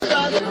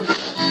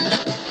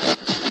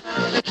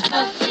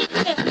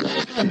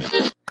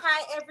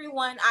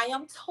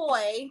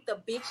Toy, the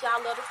bitch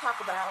y'all love to talk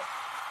about.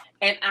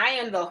 And I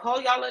am the hoe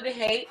y'all love to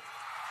hate.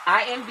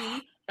 I am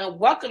B. And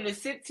welcome to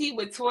Sip Tea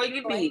with Toy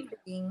and B.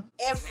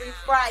 Every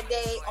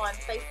Friday on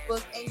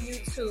Facebook and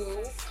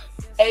YouTube.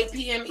 8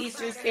 p.m.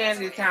 Eastern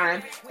Standard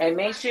Time. And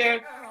make sure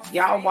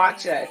y'all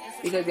watch us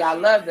because y'all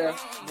love to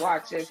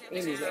watch us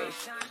anyway.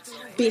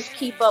 Bitch,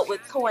 keep up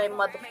with Toy and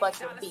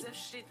motherfucking B.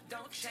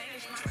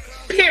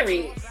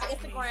 Period.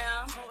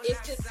 Instagram,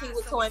 it's just Tea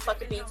with Toy and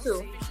fucking B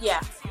too. Yeah.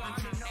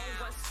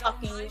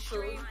 Fucking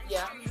YouTube.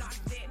 Yeah.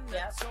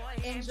 Yeah.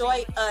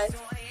 Enjoy us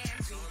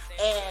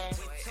and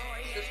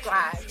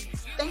subscribe.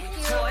 Thank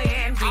you. Toy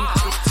and B.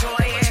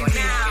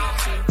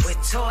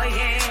 With Toy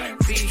and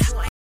B.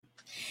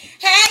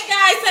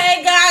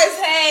 Hey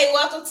guys,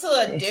 welcome to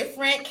a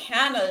different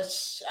kind of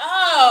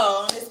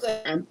show. It's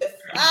Good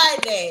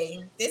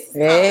Friday. This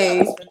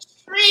is called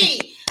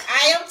Retreat.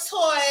 I am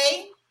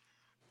Toy.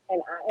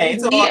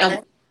 And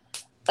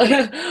I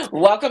am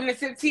Welcome to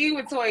Sip Tea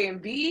with Toy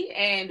and B,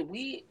 and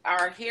we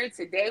are here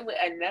today with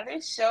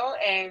another show.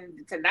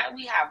 And tonight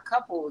we have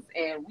couples,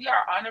 and we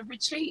are on a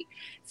retreat.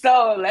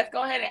 So let's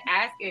go ahead and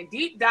ask and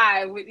deep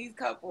dive with these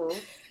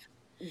couples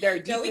their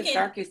deepest,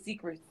 darkest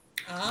secrets.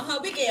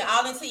 We get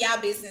all into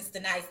y'all business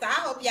tonight, so I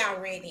hope y'all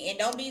ready. And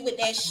don't be with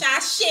that shy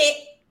shit.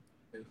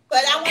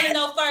 But I want to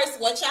know first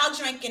what y'all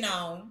drinking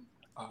on.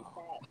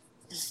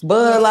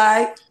 Bud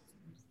Light.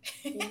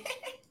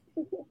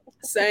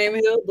 Same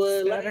here,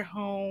 Bud Light at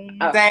home.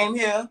 Same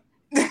here.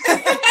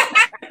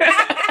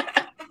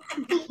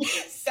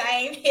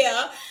 Same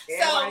here.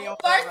 So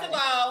first of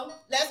all,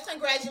 let's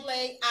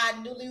congratulate our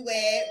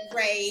newlywed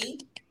Ray.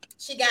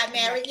 She got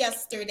married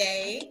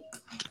yesterday.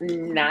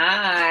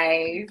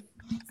 Nice.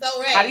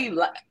 So Ray,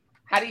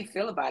 how do you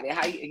feel about it?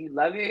 How you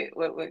love it?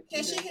 What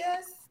can she hear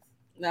us?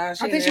 No,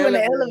 I think she went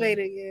in the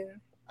elevator. Yeah.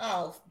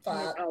 Oh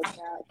fuck.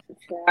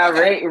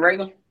 Ray,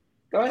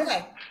 go ahead.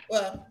 Okay.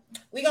 Well,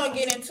 we're gonna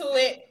get into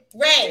it.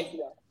 Ray.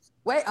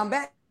 Wait, I'm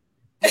back.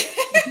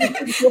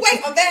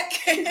 Wait, I'm back.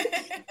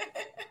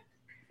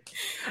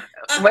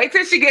 Wait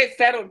till she gets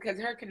settled because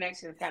her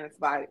connection is kind of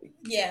spotty.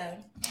 Yeah.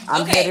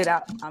 I'm headed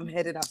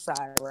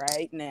outside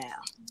right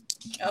now.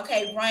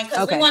 Okay, Ryan,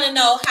 because we want to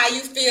know how you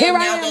feel Here now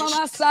I am on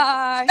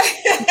outside.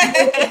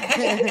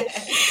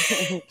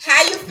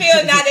 How you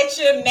feel now that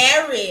you're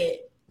married?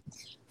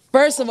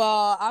 First of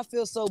all, I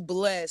feel so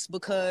blessed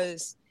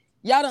because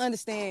y'all don't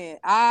understand.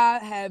 I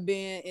have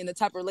been in the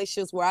type of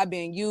relationships where I've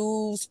been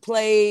used,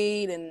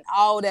 played, and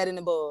all that and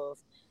above.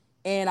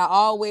 And I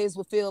always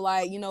would feel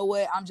like, you know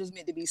what, I'm just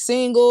meant to be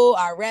single.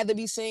 I'd rather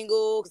be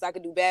single because I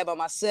could do bad by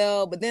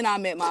myself. But then I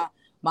met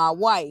my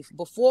wife.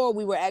 Before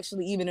we were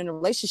actually even in a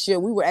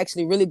relationship, we were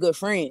actually really good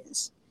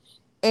friends.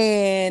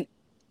 And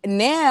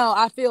now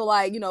I feel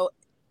like,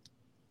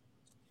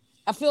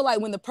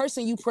 when the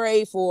person you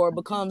pray for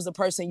becomes the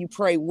person you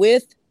pray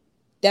with,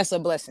 that's a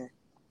blessing.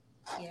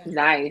 Yeah.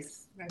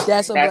 Nice.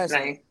 That's a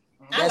blessing.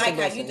 Nice. I like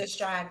how you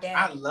described that.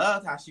 I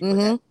love how she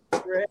put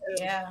that.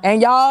 Yeah.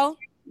 And y'all,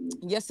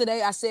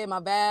 yesterday I said my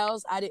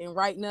vows. I didn't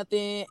write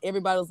nothing.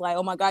 Everybody was like,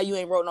 oh my God, you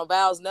ain't wrote no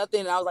vows, nothing.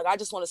 And I was like, I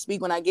just want to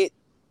speak when I get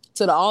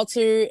to the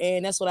altar.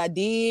 And that's what I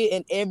did.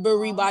 And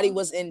everybody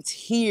was in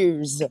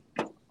tears.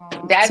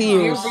 That's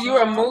tears. You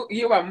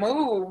were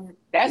moved.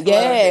 That's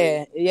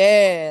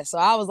yeah. So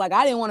I was like,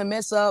 I didn't want to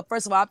mess up.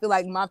 First of all, I feel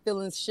like my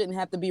feelings shouldn't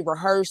have to be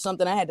rehearsed.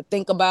 Something I had to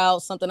think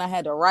about. Something I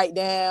had to write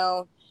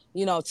down.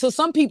 To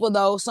some people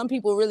though, some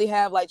people really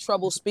have like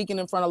trouble speaking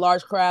in front of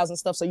large crowds and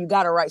stuff. So you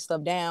got to write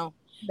stuff down.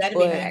 That'd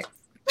be nice.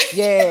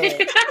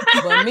 Yeah.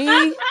 But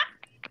me,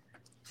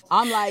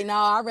 I'm like, no,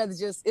 I'd rather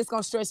it's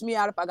going to stress me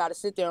out if I got to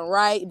sit there and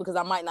write because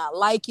I might not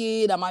like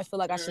it. I might feel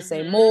like I should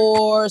say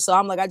more. So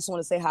I'm like, I just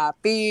want to say how I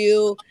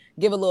feel,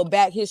 give a little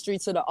back history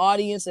to the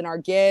audience and our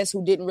guests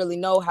who didn't really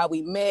know how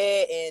we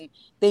met and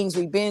things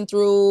we've been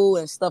through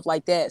and stuff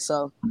like that.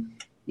 So,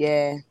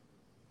 yeah,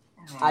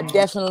 I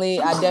definitely,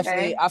 I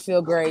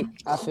feel great.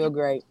 I feel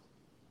great.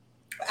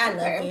 I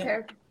love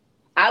it.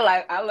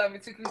 I love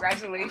it too.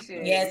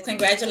 Congratulations. Yes,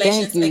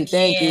 congratulations again.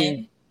 Thank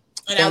you.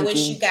 And I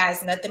wish you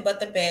guys nothing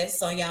but the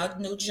best on y'all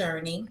new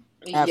journey.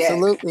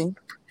 Absolutely. Yes.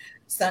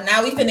 So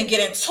now we finna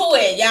get into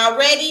it. Y'all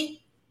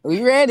ready?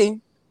 We ready.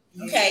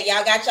 Okay,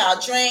 y'all got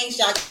y'all drinks,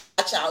 y'all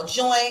got y'all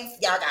joints,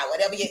 y'all got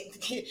whatever you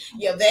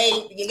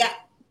vape, you got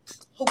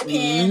hookah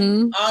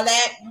pen, all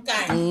that.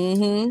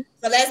 Okay.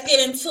 So let's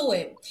get into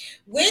it.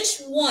 Which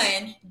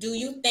one do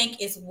you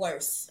think is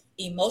worse?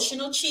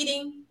 Emotional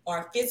cheating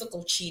or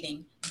physical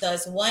cheating?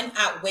 Does one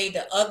outweigh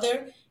the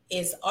other?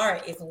 Is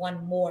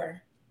one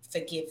more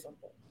forgivable?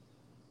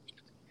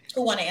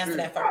 Who want to answer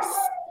that first?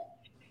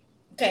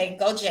 Okay,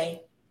 go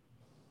Jay.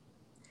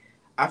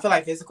 I feel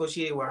like physical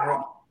cheating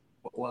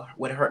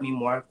would hurt me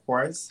more, of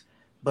course,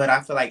 but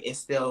I feel like it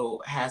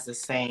still has the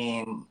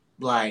same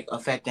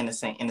effect in a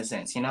sense,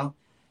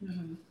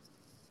 Mm-hmm.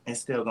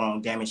 It's still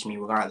gonna damage me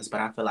regardless.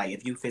 But I feel like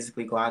if you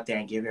physically go out there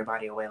and give your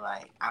body away,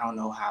 I don't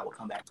know how it will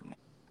come back from that.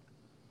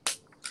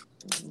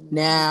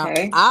 Now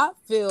I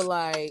feel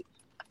like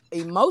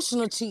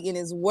emotional cheating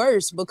is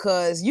worse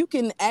because you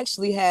can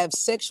actually have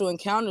sexual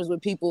encounters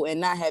with people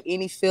and not have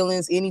any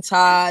feelings, any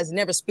ties,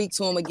 never speak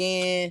to them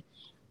again.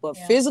 But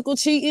physical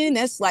cheating,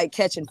 that's like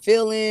catching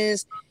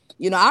feelings.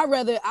 You know, I'd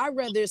rather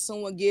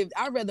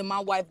my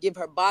wife give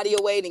her body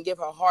away than give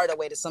her heart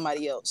away to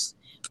somebody else.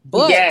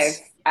 But yes,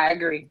 I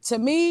agree. To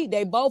me,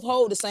 they both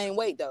hold the same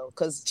weight though,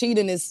 because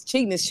cheating is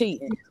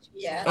cheating.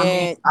 Yeah.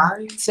 And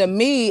to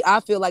me, I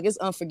feel like it's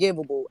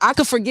unforgivable. I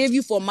can forgive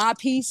you for my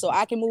piece so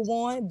I can move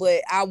on,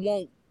 but I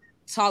won't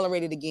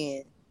tolerate it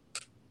again.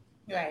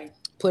 Right.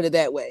 Put it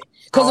that way.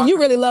 Because if you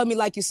really love me,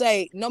 like you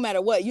say, no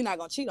matter what, you're not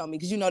gonna cheat on me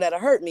because you know that'll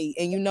hurt me,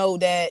 and you know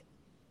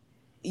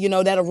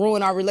that'll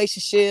ruin our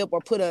relationship or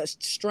put a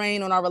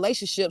strain on our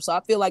relationship. So I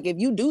feel like if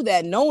you do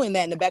that, knowing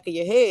that in the back of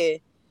your head,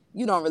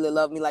 you don't really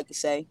love me, like you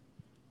say.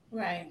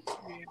 Right.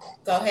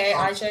 Go ahead,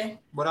 RJ.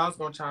 What I was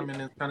gonna chime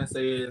in and kind of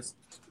say is,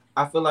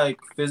 I feel like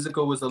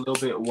physical was a little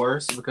bit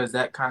worse because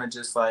that kind of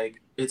just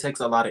like, it takes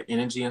a lot of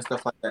energy and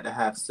stuff like that to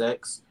have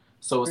sex.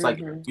 So it's like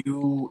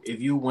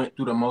if you went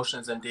through the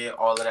motions and did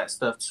all of that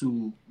stuff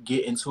to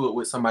get into it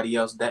with somebody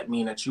else, that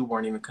mean that you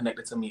weren't even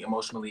connected to me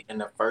emotionally in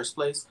the first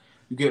place.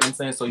 You get what I'm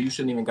saying? So you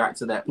shouldn't even got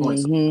to that point.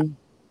 So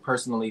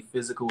personally,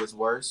 physical is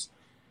worse.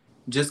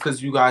 Just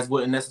because you guys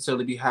wouldn't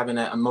necessarily be having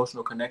that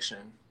emotional connection.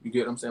 You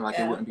get what I'm saying? Like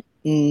it wouldn't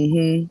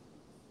be.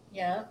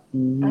 Yeah.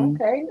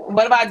 Okay.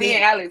 What about D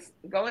and Alex?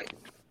 Go ahead.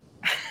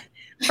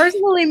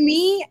 Personally,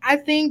 me, I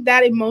think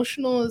that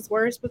emotional is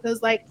worse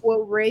because, like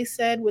what Ray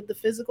said with the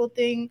physical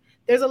thing,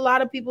 there's a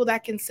lot of people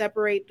that can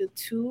separate the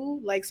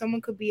two. Like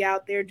someone could be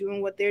out there doing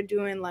what they're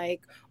doing,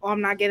 like, oh, I'm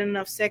not getting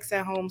enough sex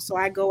at home, so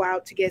I go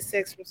out to get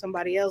sex from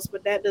somebody else.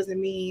 But that doesn't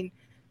mean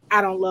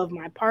I don't love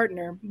my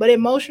partner. But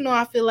emotional,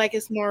 I feel like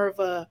it's more of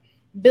a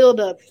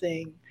build-up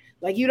thing.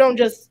 Like you don't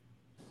just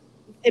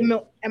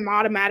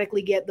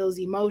automatically get those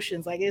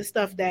emotions. Like it's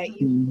stuff that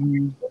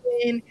you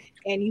in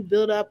and you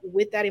build up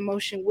with that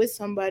emotion with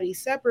somebody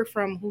separate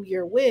from who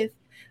you're with,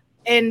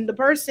 and the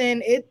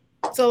person, it's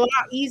a lot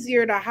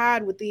easier to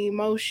hide with the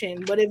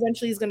emotion, but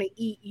eventually it's going to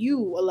eat you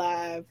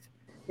alive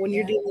when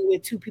you're dealing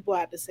with two people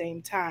at the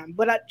same time.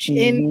 But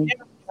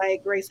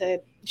like Ray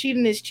said,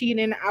 cheating is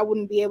cheating. I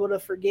wouldn't be able to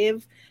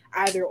forgive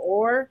either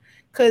or,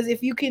 because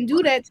if you can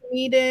do that to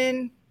me,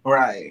 then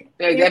right,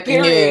 that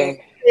period.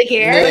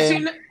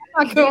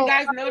 Do you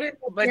guys notice?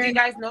 But do you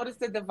guys notice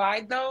the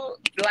divide though?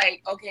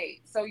 Like, okay,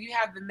 so you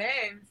have the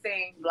men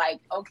saying like,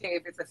 okay,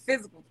 if it's a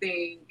physical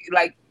thing,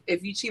 like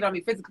if you cheat on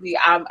me physically,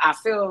 I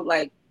feel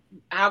like,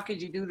 how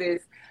could you do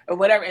this or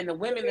whatever? And the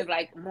women is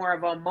like more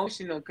of an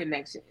emotional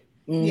connection.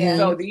 Yeah.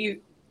 So do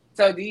you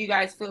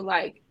guys feel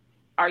like,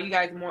 are you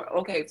guys more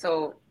okay?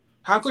 So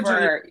how could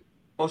you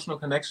emotional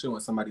connection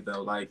with somebody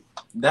though? Like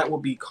that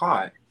would be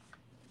caught.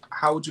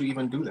 How would you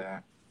even do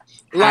that?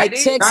 Like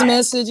text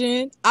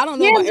messaging. I don't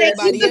know about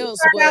everybody else,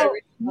 but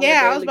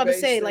I was about to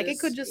say, like it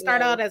could just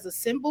start out as a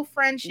simple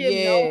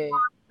friendship,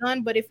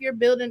 none. But if you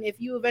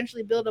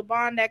eventually build a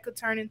bond, that could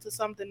turn into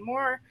something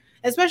more.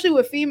 Especially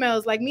with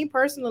females, like me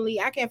personally,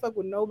 I can't fuck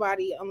with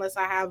nobody unless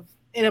I have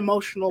an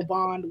emotional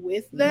bond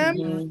with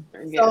them.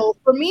 So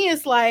for me,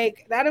 it's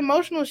like that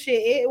emotional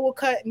shit. It will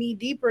cut me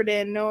deeper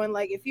than knowing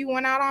like if you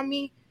went out on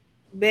me,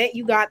 bet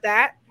you got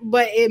that.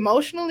 But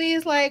emotionally,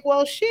 it's like,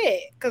 well,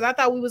 shit, because I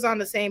thought we was on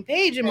the same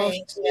page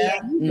emotionally.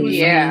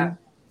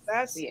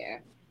 That's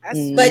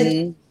But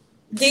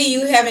D,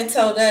 you haven't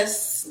told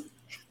us.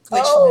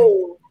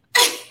 So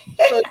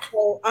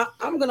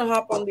I'm gonna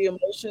hop on the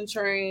emotion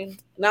train,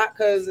 not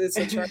because it's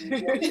a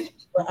train,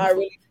 but I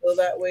really feel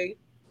that way.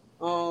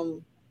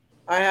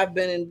 I have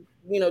been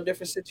in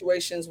different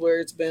situations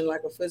where it's been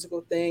like a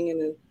physical thing,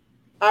 and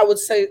I would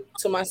say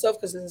to myself,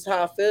 because this is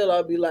how I feel,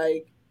 I'll be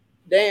like,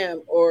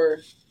 damn, or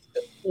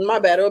my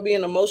bad, it'll be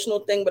an emotional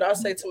thing, but I'll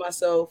say to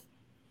myself,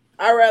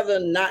 I'd rather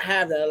not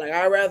have that. Like,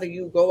 I'd rather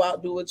you go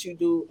out, do what you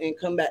do, and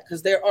come back.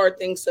 Because there are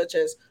things such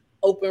as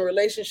open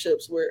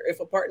relationships where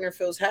if a partner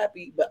feels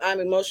happy, but I'm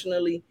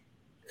emotionally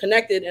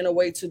connected in a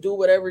way to do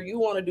whatever you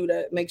want to do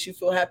that makes you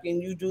feel happy,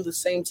 and you do the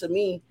same to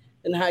me,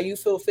 and how you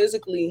feel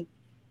physically,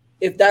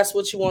 if that's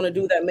what you want to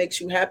do that makes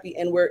you happy,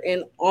 and we're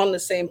on the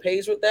same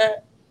page with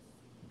that,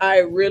 I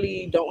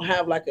really don't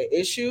have like an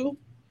issue.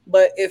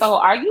 But if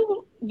are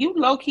you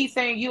low-key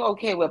saying you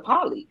okay with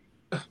poly?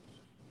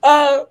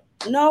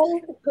 No,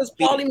 because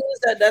poly means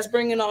that's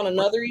bringing on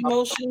another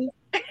emotion.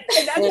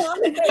 That's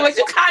what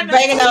you kind of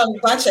bringing on a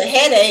bunch of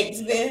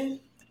headaches,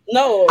 then.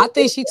 No, I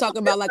think she's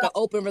talking about like an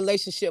open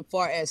relationship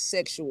far as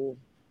sexual.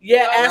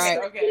 Yeah,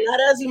 not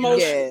as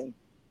emotional.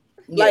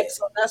 Yeah. Like,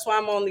 so that's why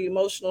I'm on the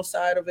emotional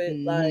side of it.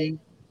 Like,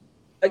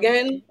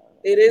 again,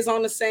 it is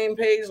on the same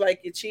page.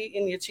 Like, you're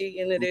cheating.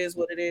 It is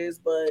what it is.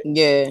 But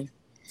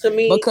to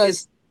me,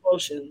 because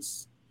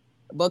emotions.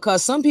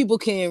 Because some people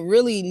can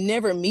really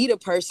never meet a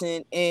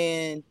person,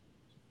 and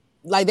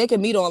like they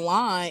can meet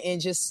online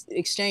and just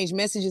exchange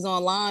messages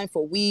online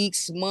for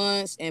weeks,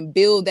 months, and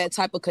build that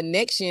type of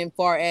connection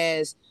far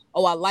as,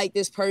 oh, I like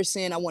this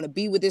person, I want to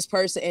be with this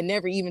person, and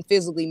never even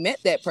physically met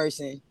that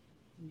person.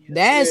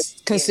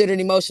 That's considered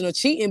emotional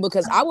cheating,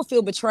 because I would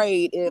feel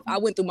betrayed if I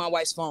went through my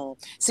wife's phone.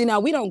 See, now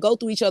we don't go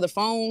through each other's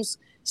phones,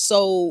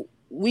 so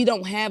we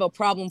don't have a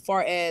problem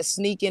far as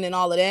sneaking and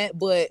all of that.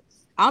 But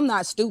I'm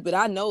not stupid.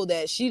 I know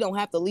that she don't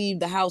have to leave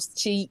the house to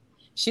cheat.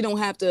 She don't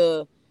have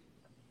to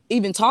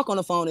even talk on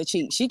the phone to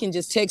cheat. She can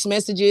just text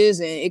messages,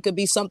 and it could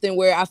be something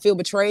where I feel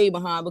betrayed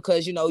behind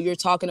because, you know, you're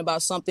talking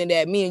about something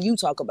that me and you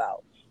talk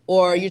about,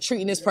 or you're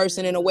treating this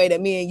person in a way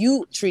that me and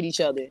you treat each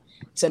other.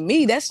 To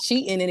me, that's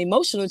cheating. And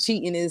emotional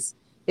cheating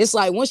it's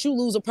like once you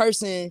lose a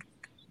person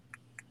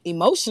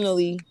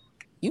emotionally,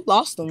 you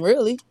lost them,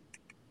 really.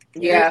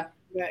 Yeah.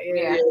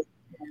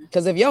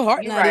 Because if your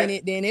heart not in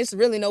it, then it's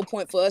really no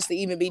point for us to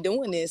even be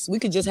doing this. We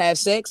could just have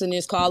sex and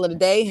just call it a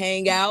day,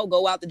 hang out,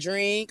 go out to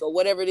drink, or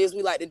whatever it is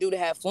we like to do to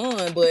have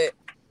fun. But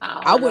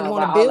I wouldn't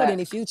want to build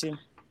any future.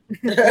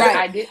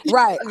 Right.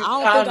 Right.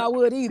 I don't think I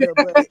would either.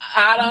 But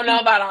I don't know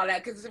about all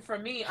that, because for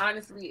me,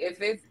 honestly,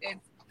 if it's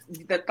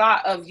the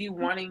thought of you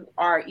wanting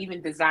or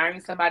even desiring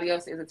somebody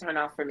else is a turn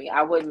off for me.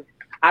 I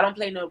don't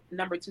play no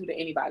number two to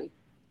anybody.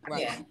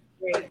 Right.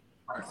 Yeah.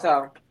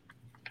 So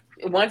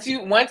once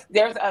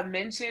there's a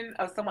mention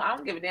of someone, I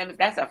don't give a damn if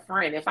that's a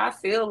friend. If I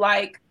feel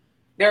like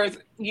there's,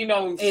 you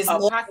know, a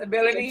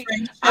possibility,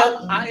 it's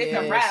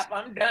a wrap.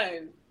 I'm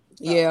done.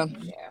 So, yeah.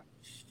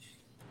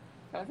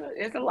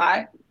 It's a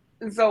lot.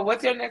 So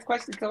what's your next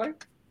question, Toy?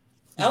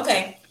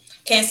 Okay.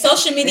 Can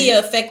social media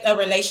affect a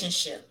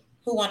relationship?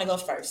 Who want to go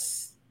first?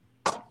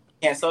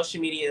 Can social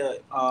media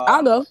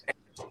I'll go.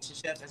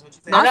 Relationship, that's what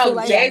you said? No,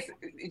 like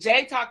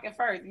Jay talking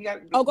first. You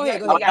got, go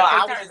ahead.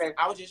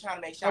 I was just trying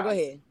to make sure. Go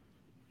ahead.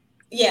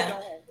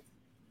 Yeah.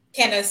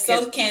 Can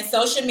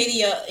social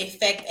media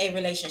affect a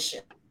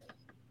relationship?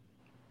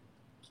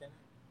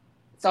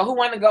 So who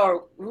want to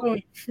go?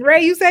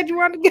 Ray, you said you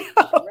wanted to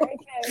go.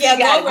 Yeah,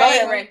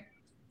 go Ray.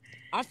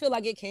 I feel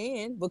like it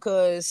can,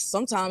 because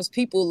sometimes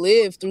people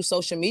live through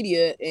social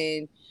media,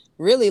 and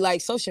really,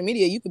 like, social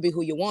media, you could be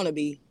who you want to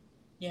be.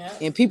 Yeah.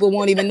 And people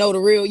won't even know the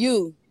real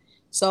you.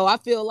 So I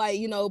feel like,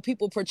 you know,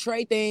 people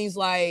portray things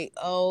like,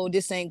 oh,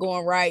 this ain't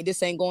going right,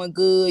 this ain't going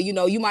good. You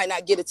know, you might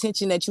not get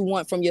attention that you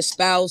want from your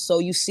spouse, so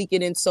you seek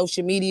it in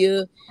social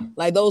media.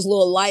 Like those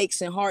little likes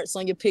and hearts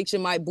on your picture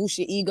might boost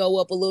your ego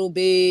up a little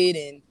bit.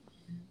 And,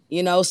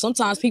 you know,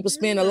 sometimes people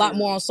spend a lot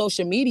more on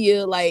social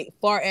media. Like,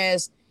 far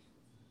as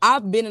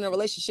I've been in a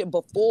relationship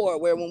before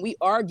where when we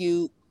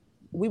argued,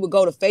 we would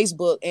go to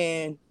Facebook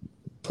and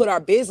put our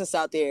business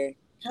out there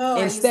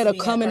instead of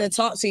coming and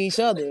talk to each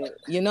other,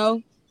 you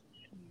know?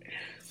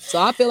 So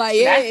I feel like,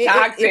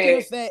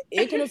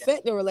 it can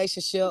affect the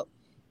relationship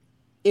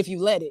if you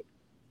let it.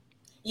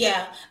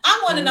 Yeah.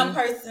 I'm one of them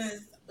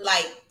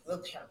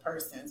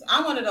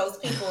I'm one of those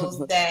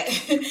people that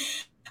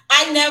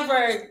I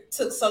never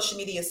took social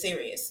media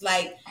serious.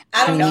 Like,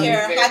 I don't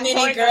care how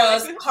many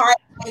girls heart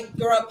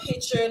girl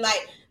picture.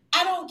 Like,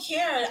 I don't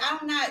care.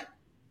 I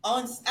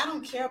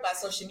don't care about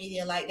social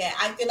media like that.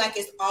 I feel like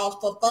it's all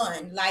for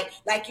fun.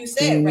 Like you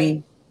said,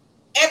 Ray,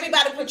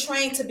 everybody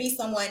portraying to be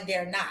someone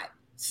they're not.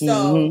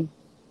 So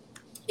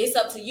it's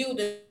up to you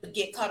to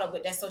get caught up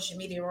with that social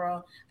media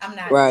world. I'm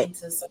not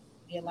into social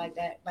media like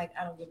that. Like,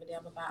 I don't give a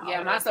damn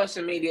about my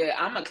social media.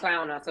 I'm a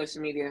clown on social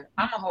media.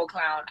 I'm a whole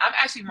clown. I'm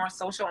actually more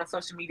social on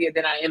social media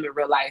than I am in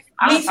real life.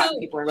 I don't talk to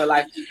people in real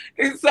life.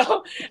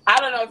 So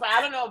I don't know. So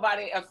I don't know about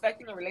it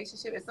affecting a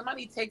relationship. If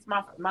somebody takes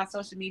my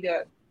social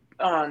media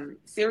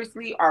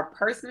seriously or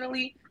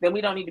personally, then we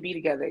don't need to be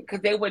together,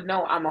 because they would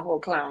know I'm a whole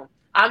clown.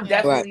 I'm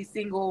definitely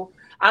single.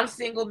 I'm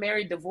single,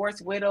 married,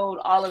 divorced, widowed,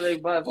 all of the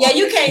above. Yeah,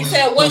 you can't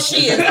tell what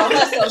she is on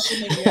her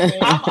social media.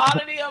 I'm all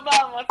of the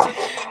above on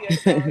social media.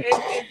 So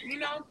it's you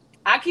know,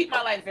 I keep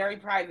my life very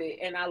private,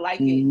 and I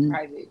like it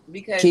private,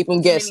 because keep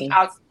them guessing.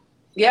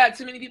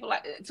 Too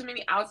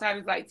many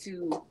outsiders like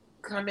to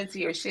come into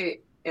your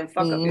shit and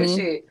fuck up your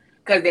shit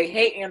because they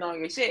hating on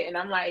your shit, and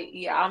I'm like,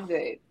 yeah, I'm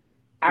good.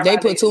 They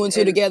put 2 and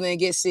 2 together and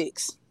get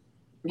 6.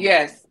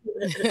 Yes.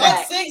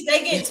 6,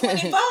 they get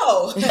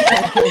 24.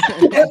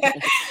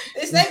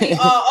 They be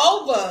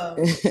all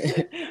over.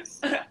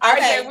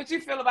 RJ, what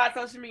you feel about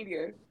social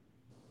media?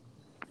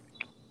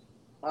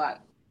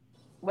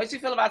 What you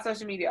feel about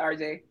social media,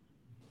 RJ?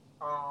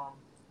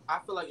 I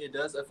feel like it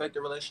does affect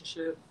the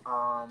relationship.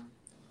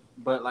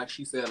 But like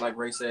she said, like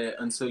Ray said,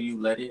 until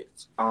you let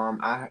it.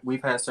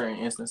 We've had certain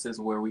instances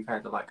where we've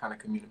had to like kind of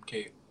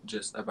communicate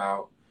just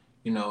about,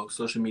 you know,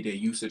 social media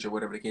usage or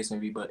whatever the case may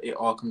be, but it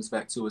all comes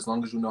back to, as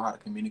long as you know how to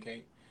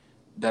communicate,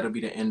 that'll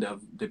be the end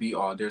of the be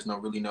all. There's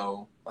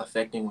no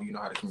affecting when you know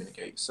how to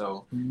communicate.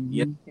 So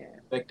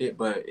affect it,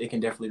 but it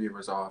can definitely be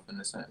resolved in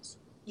a sense.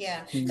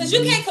 Yeah, because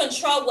you can't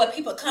control what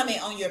people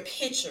comment on your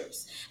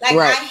pictures. Like,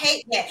 I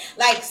hate that.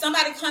 Like,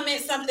 somebody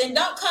comment something,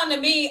 don't come to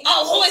me,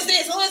 oh, who is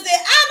this?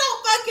 I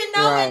don't fucking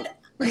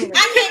know.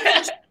 I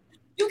can't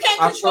You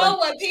can't control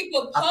what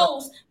people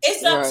post.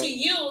 It's up to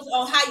you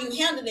on how you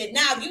handle it.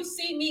 Now, if you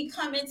see me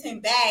commenting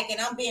back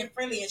and I'm being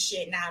friendly and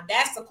shit, now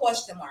that's a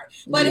question mark.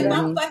 But if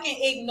I'm fucking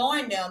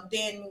ignoring them,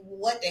 then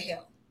what the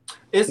hell?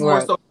 It's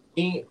more so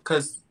me,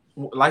 because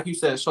like you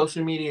said,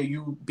 social media,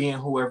 you being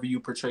whoever you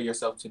portray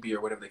yourself to be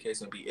or whatever the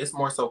case may be, it's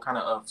more so kind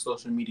of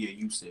social media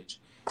usage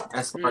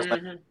as far as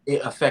like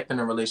it affecting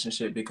a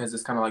relationship, because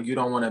it's kind of like you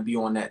don't want to be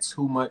on that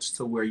too much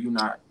to where you're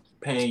not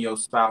paying your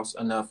spouse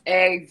enough.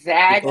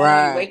 Exactly.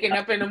 Right. Waking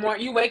up in the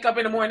morning, you wake up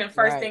in the morning,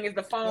 first thing is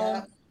the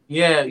phone.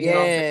 Yeah, you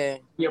know,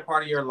 be a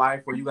part of your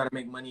life where you got to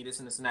make money, this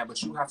and this and that,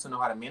 but you have to know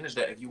how to manage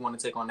that if you want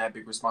to take on that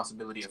big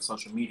responsibility of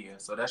social media.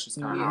 So that's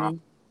just kind of how.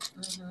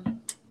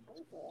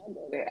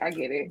 I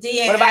get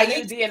it. What about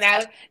you, D and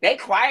Alex? They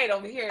quiet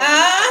over here.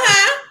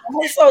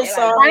 I'm so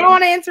sorry. I don't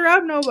want to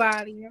interrupt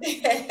nobody.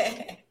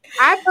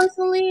 I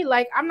personally,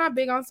 like, I'm not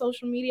big on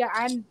social media.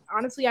 I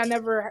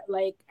never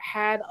like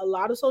had a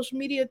lot of social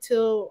media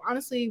till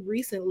honestly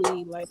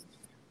recently, like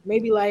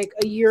maybe like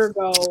a year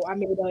ago. I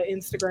made an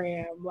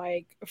Instagram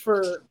like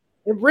for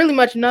really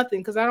much nothing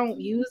because I don't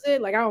use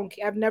it. Like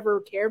I've never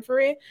cared for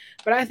it.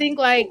 But I think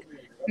like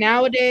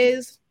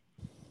nowadays,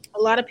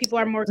 a lot of people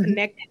are more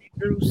connected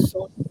through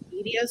social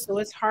media, so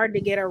it's hard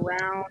to get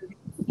around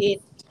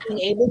it being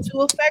able to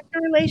affect a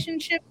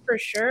relationship for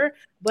sure.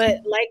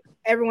 But like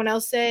everyone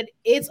else said,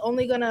 it's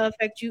only gonna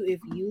affect you if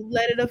you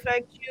let it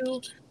affect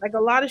you. Like a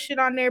lot of shit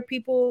on there,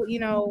 people,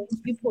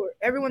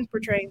 everyone's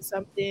portraying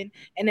something,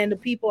 and then the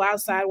people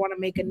outside want to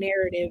make a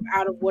narrative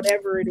out of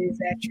whatever it is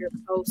that you're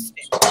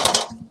posting.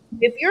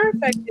 If you're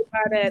affected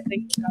by that,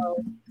 then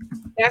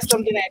that's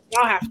something that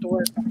y'all have to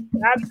work on.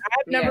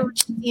 I've never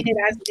seen it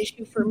as an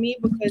issue for me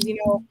because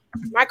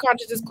my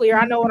conscience is clear.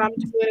 I know what I'm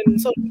doing,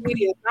 and social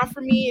media is not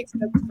for me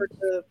except for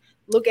to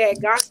look at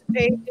gossip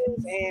pages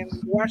and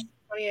watch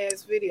funny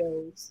ass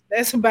videos.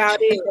 That's about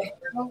it.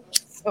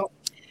 So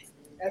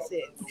that's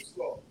it.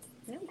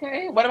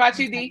 Okay. What about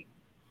you, D?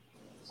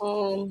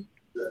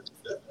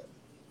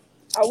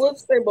 I would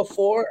say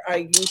before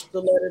I used to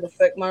let it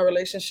affect my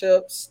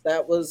relationships.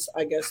 That was,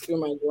 I guess, through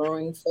my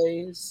growing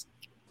phase.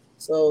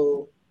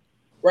 So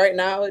right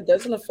now it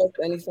doesn't affect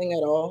anything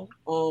at all.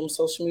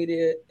 Social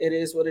media, it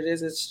is what it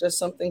is. It's just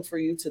something for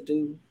you to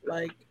do.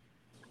 Like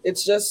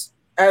it's just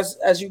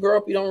as you grow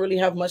up, you don't really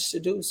have much to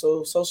do.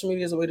 So social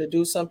media is a way to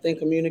do something,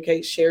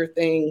 communicate, share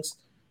things.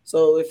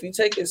 So if you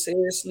take it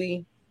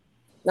seriously,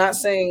 not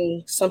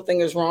saying something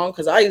is wrong,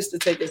 because I used to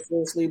take it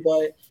seriously,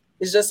 but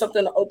it's just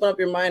something to open up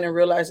your mind and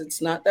realize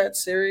it's not that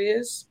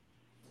serious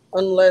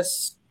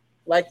unless,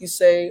 like you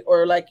say,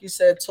 or like you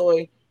said,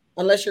 Toy,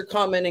 unless you're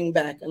commenting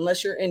back,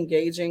 unless you're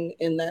engaging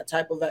in that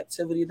type of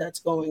activity that's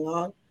going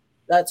on,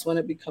 that's when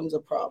it becomes a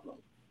problem.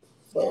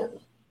 So,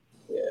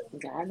 yeah.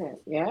 Got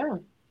it. Yeah.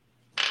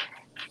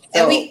 So,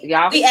 and we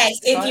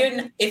asked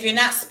if you're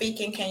not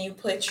speaking, can you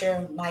put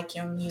your mic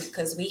on mute?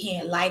 Because we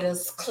hear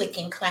lighters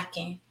clicking,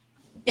 clacking.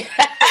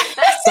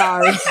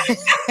 Sorry.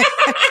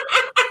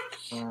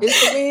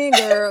 It's the wind,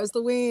 girl. It's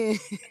the wind.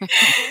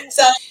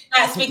 So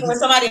not speaking with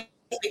somebody,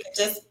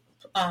 just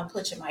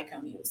put your mic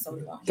on mute so we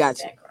don't hear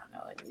background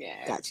noise.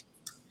 Yeah. Gotcha.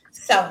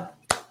 So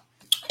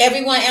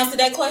everyone answered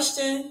that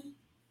question?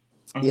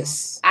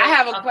 Yes. I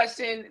have a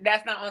question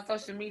that's not on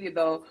social media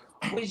though.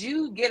 Would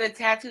you get a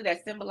tattoo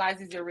that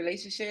symbolizes your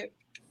relationship?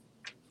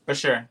 For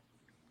sure.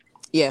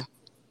 Yeah.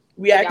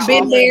 We actually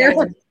been there.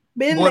 What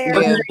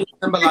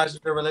symbolizes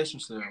your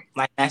relationship?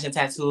 Like matching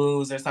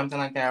tattoos or something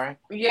like that, right?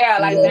 Yeah,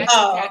 like matching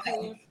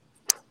tattoos.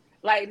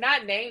 Like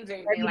not names or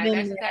anything, like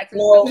matching tattoos.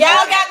 Y'all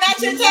got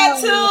matching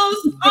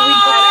tattoos?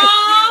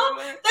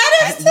 Oh, that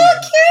is too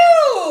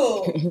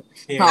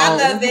cute. I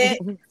love it.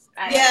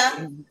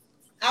 Yeah,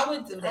 I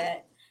would do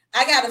that.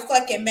 I got a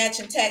fucking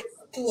matching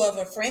tattoo of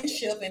a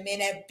friendship, and then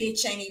that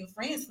bitch ain't even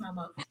friends no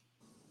more.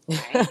 I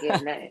ain't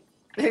getting that.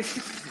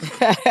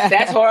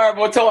 That's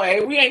horrible,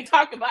 Toy. We ain't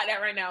talking about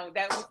that right now.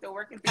 That was still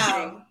working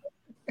today.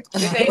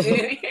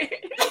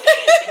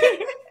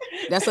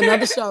 That's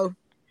another show.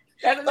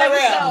 That's another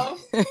show.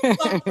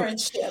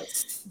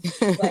 Friendships.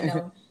 But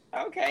no.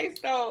 Okay,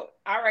 so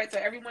all right, so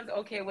everyone's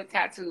okay with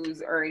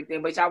tattoos or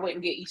anything, but y'all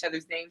wouldn't get each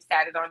other's names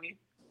tatted on you.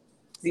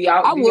 Do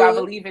y'all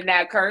believe in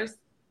that curse?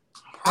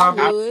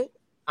 I would.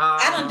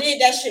 I done did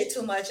that shit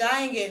too much.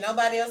 I ain't getting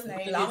nobody else's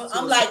name.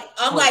 I'm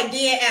like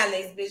D and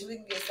Alex, bitch. We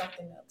can get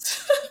something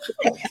else.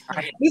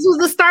 This was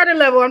the starter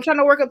level. I'm trying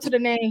to work up to the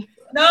name.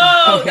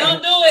 No,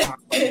 don't do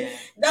it.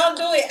 Don't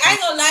do it. I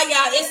ain't gonna lie,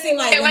 y'all. It seemed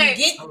like wait.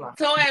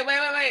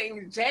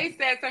 Jay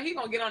said so he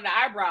gonna get on the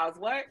eyebrows.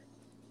 What?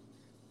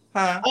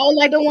 Huh? Oh,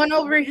 like the one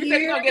over here. You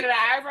said you gonna get on the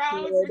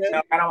eyebrows?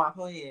 No, I don't want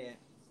to head.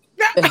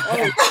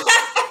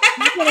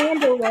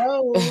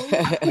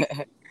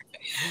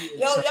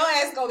 Your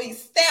ass gonna be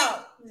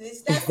stamped.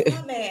 That's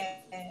my man.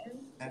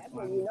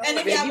 And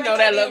if you know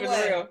that love is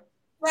real.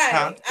 Right.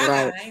 Huh?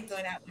 I ain't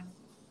doing that one.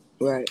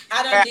 Right.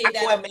 I don't did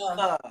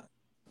that.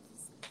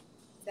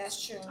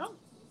 That's true.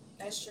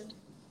 That's true.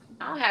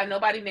 I don't have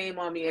nobody name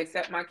on me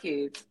except my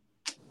kids.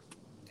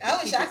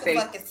 I wish I could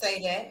fucking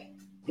say that.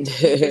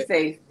 Just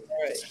say,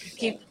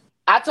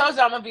 I told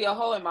you I'm gonna be a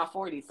hoe in my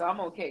 40s, so I'm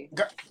okay.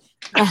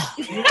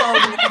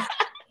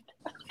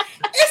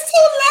 It's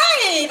too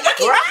late.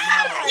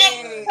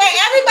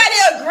 Everybody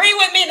agree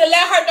with me to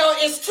let her know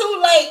it's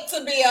too late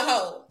to be a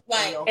hoe.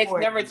 Like it's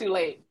never too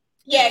late.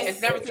 Yes,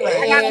 it's never too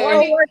late. I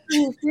got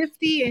 40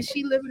 50, and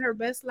she living her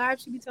best life.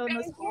 She be telling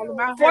us all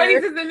about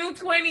 40s is the new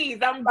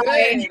 20s. I'm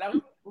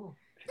good.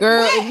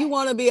 Girl, if you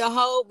want to be a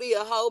hoe,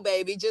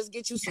 baby. Just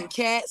get you some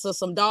cats or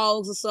some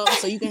dogs or something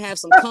so you can have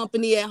some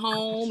company at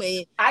home.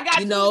 And I got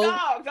 2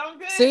 dogs. I'm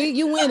good. See,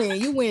 you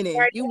winning. Y'all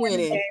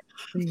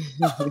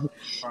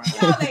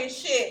ain't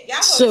shit.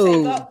 Y'all gonna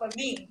take up for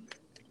me.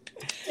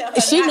 Tell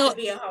her not to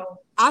be a hoe.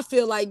 I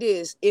feel like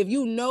this. If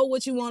you know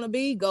what you want to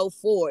be, go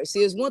for it.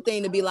 See, it's one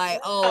thing to be like,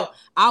 oh,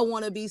 I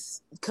want to be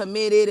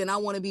committed and I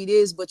want to be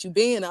this, but you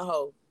being a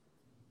hoe.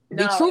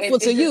 Be truthful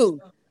to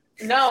you.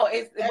 No,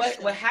 it's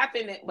what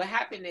happened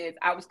is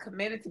I was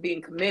committed to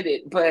being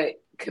committed, but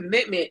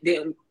commitment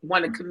didn't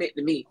want to commit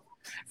to me.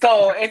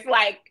 So it's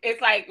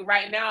like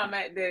right now I'm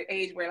at the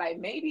age where like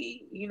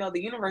maybe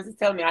the universe is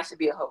telling me I should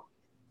be a hoe.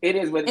 It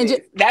is what it is.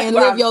 And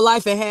live your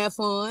life and have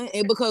fun.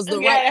 And because the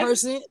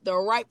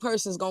right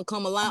person is gonna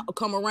come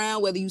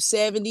around, whether you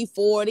 70,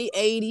 40,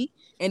 80,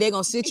 and they're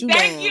gonna sit you down.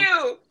 Thank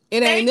you.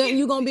 It ain't nothing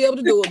you're gonna be able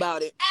to do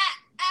about it.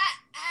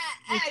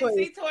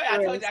 See, Toy,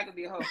 I told you I could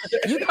be a hoe.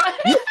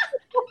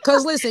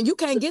 Because listen, you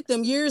can't get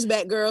them years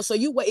back, girl. So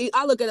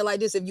I look at it like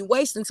this: if you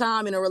wasting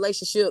time in a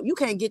relationship, you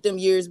can't get them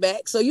years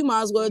back. So you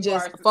might as well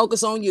just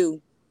focus on you.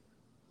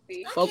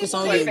 Focus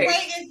on you. Ray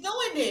is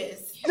doing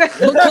this because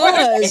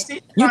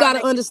you got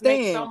to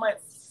understand. So much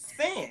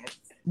sense.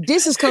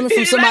 This is coming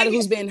from somebody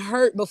who's been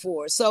hurt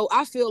before. So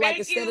I feel like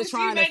instead of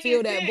trying to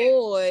feel that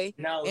void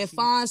and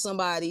find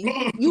somebody,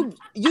 you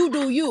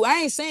do you.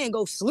 I ain't saying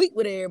go sleep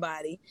with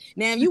everybody.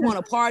 Now, if you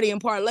want to party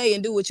and parlay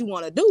and do what you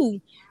want to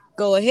do,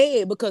 go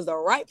ahead, because the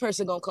right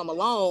person gonna come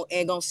along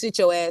and gonna sit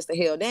your ass the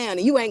hell down,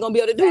 and you ain't gonna be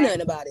able to do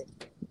nothing about it.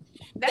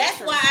 That's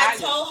why I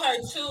told her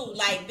too.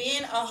 Like,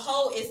 being a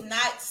hoe is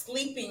not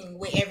sleeping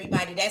with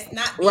everybody. That's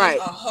not being a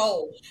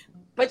hoe.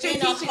 But you're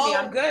teaching me.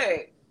 I'm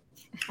good.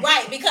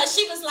 Right, because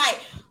she was like,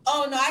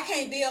 "Oh no, I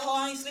can't be a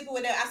hoe. I ain't sleeping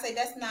with them." I say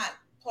that's not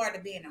part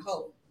of being a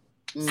hoe.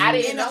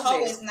 Being a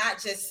hoe is not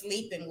just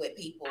sleeping with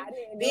people.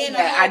 Being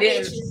a hoe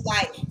bitch is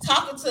like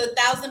talking to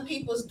 1,000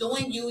 people, is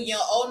doing you. You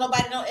don't owe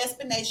nobody no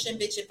explanation,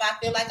 bitch. If I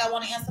feel like I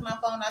want to answer my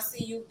phone, I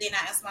see you. Then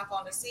I answer my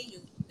phone to see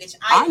you, bitch.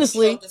 I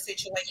honestly control the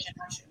situation,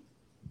 not you.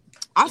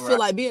 I feel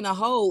like being a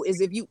hoe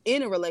is if you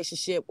in a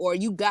relationship or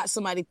you got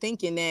somebody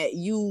thinking that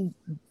you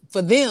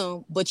for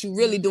them, but you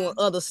really doing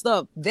other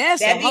stuff.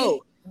 That's a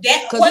hoe.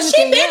 Well,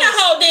 she been a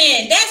hoe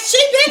then. She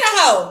been a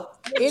hoe.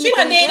 She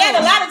done did that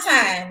a lot of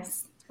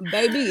times.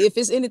 Baby, if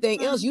it's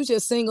anything else, you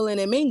just singling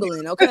and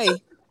mingling, okay?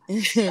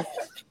 It's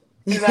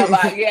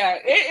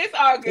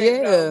all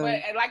good though.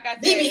 But like I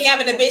said, they be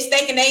having a bitch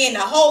thinking they in a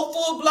whole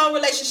full-blown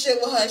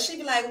relationship with her. She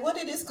be like, where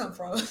did this come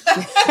from?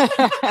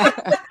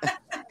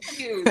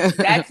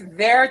 That's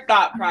their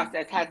thought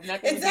process. Has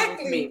nothing to do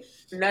with me.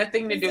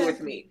 Nothing to do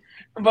with me.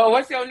 But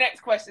what's your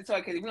next question, Toy?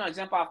 Because we're going to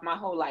jump off my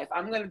whole life.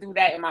 I'm going to do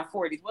that in my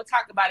 40s. We'll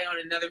talk about it on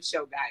another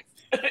show, guys.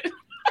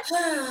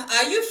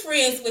 Are you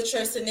friends with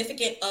your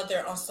significant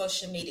other on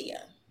social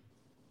media?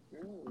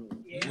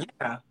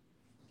 Yeah.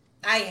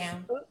 I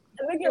am.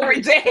 Look at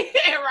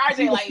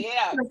Rajay like,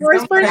 yeah. The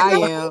first person I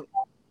am.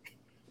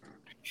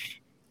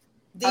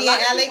 D and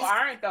Alex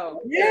aren't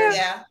though.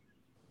 Yeah.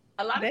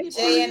 A lot of people.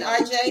 Jay and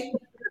RJ.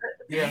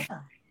 Yeah.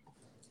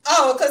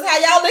 Oh, because how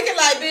y'all looking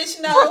like,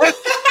 bitch? No.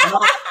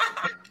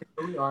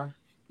 We are.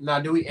 Now,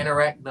 do we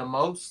interact the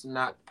most?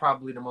 Not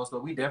probably the most,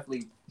 but we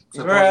definitely.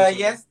 Bruh,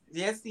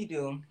 yes, he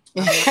do.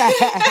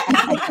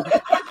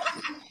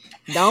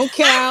 Don't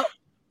count.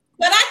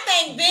 But I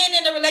think being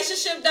in a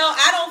relationship, though,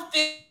 I don't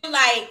feel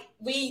like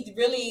we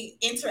really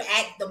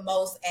interact the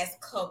most as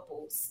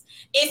couples.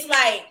 It's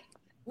like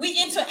we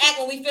interact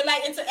when we feel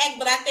like interact,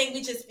 but I think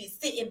we just be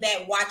sitting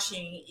back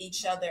watching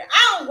each other.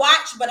 I don't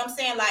watch, but I'm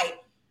saying like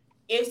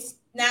if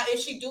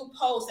she do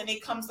post and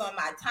it comes on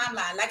my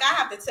timeline, like I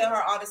have to tell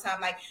her all the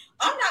time, like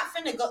I'm not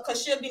finna go,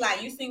 because she'll be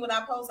like, you seen what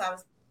I post? I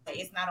was like,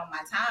 it's not on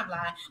my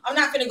timeline. I'm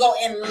not finna go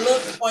and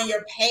look on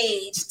your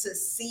page to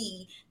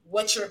see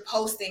what you're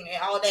posting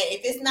and all that.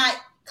 If it's not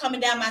coming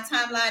down my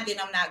timeline, then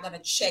I'm not gonna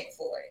check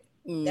for it.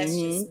 That's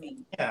just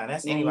me. Yeah,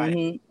 that's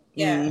anybody.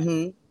 Yeah.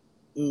 See,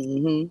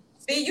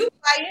 you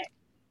quiet.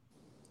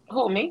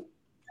 Who, me?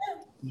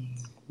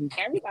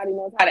 Everybody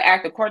knows how to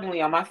act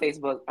accordingly on my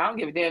Facebook. I don't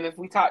give a damn if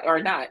we talk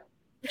or not.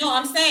 No,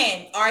 I'm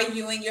saying, are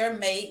you and your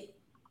mate?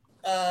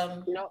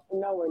 No,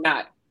 we're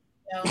not.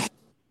 No.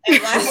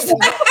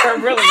 We're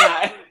really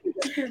not.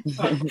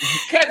 Why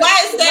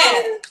is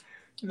that?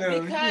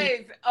 No,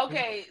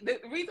 because the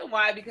reason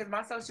why, because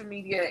my social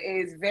media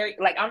is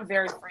I'm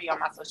very free on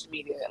my social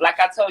media. Like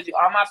I told you,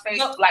 on my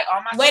Facebook,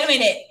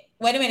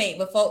 Wait a minute.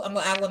 Before I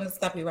want to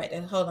stop you right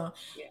there. Hold on.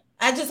 Yeah.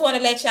 I just want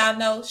to let y'all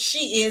know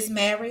she is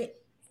married.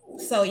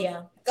 So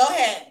yeah, go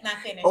ahead. Not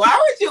finished. Why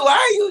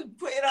are you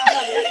putting on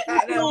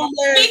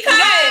her?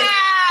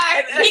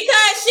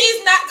 because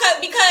she's not,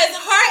 because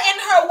her and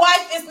her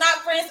wife is not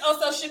friends on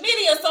social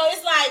media. So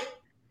it's like,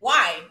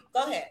 why?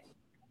 Go ahead.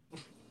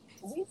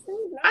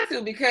 I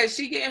to, because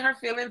she getting her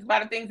feelings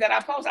by the things that I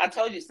post. I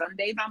told you, some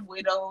days I'm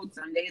widowed,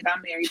 some days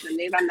I'm married, some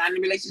days I'm not in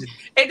a relationship.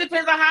 It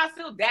depends on how I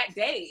feel that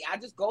day. I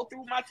just go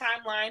through my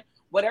timeline,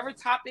 whatever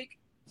topic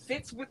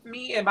fits with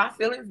me and my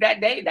feelings that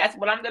day. That's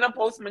what I'm gonna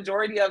post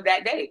majority of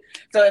that day.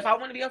 So if I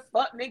want to be a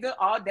fuck nigga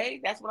all day,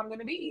 that's what I'm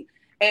gonna be.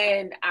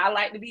 And I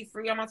like to be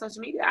free on my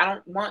social media. I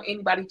don't want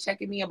anybody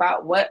checking me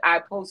about what I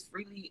post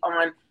freely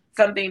on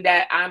something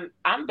that I'm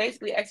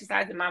basically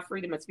exercising my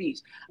freedom of speech.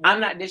 I'm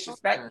not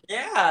disrespectful.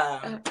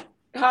 Yeah.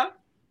 Huh?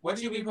 What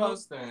do you be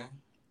posting?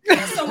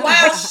 Some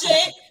wild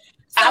shit.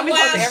 Some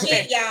wild everything.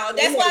 shit, y'all.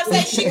 That's why I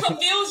say she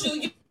confused you.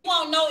 You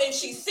won't know if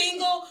she's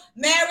single,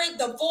 married,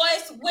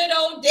 divorced,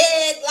 widow,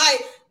 dead.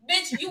 Like,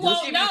 bitch, you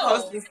won't she know. Be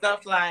posting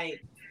stuff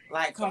like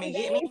come and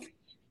get me.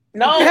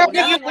 No,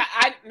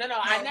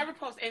 I never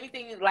post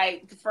anything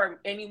like for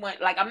anyone.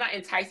 Like, I'm not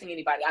enticing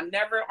anybody. I'm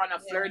never on a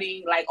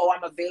flirting, like, oh,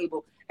 I'm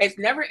available. It's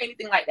never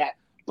anything like that.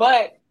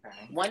 But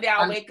one day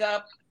I'll wake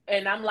up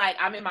and I'm like,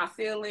 I'm in my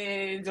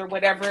feelings or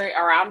whatever,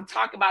 or I'm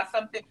talking about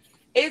something.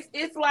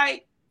 It's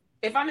like,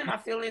 if I'm in my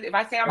feelings, if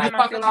I say I'm in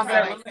my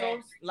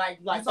feelings,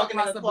 like talking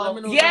about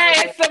subliminal.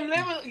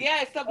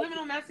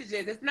 Subliminal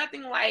messages. It's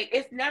nothing like,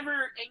 it's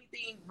never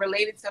anything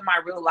related to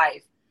my real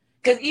life.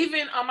 Because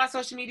even on my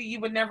social media, you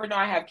would never know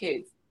I have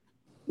kids.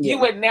 Yeah.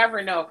 You would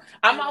never know.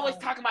 I'm always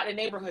talking about the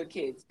neighborhood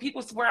kids.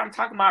 People swear I'm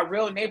talking about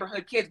real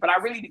neighborhood kids, but I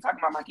really be talking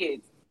about my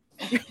kids.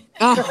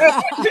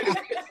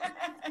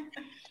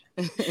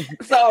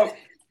 So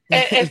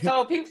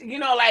people, you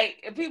know,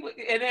 like people,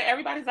 and then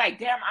everybody's like,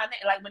 damn,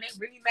 like when they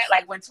really met,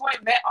 like when Toy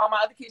met all my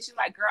other kids, she's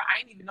like, girl, I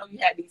didn't even know you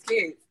had these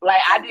kids. Like,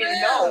 I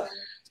didn't know.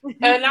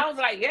 And I was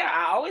like, yeah,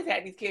 I always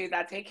had these kids.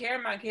 I take care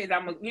of my kids.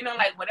 I'm, you know,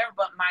 like whatever.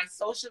 But my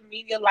social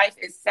media life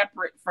is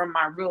separate from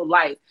my real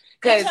life.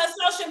 Because her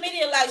social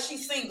media life,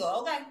 she's single.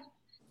 Okay.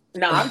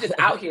 No, I'm just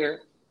out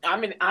here.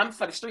 I'm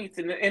for the streets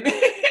and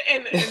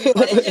it's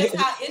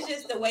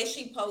just the way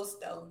she posts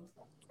though.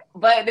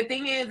 But the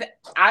thing is,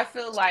 I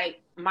feel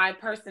like my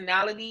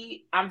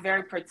personality, I'm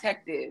very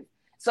protective.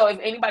 So if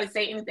anybody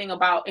say anything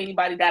about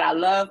anybody that I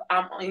love,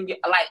 I'm on your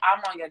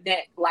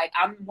neck. Like,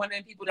 I'm one of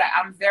the people that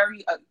I'm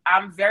very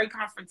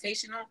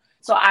confrontational.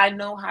 So I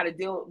know how to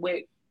deal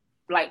with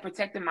like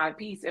protecting my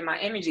peace and my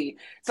energy.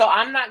 So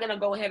I'm not gonna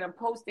go ahead and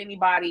post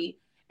anybody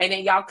and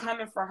then y'all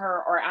coming for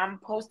her, or I'm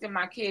posting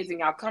my kids and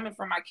y'all coming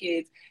for my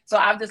kids. So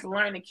I've just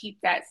learned to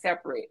keep that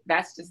separate.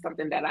 That's just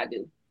something that I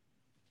do.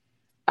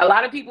 A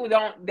lot of people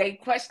they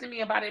question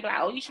me about it, like,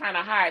 oh, you trying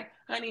to hide.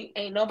 Honey,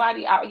 ain't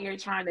nobody out here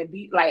trying to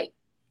be like,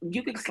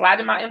 you can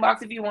slide in my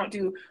inbox if you want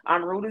to.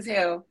 I'm rude as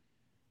hell.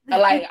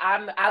 Like,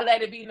 I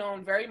let it be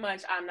known very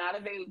much. I'm not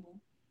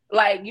available.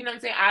 Like, you know what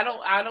I'm saying?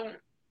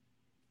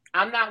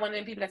 I'm not one of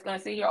them people that's going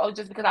to sit here, oh,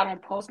 just because I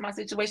don't post my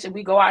situation.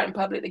 We go out in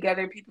public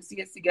together. People see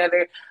us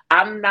together.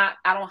 I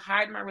don't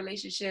hide my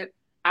relationship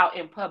out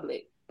in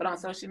public. But on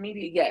social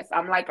media, yes,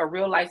 I'm like a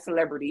real life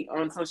celebrity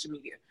on social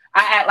media.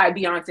 I act like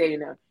Beyonce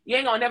and them. You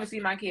ain't going to never see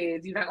my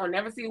kids. You're not going to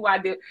never see what I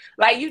did.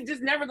 Like, you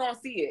just never going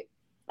to see it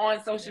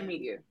on social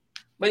media.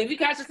 But if you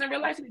catch us in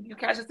real life, you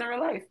catch us in real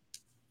life.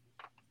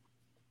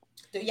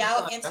 Do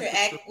y'all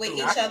interact with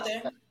each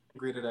other? I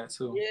agree to that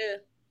too.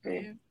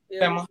 Yeah.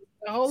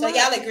 So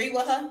y'all agree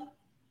with her?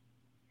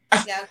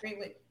 Y'all agree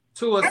with?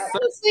 To a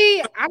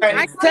see,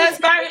 I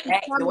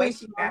the way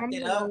she wrapped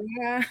it up.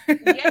 Yeah,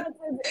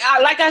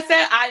 like I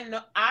said, I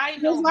know.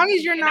 As long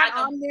as you're not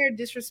on there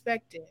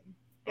disrespecting.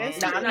 No,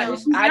 I'm not.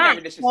 I never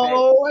disrespect.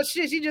 Oh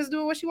shit, she just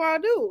doing what she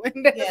want to do,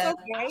 and that's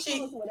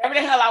okay. Whatever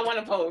the hell I want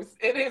to post,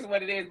 it is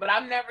what it is. But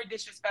I'm never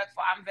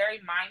disrespectful. I'm very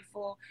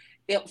mindful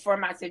for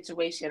my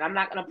situation. I'm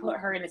not gonna put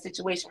her in a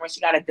situation where she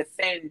got to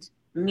defend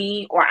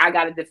me or I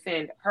got to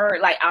defend her.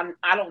 Like,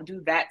 I don't do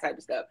that type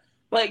of stuff.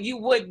 But you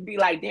would be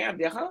like, damn,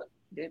 did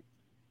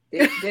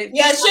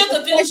yeah, she'll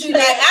confuse you.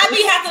 Like, I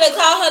be having to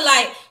call her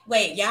like,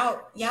 wait,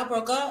 y'all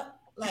broke up?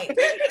 Like,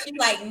 she's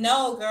like,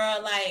 no,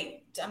 girl,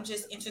 like, I'm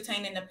just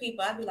entertaining the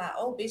people. I'd be like,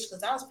 oh, bitch,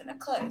 because I was finna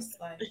cuss.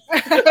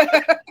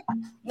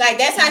 Like,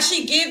 that's how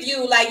she give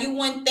you, like, you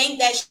wouldn't think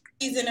that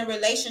she's in a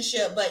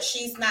relationship, but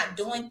she's not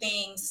doing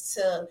things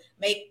to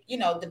make,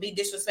 to be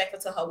disrespectful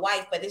to her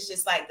wife, but it's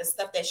just like the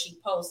stuff that she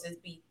posts is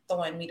be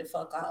throwing me the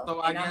fuck off. So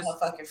and I'm her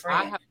fucking friend.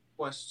 I have a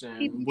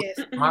question.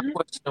 My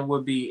question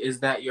would be, is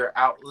that your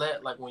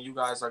outlet? Like, when you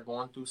guys are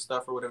going through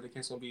stuff or whatever the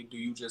case may be, do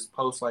you just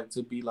post like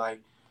to be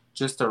like,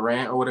 just to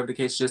rant or whatever the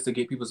case, just to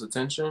get people's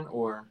attention?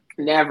 Or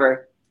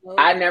never.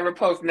 I never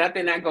post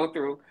nothing I go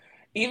through.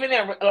 Even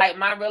in like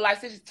my real life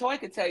situation, Toy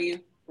could tell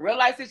you, real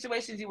life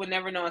situations you would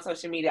never know on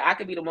social media. I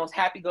could be the most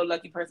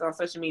happy-go-lucky person on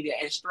social media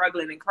and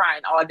struggling and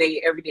crying all day,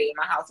 every day in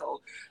my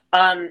household.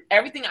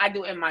 Everything I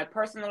do in my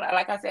personal,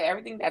 like I said,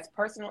 everything that's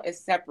personal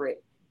is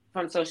separate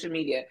from social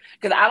media,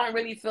 because I don't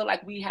really feel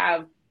like we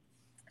have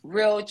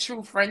real,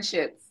 true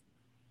friendships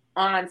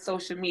on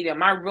social media.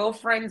 My real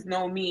friends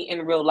know me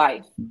in real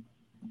life.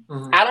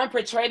 Mm-hmm. I don't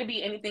portray to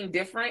be anything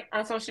different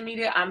on social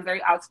media. I'm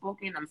very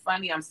outspoken. I'm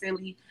funny. I'm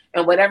silly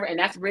and whatever. And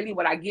that's really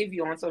what I give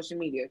you on social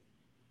media.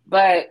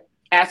 But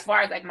as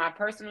far as like my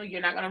personal,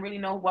 you're not gonna really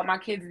know what my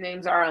kids'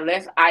 names are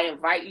unless I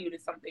invite you to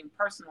something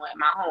personal at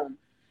my home.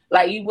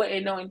 Like you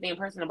wouldn't know anything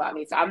personal about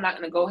me, so I'm not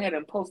gonna go ahead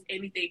and post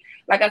anything.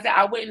 Like I said,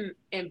 I wouldn't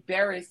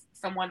embarrass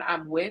someone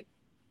I'm with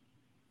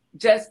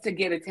just to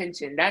get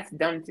attention. That's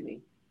dumb to me.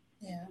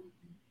 Yeah.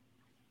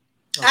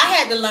 I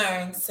had to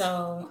learn,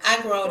 so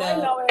I grew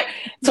up.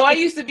 So I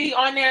used to be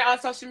on there on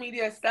social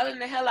media selling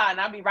the hell out,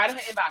 and I'd be right in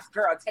her inbox,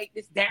 girl, take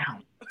this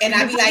down. And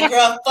I'd be like,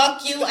 girl,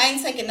 fuck you. I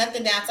ain't taking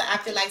nothing down till I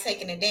feel like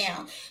taking it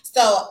down.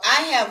 So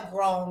I have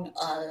grown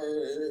a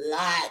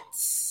lot.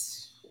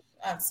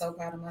 I'm so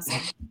proud of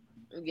myself.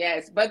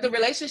 Yes, but the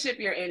relationship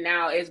you're in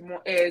now is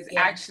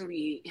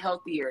actually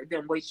healthier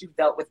than what you've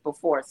dealt with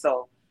before.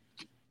 So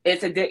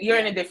it's you're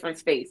in a different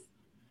space.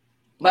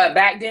 But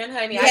back then,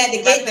 honey, I had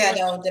to get there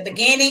though. The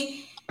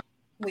beginning,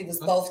 we was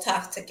both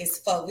toxic as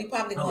fuck. We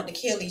probably wanted to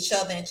kill each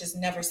other and just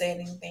never said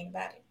anything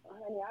about it.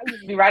 Honey, I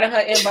used to be right in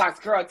her inbox,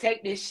 girl,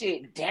 take this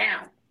shit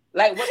down.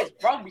 Like, what is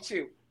wrong with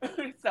you?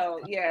 So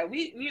yeah,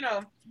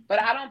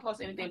 but I don't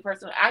post anything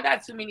personal. I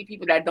got too many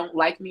people that don't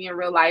like me in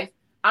real life.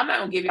 I'm not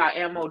gonna give y'all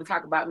ammo to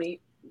talk about me.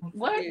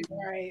 What?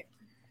 Right.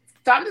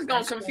 So I'm just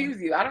gonna confuse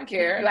you. I don't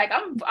care. Like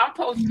I'm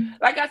post.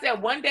 Like I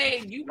said, one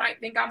day you might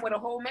think I'm with a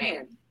whole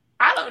man.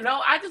 I don't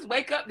know. I just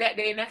wake up that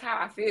day and that's how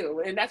I feel,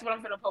 and that's what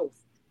I'm gonna post.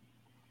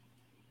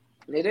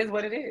 It is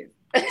what it is.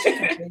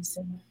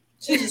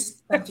 She's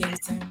just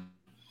confusing.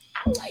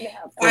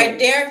 Are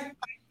there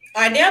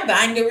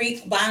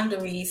boundaries?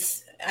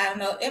 I don't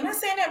know. Am I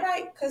saying that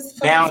right? Because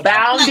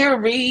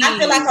boundaries. I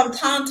feel like I'm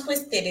tongue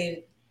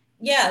twisted.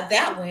 Yeah,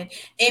 that one.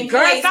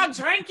 Girl, stop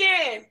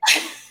drinking.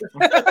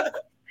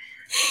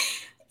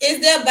 Is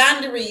there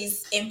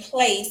boundaries in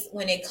place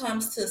when it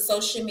comes to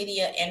social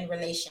media and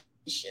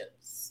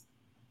relationships?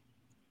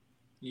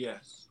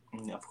 Yes,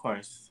 of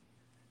course.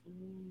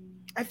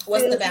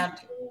 What's the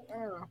boundary?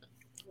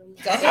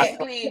 Go ahead.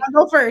 I'll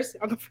go first.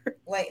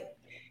 Wait.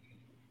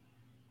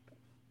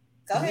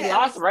 Go ahead. You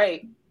lost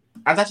Ray.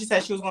 I thought you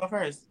said she was going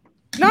first.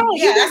 No,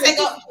 yeah, I said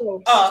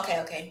go. Oh,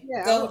 okay.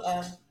 Yeah,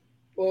 go.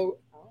 Well,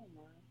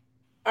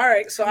 all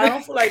right. So I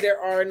don't feel like there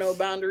are no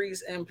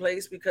boundaries in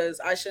place because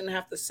I shouldn't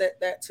have to set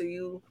that to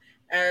you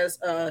as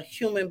a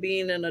human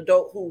being, an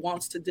adult who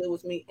wants to deal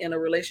with me in a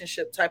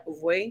relationship type of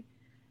way.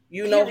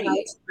 You know how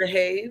to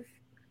behave.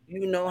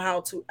 You know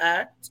how to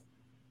act.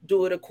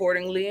 Do it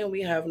accordingly, and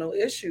we have no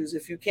issues.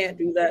 If you can't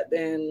do that,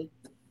 then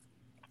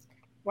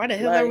why the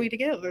hell are we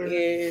together?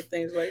 Yeah,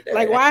 things like that.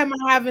 Like, why am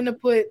I having to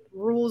put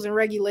rules and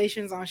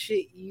regulations on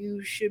shit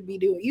you should be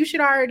doing? You should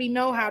already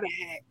know how to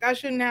act. I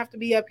shouldn't have to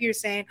be up here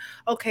saying,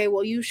 okay,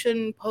 well, you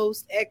shouldn't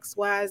post X,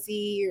 Y,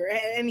 Z or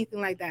anything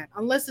like that,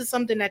 unless it's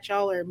something that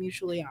y'all are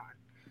mutually on.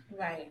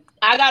 Right.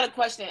 I got a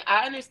question.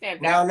 I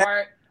understand that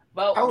part,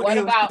 but what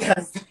about...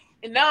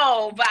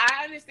 No, but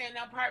I understand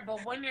that part.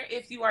 But wonder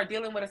if you are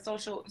dealing with a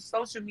social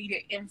media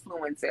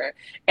influencer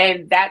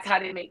and that's how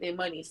they make their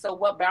money. So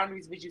what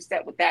boundaries would you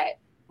set with that?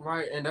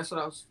 Right, and that's what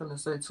I was gonna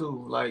say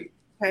too. Like,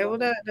 hey, well,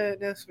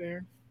 that's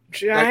fair.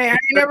 I ain't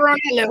never on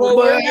that level.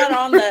 Well, we're not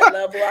on that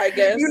level, I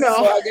guess. You know.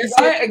 So I guess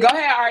go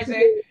ahead,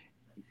 RJ.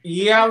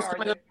 Yeah, I was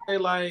gonna say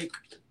like,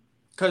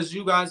 because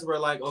you guys were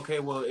like, okay,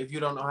 well, if you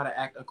don't know how to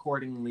act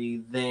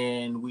accordingly,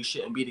 then we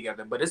shouldn't be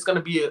together. But it's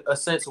gonna be a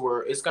sense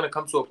where it's gonna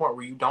come to a point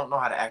where you don't know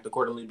how to act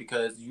accordingly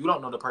because you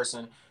don't know the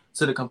person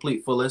to the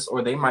complete fullest,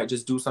 or they might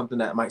just do something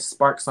that might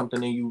spark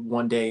something in you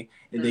one day,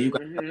 and then you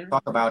gotta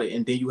talk about it,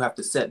 and then you have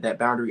to set that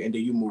boundary, and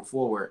then you move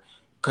forward.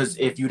 Because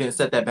if you didn't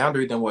set that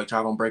boundary, then what,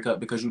 y'all gonna break up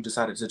because you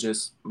decided to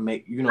just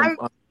make,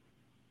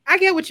 I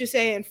get what you're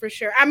saying for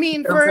sure. I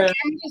mean, I'm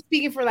just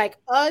speaking for like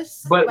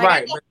us, but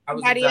like,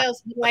 everybody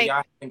else. Like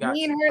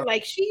me and her,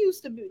 like she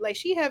used to be, like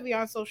she heavy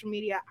on social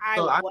media. I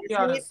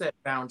gotta set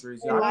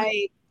boundaries.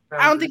 I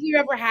don't think you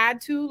ever had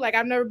to. Like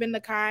I've never been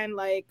the kind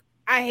like.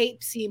 I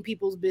hate seeing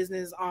people's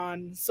business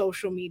on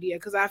social media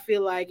because I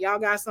feel like y'all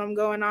got something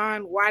going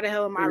on. Why the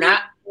hell am I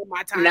reading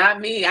my time? Not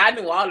me. I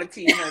knew all the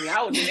tea, honey.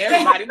 I was in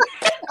everybody.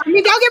 I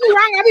mean, don't get me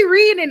wrong. I be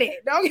reading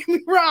it. Don't get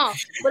me wrong.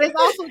 But it's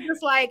also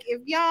just like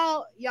if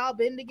y'all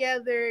been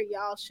together,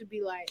 y'all should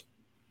be like,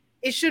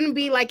 it shouldn't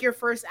be like your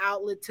first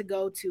outlet to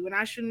go to. And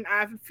I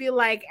feel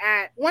like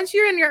once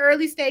you're in your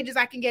early stages,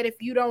 I can get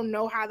if you don't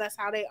know that's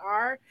how they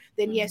are,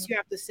 then yes, you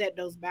have to set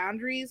those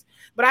boundaries.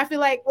 But I feel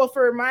like, well,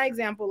 for my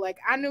example, like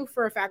I knew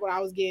for a fact what I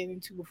was getting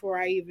into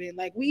before I even,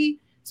 like we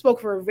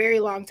spoke for a very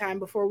long time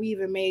before we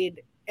even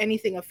made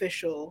anything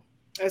official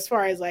as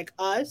far as like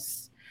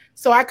us.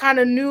 So I kind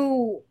of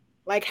knew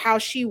like how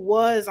she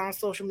was on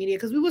social media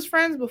because we was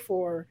friends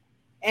before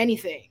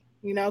anything.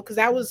 You know, because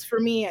that was for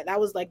me, that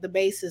was like the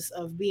basis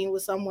of being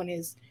with someone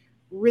is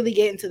really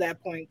getting to that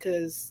point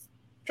because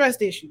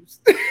trust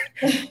issues.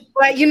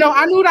 But, you know,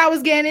 I knew what I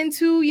was getting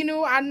into. You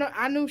know,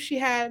 I knew she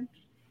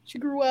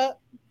grew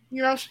up,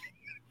 you know.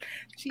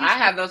 I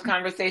have those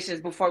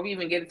conversations before we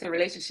even get into a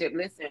relationship.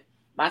 Listen,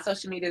 my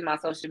social media is my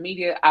social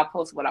media. I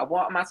post what I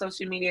want on my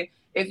social media.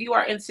 If you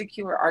are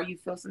insecure or you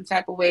feel some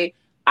type of way,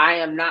 I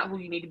am not who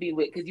you need to be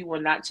with because you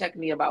will not check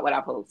me about what I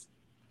post.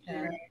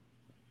 Okay.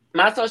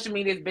 My social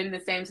media has been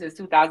the same since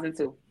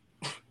 2002.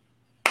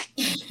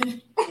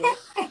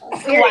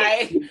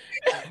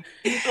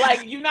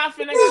 Like you're not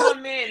finna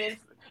come in and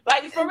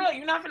like for real,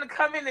 you're not finna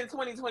come in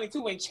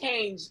 2022 and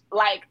change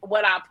like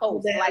what I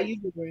post. Like you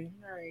doing,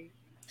 right?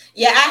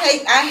 Yeah,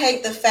 I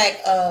hate the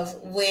fact of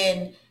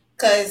when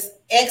because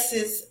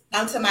exes.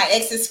 I'm to my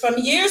exes from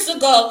years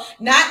ago,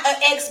 not an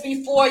ex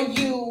before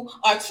you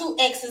or two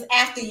exes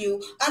after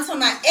you. I'm to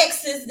my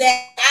exes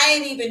that I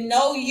didn't even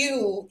know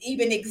you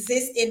even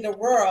exist in the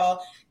world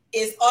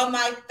is on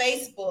my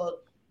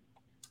Facebook.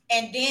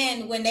 And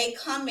then when they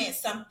comment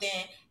something,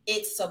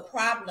 it's a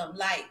problem.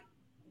 Like,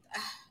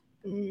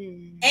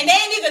 and they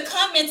ain't even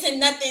commenting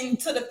nothing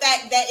to the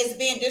fact that it's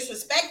being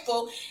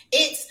disrespectful.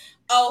 It's,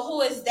 oh,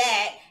 who is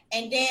that?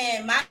 And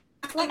then my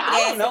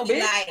I don't know, bitch.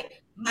 Like,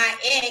 my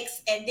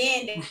ex, and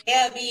then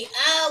they'll be,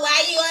 oh,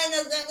 why you ain't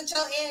no good with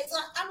your ex?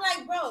 I'm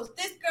like, bro,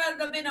 this girl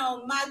done been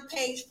on my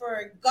page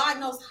for God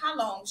knows how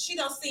long. She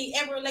don't see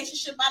every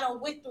relationship I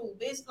done went through,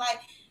 bitch. Like,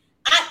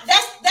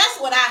 that's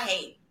what I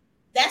hate.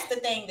 That's the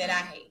thing that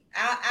I hate.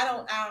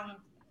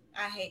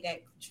 I hate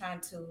that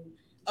trying to,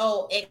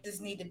 oh, exes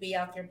need to be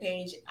off your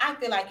page. I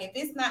feel like if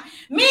it's not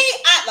me,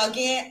 I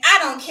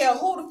don't care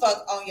who the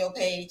fuck on your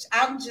page.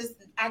 I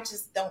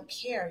just don't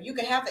care. You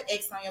can have an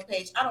ex on your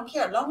page. I don't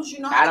care. As long as you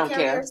know how to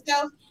carry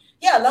yourself.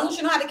 Yeah, as long as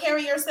you know how to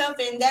carry yourself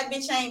and that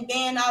bitch ain't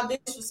being all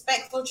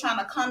disrespectful, trying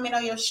to comment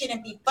on your shit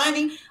and be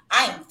funny,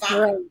 I am fine.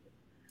 Right.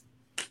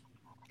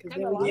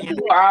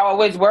 People are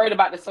always worried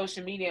about the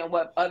social media and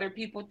what other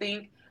people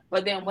think,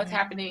 but then what's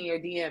happening in your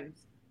DMs?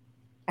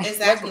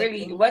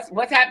 Exactly.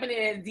 What's happening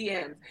in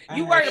DMs?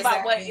 You worried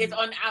about what is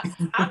on.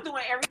 I'm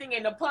doing everything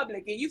in the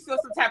public, and you feel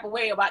some type of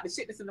way about the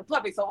shit that's in the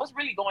public. So what's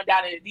really going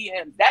down in the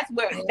DMs? That's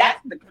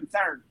the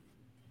concern.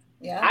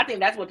 Yeah, I think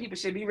that's what people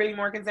should be really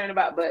more concerned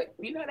about. But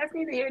that's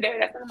neither here nor there.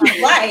 That's not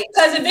right.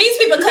 Because if these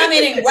people come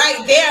in and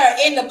right there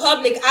in the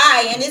public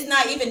eye, and it's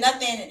not even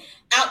nothing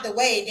out the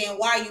way, then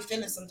why are you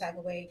feeling some type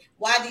of way?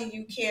 Why do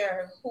you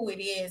care who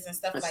it is and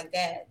stuff like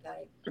that?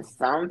 Like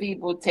some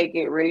people take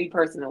it really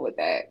personal with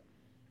that.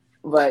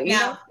 But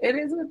now, it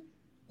is.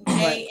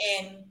 Jay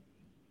and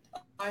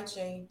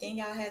RJ, then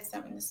y'all had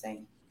something to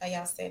say? Or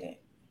y'all said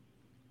it?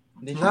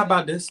 Not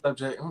about this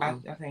subject. I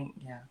think,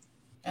 yeah.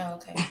 Oh,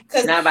 okay.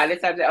 Not about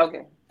this subject.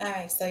 Okay. All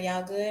right. So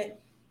y'all good?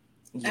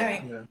 Yeah, all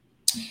right.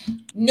 Yeah.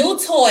 New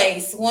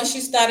toys once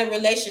you start a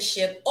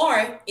relationship,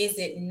 or is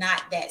it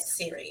not that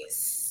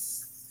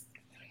serious?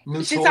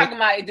 She's talking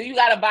about, do you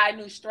got to buy a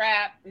new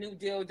strap, new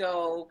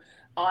dildo,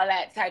 all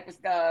that type of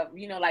stuff?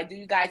 Like, do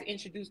you guys do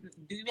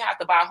you have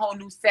to buy a whole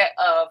new set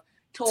of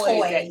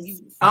toys?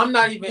 That I'm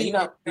not even,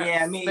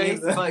 yeah, me space,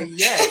 either. but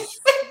yes.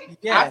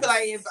 I feel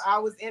like if I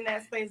was in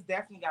that space,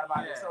 definitely got to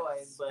buy the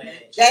toys. But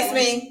that's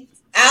me.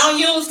 I don't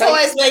use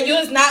toys, but you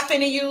is not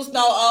finna use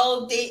no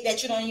old dick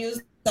that you don't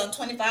use on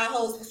 25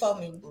 hoes before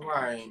me.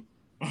 Right.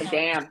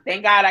 Damn.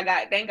 Thank God I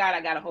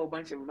got a whole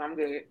bunch of them. I'm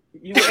good.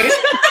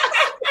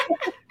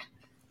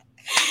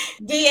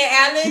 Dear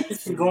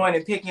Alex, going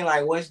and picking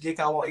like which dick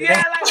I want.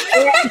 Yeah,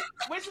 like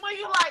which one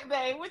you like,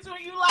 babe? Which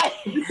one you like?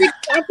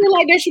 I feel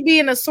like there should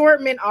be an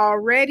assortment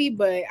already,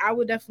 but I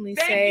would definitely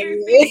say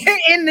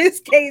in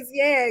this case,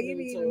 yeah, you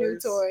need new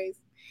toys.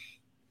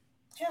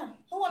 Yeah,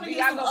 who want to use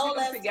them all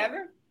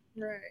together?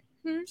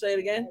 Right. Say it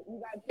again. You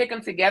guys pick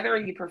them together, or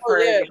you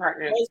prefer your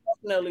partner? Most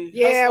definitely.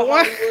 Yeah.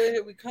 Hollywood,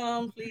 here we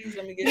come. Please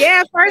let me get.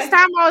 Yeah. First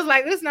time I was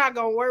like, this is not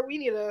gonna work. We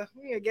need to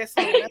get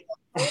something else.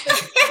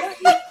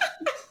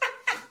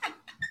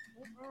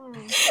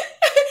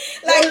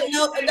 Like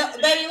no,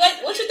 baby,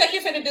 what you think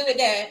you're finna do with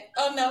that?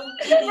 Oh no,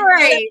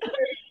 right.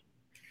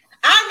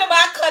 I remember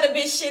I cut a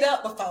bitch shit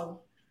up before.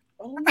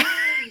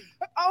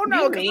 Oh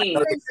no,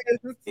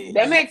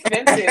 them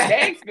expensive.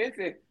 They're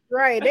expensive.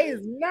 Right, they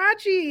is not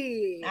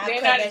cheap.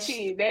 They're not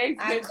cheap. They're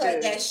expensive. I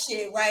cut that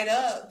shit right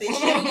up, bitch. You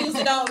don't use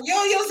it on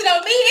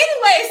me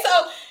anyway. So,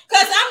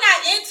 cause I'm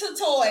not into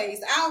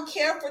toys. I don't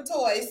care for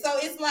toys. So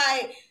it's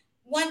like.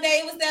 One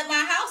day it was at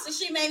my house and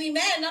she made me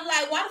mad, and I'm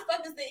like, "Why the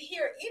fuck is it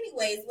here,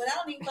 anyways? But I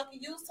don't even fucking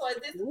use toys.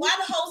 Why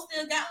the hoe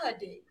still got her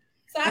dick?"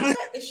 So I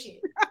cut the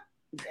shit.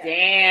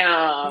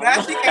 Damn.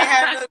 Now she can't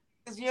have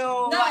you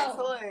don't like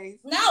toys.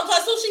 No,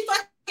 cause who she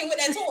fucking with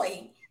that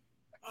toy?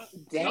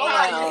 Damn.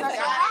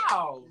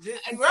 Wow.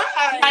 I'm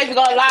not even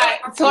gonna lie,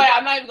 Toy.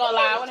 I'm not even gonna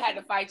lie. I would have had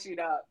to fight you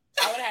up.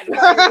 I would have had to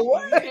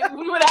fight.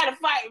 We would have had to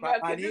fight, bro.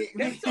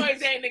 Them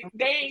toys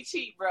ain't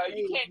cheap, bro.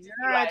 You can't just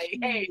be like,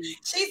 hey.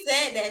 She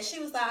said that. She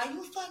was like, "Are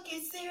you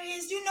fucking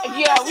serious? You know how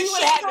much we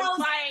would have had to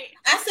fight."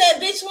 I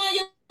said, "Bitch, why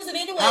you use it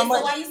anyway? So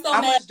why you so mad?"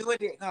 How much do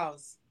it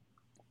cost?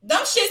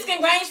 Them shits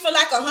can range for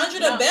like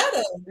 100 or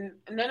better.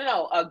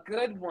 No, a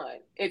good one.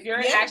 If you're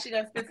actually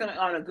gonna spend something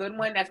on a good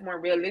one that's more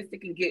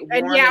realistic and get warm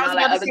and all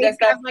that other good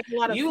stuff,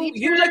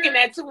 you looking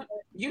at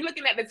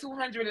the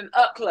 200 and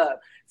up club.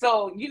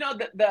 So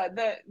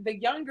the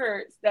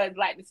younger studs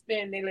like to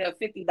spend their little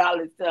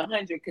 $50 to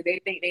 $100 because they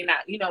think they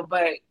not,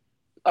 but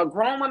a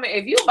grown woman,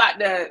 if you about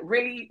to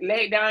really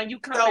lay it down, you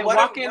come and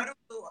walk in.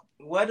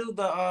 What do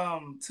the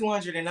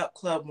 200 and up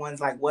club ones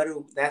like?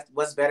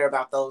 What's better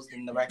about those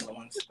than the regular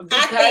ones?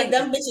 I think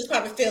them bitches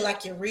probably feel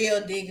like you're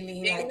real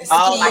diggly, like the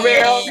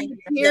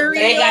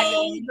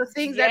material, the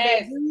things that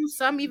they do.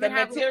 Some even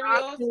have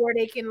materials where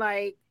they can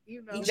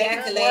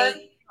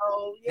ejaculate.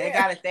 So, yeah. They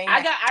got a thing.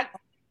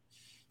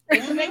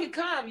 You can make it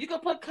come. You can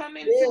put cum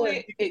into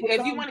it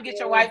if you want to get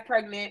your wife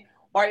pregnant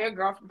or your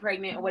girlfriend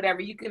pregnant or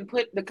whatever. You can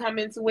put the cum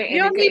into it and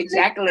it can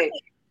ejaculate.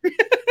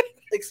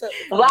 Except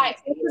like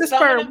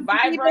some of them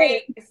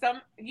vibrate,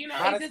 some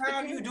By the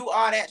time you do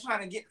all that trying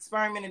to get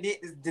sperm in the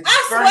dick, the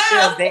sperm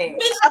feels dead.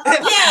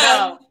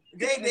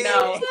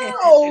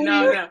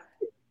 No.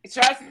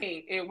 Trust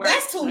me, it works.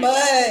 That's too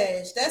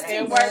much.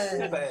 It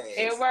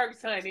works,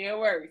 honey. It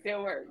works.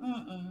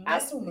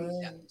 That's too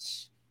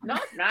much. No,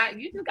 it's not.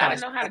 You just gotta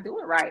know how to do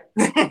it right.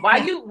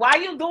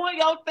 While you doing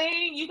your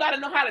thing, you gotta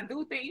know how to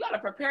do things. You gotta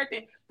prepare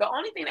things. The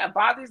only thing that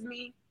bothers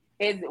me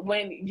is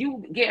when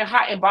you get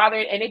hot and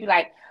bothered, and they be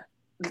like,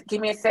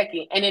 "Give me a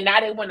second," and then now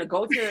they want to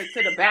go to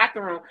the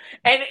bathroom,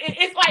 and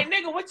it's like,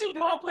 nigga, what you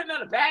doing putting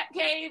on the bat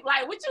cave?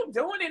 Like, what you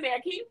doing in there?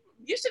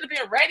 You should have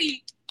been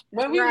ready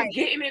when we were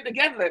getting it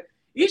together.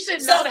 You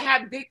should know to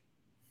have dick.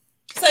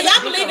 So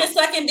y'all believe in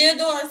sucking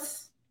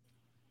dildos?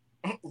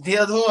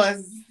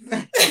 Dildos.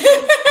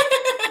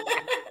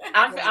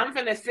 I'm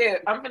finna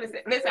sit.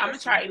 Listen, I'm gonna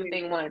try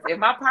anything once. If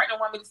my partner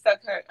want me to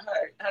suck her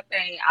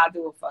thing, I'll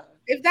do it for her.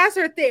 If that's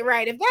her thing,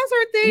 right? If that's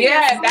her thing,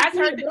 yeah, that's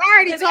her thing. I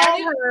already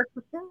told her.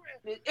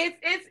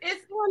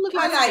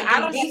 I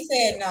don't. He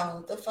said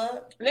no. The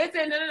fuck?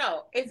 Listen,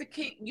 no. It's a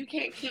kink. You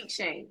can't kink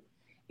shame.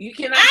 You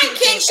cannot. I ain't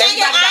kink shame.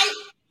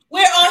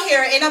 We're on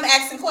here and I'm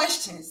asking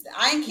questions.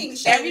 I ain't kink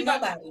shaming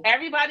nobody.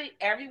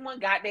 Everyone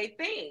got their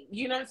thing.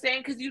 You know what I'm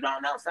saying? Because you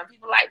don't know. Some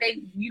people like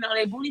they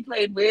booty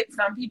played with.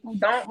 Some people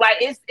don't. Like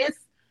it's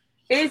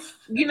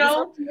you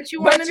gotta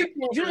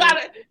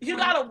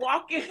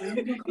walk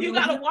in. You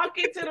gotta walk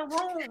into the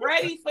room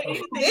ready for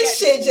anything. This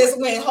shit just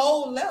went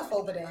whole left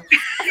over there.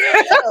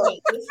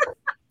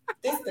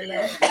 This the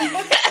left.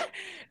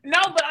 No,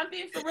 but I'm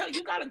being for real.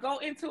 You gotta go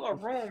into a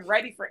room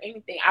ready for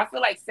anything. I feel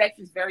like sex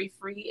is very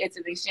free. It's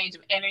an exchange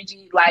of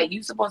energy. Like,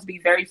 you're supposed to be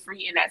very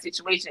free in that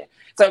situation.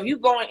 So if you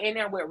going in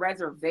there with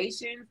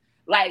reservations,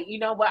 like, you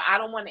know what, I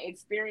don't want to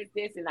experience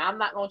this, and I'm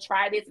not gonna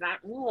try this, and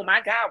oh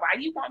my God, why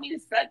do you want me to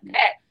suck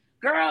that?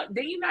 Girl,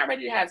 then you're not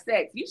ready to have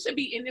sex. You should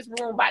be in this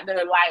room about to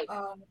turn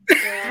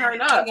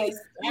up. I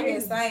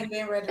guess I ain't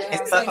been ready to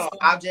have sex. On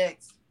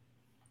objects.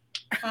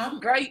 Huh?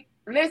 Great.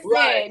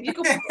 Listen, you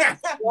can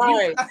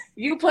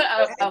put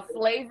a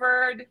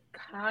flavored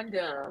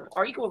condom,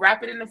 or you can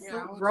wrap it in a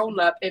fruit roll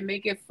up and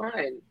make it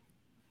fun.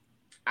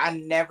 I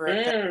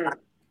never thought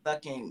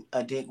sucking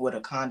a dick with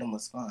a condom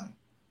was fun.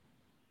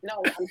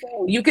 No, I'm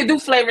saying you could do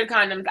flavored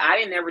condoms. I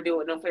didn't never do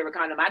it no flavored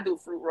condom. I do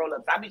fruit roll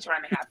ups. I be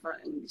trying to have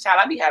fun.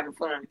 Child, I be having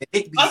fun.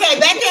 Okay,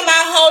 back in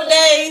my whole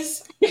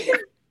days,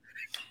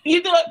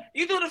 you do the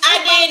fruit.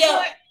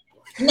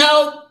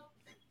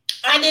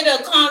 I did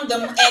a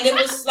condom and it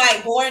was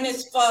like boring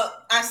as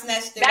fuck. I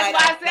snatched it. That's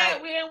why I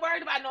said we ain't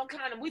worried about no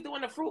condom. We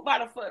doing the fruit by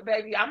the foot,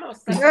 baby. I'm gonna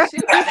suck the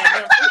shit out of that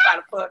damn fruit by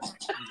the foot.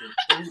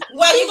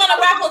 Well, you gonna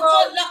wrap a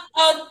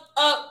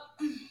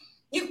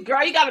foot?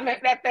 Girl, you gotta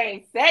make that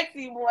thing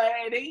sexy, boy.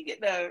 Then you get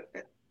the.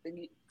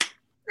 I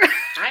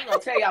ain't gonna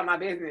tell y'all my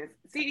business.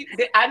 See,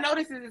 I know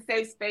this is a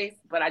safe space,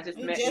 but I just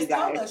met you guys.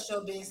 Told us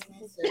your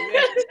business.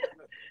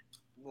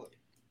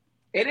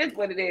 It is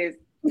what it is.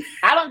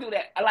 I don't do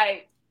that.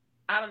 Like,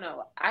 I don't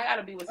know. I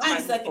gotta be with somebody. I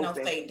ain't sucking no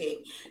fake dick.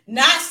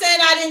 Not saying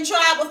I didn't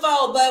try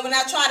before, but when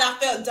I tried, I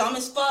felt dumb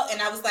as fuck,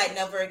 and I was like,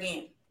 never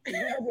again. In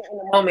a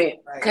moment,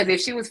 because if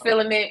she was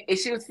feeling it,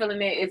 it's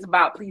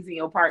about pleasing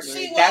your partner.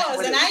 She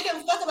was, and I ain't give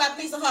a fuck about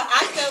pleasing her.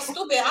 I felt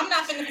stupid. I'm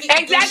not finna do shit that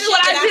I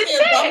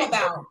feel dumb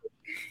about.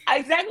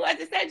 Exactly what I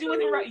just said.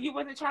 You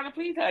wasn't trying to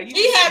please her.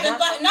 She having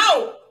fun.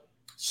 No,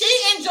 she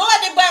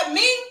enjoyed it, but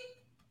me.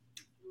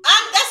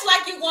 That's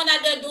like you going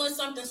out there doing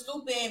something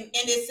stupid and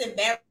it's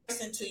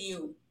embarrassing to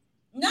you.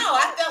 No,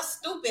 I felt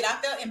stupid. I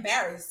felt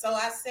embarrassed. So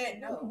I said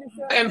no.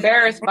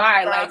 Embarrassed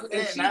by, like,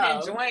 if she's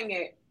enjoying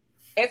it.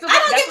 I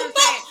don't give a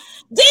fuck.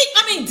 D.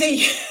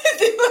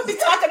 What we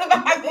talking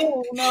about?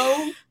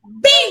 No.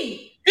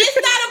 B. It's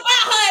not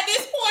about her at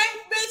this point,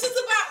 bitch. It's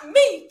about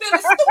me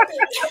feeling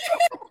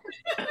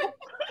stupid.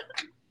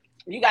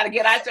 You got to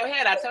get out your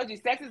head. I told you,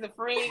 sex is a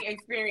freeing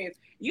experience.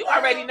 You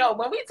already know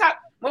when we talk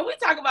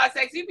about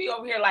sex, you be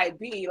over here like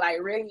B, like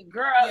really,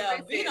 girl. Yeah,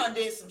 we done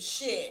did some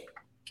shit.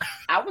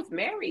 I was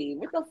married.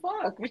 What the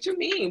fuck? What you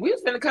mean? We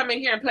was gonna come in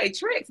here and play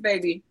tricks,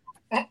 baby.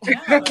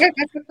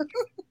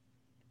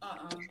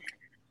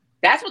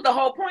 That's what the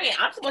whole point.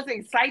 I'm supposed to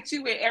excite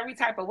you in every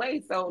type of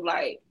way. So,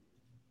 like,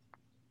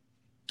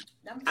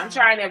 I'm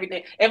trying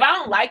everything. If I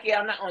don't like it,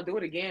 I'm not gonna do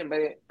it again.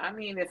 But I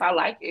mean, if I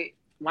like it,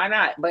 why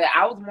not? But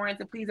I was more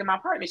into pleasing my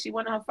partner. She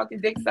wanted her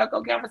fucking dick sucked.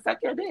 Okay, I'm gonna suck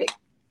your dick.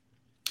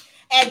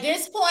 At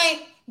this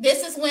point,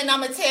 this is when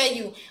I'm gonna tell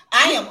you,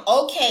 I am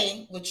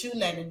okay with you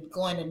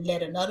going and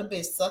let another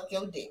bitch suck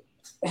your dick.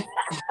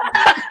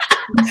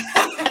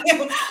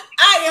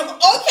 I am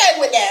okay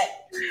with that.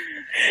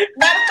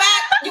 Matter of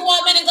fact, you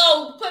want me to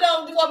go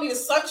you want me to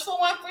search for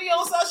one for you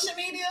on social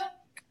media?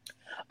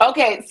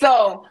 Okay,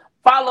 so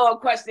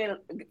follow-up question.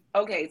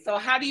 Okay, so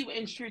how do you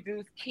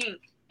introduce kink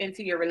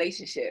into your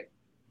relationship?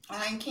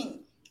 I ain't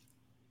kink.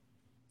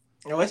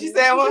 What you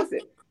said was?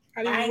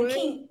 I ain't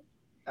kink.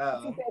 She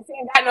said she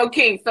ain't got no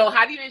kink. So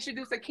how do you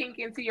introduce a kink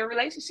into your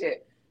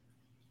relationship?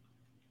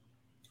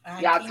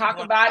 Y'all talk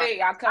about it.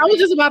 Y'all come. I was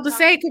just about to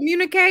say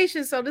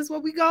communication. So this is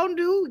what we gonna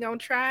do. We gonna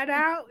try it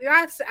out.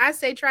 I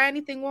say try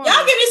anything once.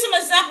 Y'all give me some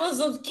examples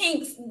of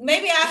kinks.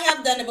 Maybe I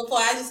have done it before.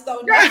 I just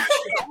don't know.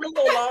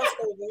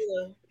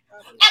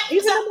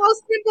 These are the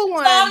most simple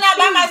ones. So I'm not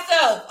by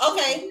myself.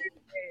 Okay.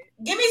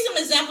 Give me some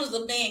examples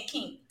of being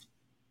kink.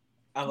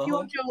 You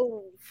want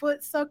your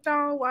foot sucked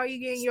on while you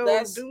getting your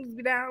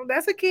dudes down.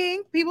 That's a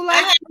king. People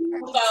like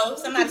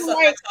somebody suck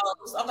my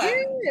toes.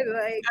 Okay. Yeah, all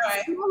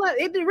right.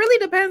 It really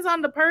depends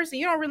on the person.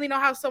 You don't really know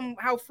how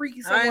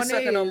freaky someone is. I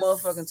ain't sucking no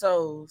motherfucking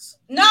toes.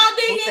 No,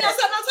 dude, you don't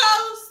suck no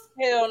toes?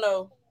 Hell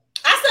no.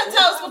 I suck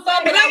toes for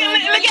fun, but look at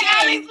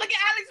Alex. Look at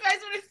Alex's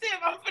face with a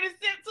sip. I'm finna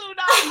sip too,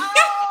 dog. Oh,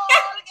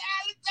 look at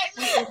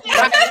Alex's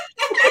face.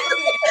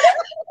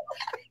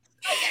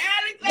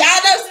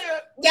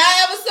 Y'all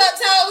ever suck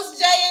toes,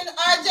 Jay and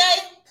RJ?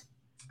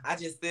 I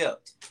just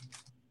sipped.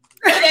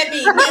 What that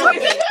mean?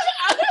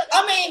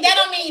 I mean, that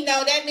don't mean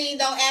no. That means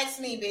don't ask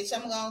me, bitch.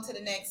 I'm going to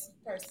the next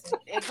person.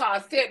 It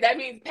calls tip. That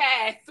means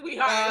pass,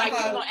 sweetheart. Like you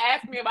gonna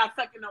ask me about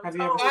sucking no toes.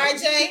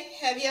 RJ,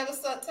 have you ever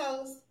sucked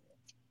toes?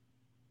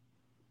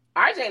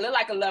 RJ look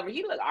like a lover.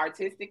 He look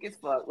artistic as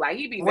fuck. Like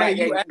he be like.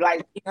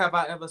 Have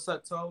I ever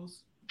sucked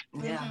toes?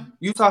 Yeah. Mm-hmm.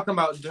 You talking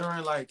about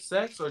during like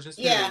sex or just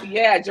yeah?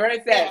 Yeah,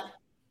 during sex. Yeah.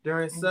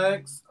 During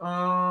sex, today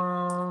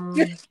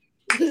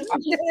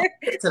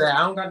I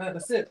don't got nothing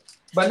to sip,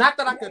 but not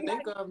that I could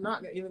think of.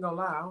 Not even gonna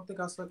lie, I don't think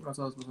I sucked my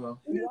toes before.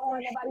 You don't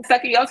want nobody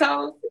sucking your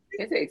toes?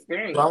 It's an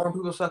experience. Do I want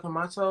people sucking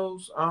my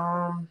toes?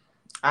 I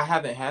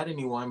haven't had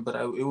anyone, but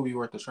it would be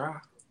worth a try.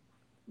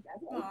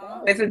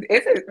 It's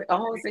a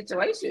whole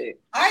situation.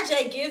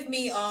 RJ give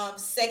me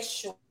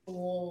sexual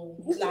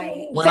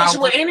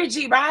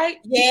energy, right?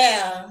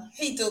 Yeah,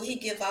 he do. He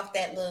give off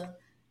that little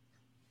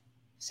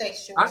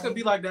sexual. I could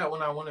be like that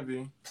when I want to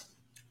be.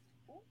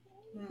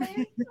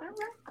 I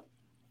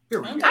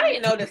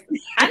didn't know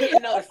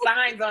the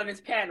signs on this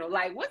panel.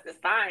 Like, what's the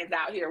signs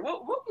out here?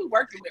 What we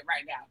working with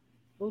right now?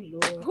 Oh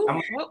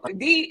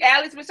Lord.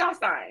 Alex, what's your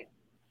sign?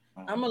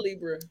 I'm a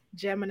Libra.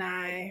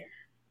 Gemini.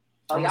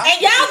 Oh, and y'all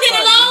get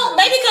along?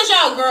 Maybe because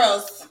y'all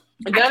girls.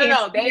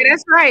 No.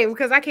 That's right,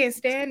 because I can't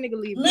stand nigga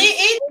Libra. Me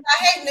either.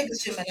 I hate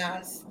niggas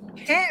Geminis.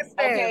 Can't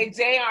stand. Okay,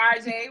 Jay or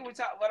RJ,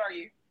 what are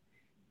you?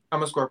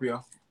 I'm a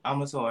Scorpio. I'm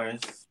a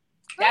Taurus.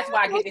 That's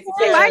why I get this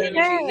energy.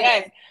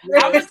 Yes,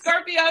 I'm a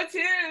Scorpio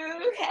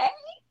too. Hey.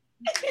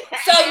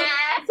 So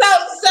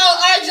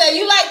RJ,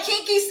 you like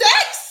kinky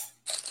sex?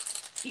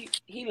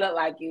 He look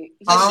like it.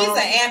 But she's an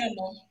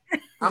animal.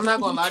 I'm not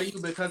gonna lie to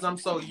you, because I'm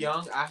so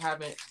young. I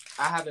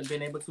haven't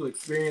been able to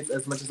experience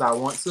as much as I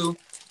want to,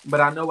 but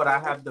I know what I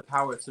have the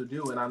power to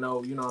do, and I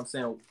know, you know what I'm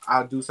saying,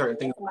 I'll do certain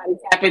things. Somebody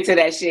tap into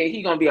that shit.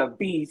 He gonna be a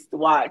beast.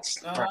 Watch.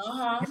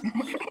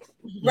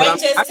 Ray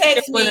just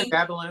texted me.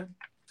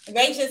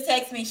 Ray just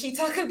texted me. She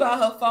talking about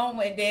her phone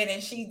went dead,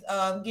 and she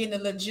getting a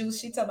little juice.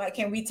 She talking about,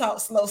 can we talk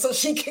slow so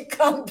she can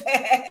come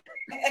back?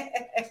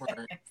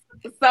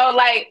 So,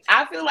 like,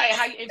 I feel like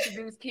how you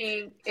introduce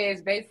King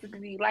is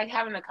basically like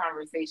having a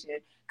conversation.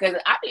 Because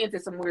I be into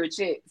some weird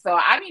shit. So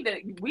I need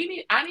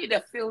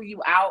to fill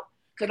you out.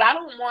 Because I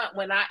don't want,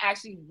 when I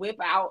actually whip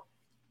out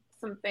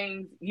some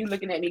things, you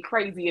looking at me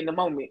crazy in the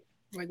moment.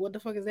 Like, what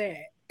the fuck is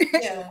that?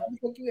 Yeah.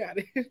 What you got?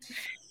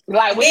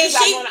 Like, what you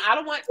got going on? I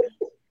don't want.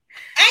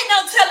 Ain't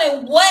no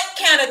telling what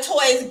kind of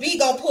toys B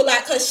gonna pull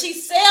out, because she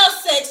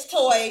sells sex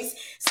toys.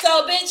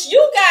 So, bitch,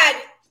 you got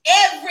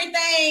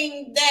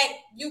everything that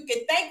you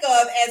can think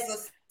of as a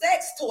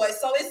sex toy.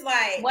 So it's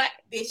like, what,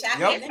 bitch?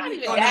 It's not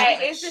even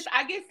that. It's just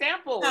I get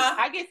samples.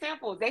 I get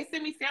samples. They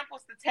send me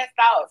samples to test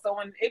out. So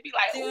when it be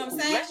like, ooh,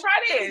 let's try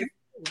this.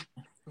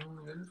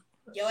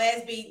 Your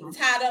ass be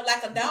tied up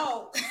like a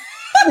dog.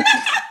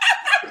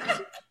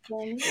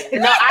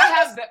 No,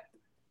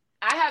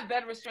 I have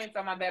bed restraints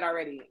on my bed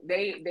already.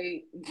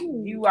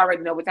 You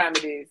already know what time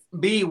it is.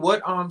 B,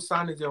 what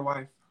sign is your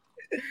wife?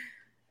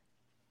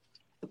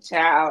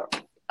 Child,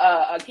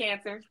 a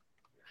Cancer.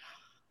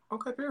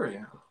 Okay,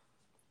 period.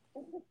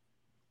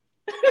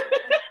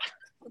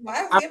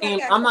 I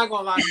mean, I'm not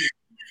gonna lie to you.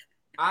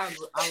 I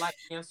like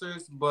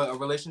Cancers, but a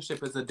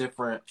relationship is a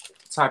different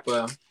type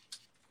of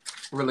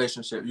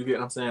relationship. You get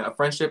what I'm saying? A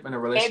friendship and a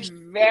relationship.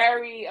 It's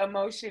very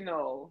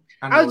emotional.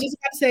 I was just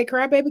about to say,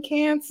 crybaby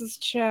Cancers,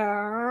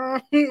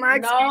 child.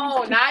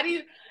 No, not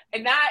even.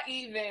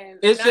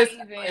 It's not just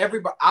even.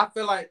 Everybody. I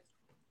feel like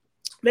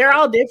they're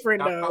all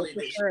different though.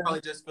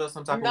 Probably just feel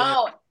some type of way.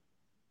 No.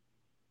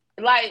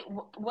 Like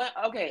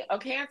a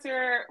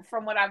Cancer,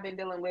 from what I've been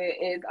dealing with,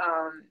 is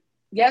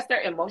yes,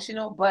 they're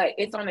emotional, but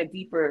it's been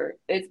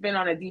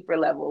on a deeper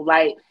level.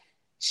 Like,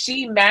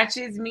 she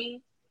matches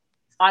me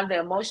on the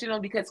emotional,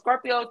 because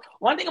Scorpios,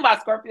 one thing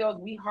about Scorpios,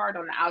 we hard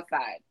on the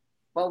outside,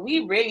 but we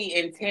really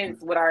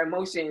intense with our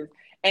emotions.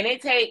 And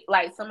it take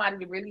like somebody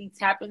to really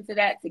tap into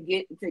that to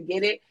get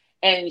it,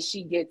 and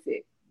she gets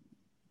it.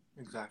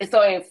 Exactly.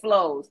 So it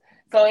flows.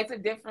 So it's a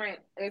different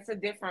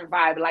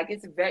vibe. Like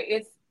it's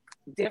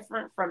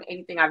different from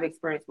anything I've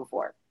experienced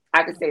before.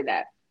 I could say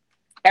that.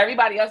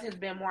 Everybody else has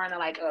been more on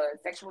like a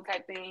sexual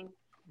type thing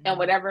and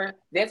whatever.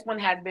 This one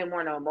has been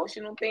more on an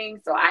emotional thing.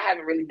 So I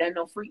haven't really done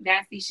no freak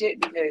nasty shit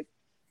because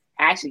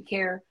I actually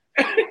care.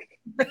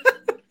 But,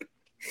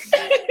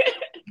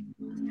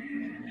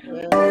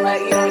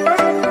 you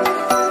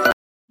know,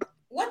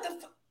 what the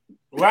fuck?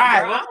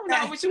 Right. I don't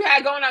know what you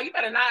had going on. You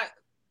better not.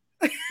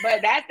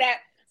 But that's that.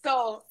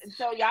 So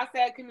y'all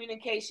said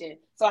communication.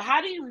 So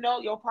how do you know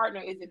your partner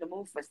is in the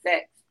mood for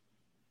sex?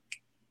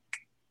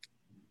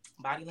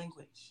 Body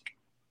language.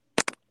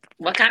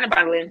 What kind of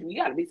body language?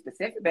 You gotta be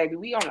specific, baby.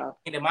 We don't know.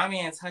 And if my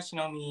man touching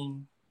on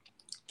me,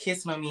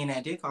 kissing on me, and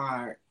that dick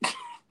hard.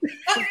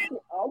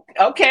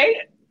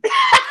 Okay.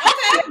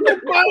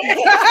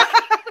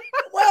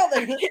 Well,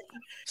 then.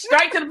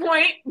 Straight to the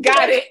point.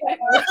 Got it.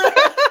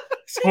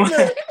 She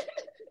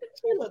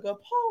look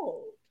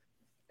appalled.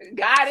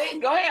 Got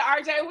it. Go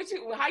ahead, RJ.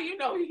 How you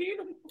know he in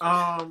the mood?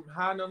 How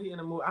I know he in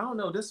the mood? I don't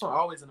know. This one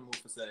always in the mood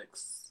for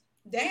sex.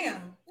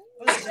 Damn.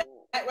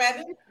 Jack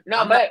Rabbit?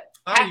 No, but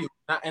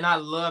and I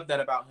love that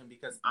about him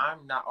because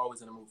I'm not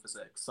always in the mood for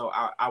sex. So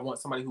I want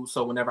somebody who,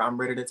 so whenever I'm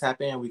ready to tap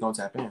in, we gonna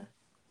tap in.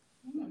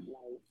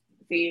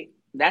 See,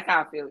 that's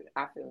how I feel.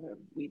 I feel him.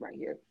 We right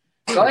here.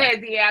 Go ahead,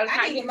 D. Alex.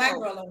 I need my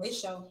girl on this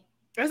show.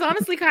 It's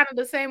honestly kind of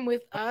the same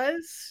with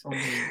us.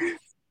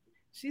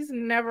 She's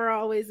never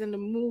always in the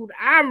mood.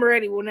 I'm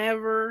ready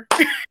whenever.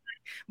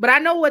 But I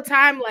know what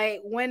time,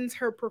 like, when's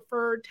her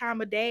preferred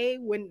time of day,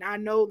 when I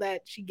know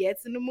that she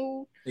gets in the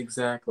mood.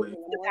 Exactly. It's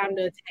the time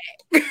to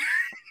attack.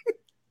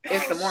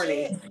 It's the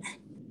morning.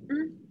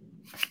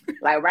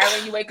 Like right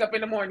when you wake up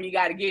in the morning, you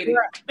got to get it.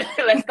 Right.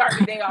 Let's start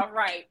the day off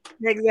right.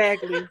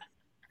 Exactly.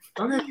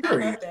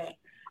 Okay.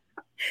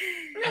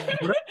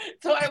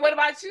 So, what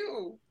about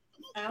you?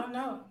 I don't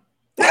know.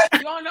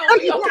 You don't know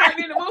when you're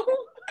in the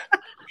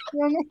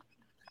mood?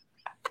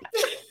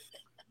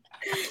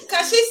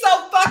 Cause she's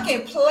so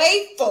fucking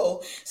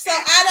playful. So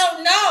I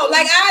don't know.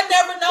 Like I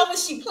never know when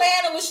she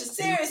playing or when she's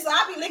serious. So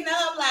I be looking at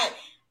her like,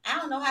 I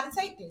don't know how to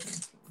take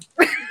this.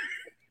 I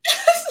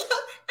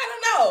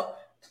don't know.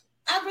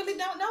 I really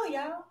don't know,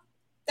 y'all.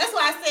 That's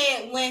why I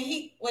said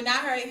when I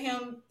heard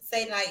him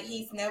say like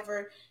he's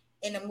never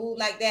in the mood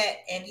like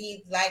that, and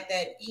he's like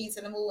that he's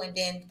in the mood, and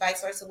then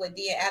vice versa with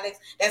D and Alex.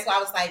 That's why I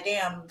was like,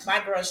 damn, my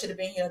girl should have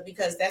been here,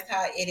 because that's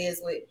how it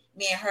is with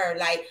me and her.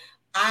 Like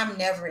I'm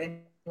never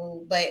in the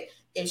mood, but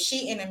if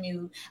she in the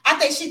mood, I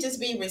think she just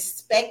be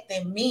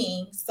respecting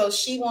me, so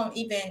she won't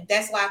even.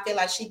 That's why I feel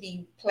like she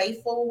be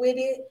playful with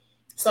it.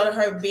 So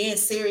her being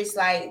serious,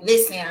 like,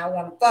 listen, I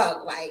want to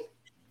fuck, like,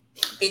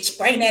 bitch,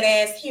 bring that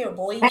ass here,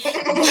 boy. But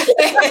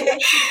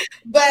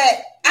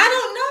I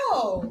don't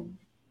know.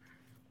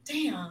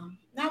 Damn.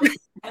 Now we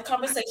had a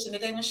conversation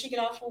today when she get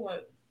off for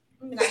work.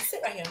 I mean, like,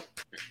 sit right here.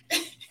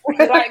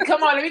 Like,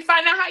 come on, let me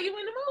find out how you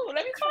in the mood.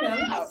 Let me find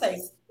out.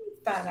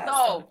 Find out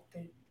so,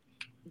 something.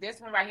 This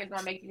one right here is going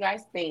to make you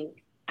guys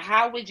think.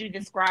 How would you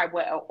describe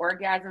what an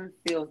orgasm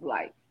feels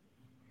like?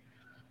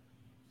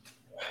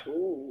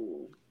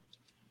 Ooh.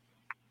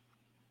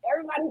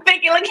 Everybody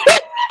thinking like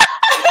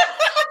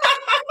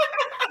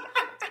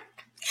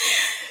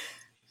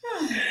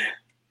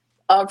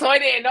Toy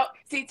didn't know.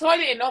 See, Toy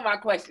didn't know my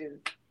question.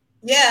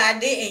 Yeah, I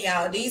didn't,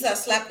 y'all. These are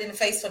slapped in the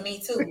face for me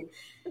too.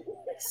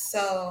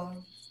 So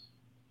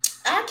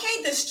I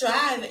can't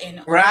describe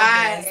an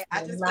right.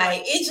 I just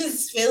like it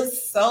just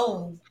feels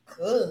so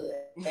good.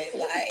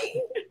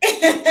 Like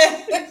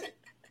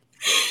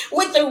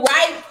with the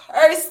right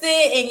person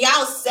and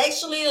y'all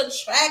sexually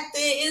attracted,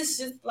 it's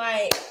just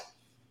like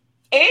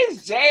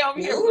it's Jay over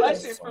here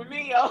blushing for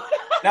me, yo.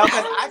 No,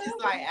 because I just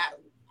like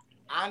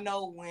I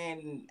know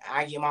when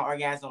I get my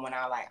orgasm when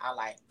I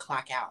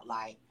clock out,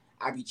 like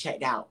I be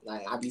checked out,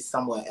 like I be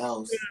somewhere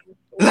else.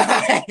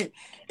 Like,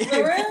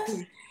 for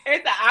real?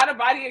 It's an out of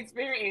body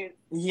experience.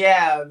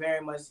 Yeah,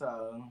 very much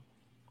so.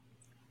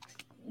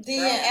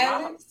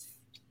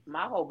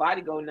 My whole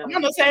body go numb. I'm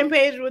on the same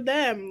page with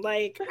them.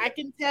 Like I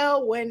can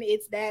tell when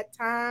it's that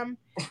time.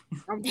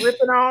 I'm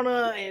gripping on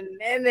her,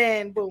 and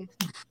then boom,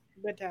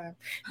 good time.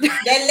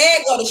 That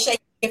leg go to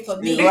shake for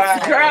me,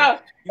 right.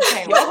 Girl.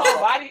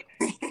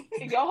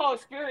 Your whole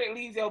spirit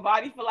leaves your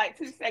body for like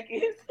 2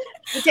 seconds.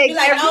 It takes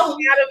like,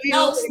 everything out of you.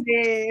 No. And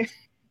then...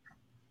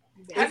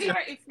 Have you ever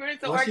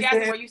experienced an orgasm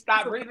where you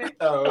stop breathing?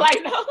 Oh.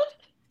 Like, no.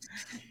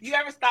 You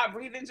ever stop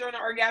breathing during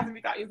an orgasm?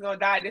 You thought you was gonna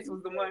die. This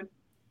was the one.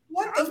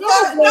 What the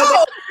fuck?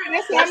 No.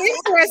 I'm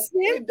interested.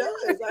 It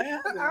does.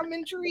 I'm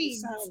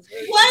intrigued.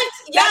 What?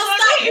 Y'all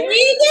stop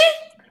breathing?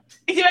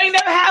 You ain't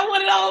never had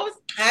one of those?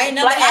 I ain't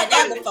never had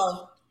that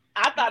before.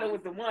 I thought it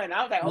was the one.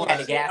 I was like, oh, Yeah,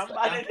 the shit, gas. I'm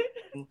about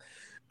to...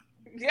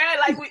 Yeah,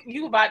 like with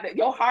you about that.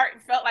 Your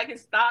heart felt like it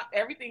stopped.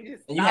 Everything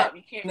just stopped.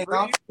 You can't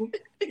breathe.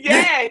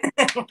 Yeah.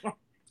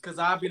 Cause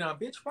I'll be down,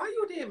 bitch. Why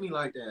you did me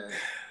like that?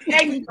 So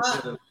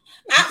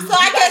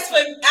I guess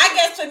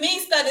for me,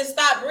 instead of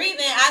stop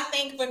breathing, I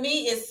think for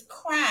me it's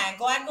crying.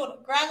 I go to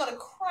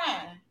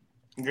crying.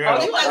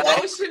 Girl, you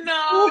emotional.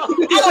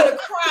 I go to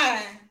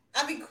crying.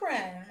 I be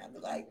crying. I be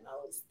like, no,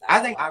 stop. I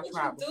think I've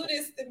cried. Do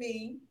this to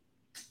me.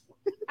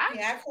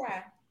 I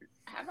cry.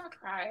 Have I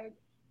cried?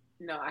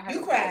 No, I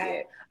haven't. You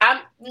cried.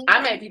 I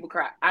made people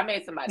cry. I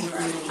made somebody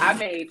cry. I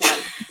made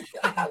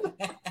somebody.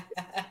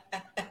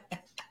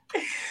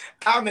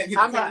 I'll make you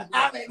cry.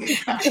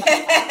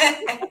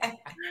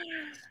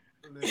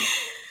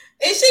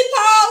 Is she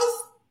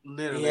paused?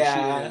 Literally,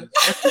 yeah. Because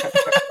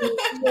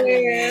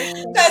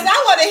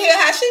I want to hear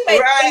how she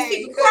makes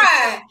people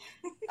cry.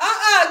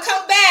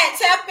 Come back,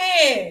 tap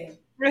in.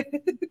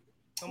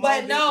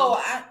 But no,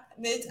 I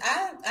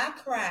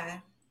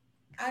cry.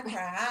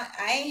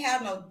 I ain't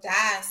have no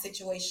die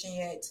situation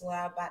yet to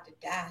where I'm about to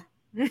die.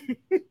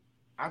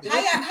 How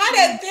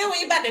that feel when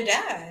you about to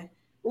die?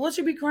 What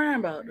you be crying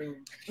about, though?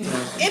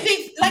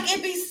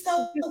 It be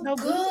so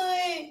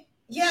good.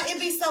 Yeah, it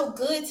be so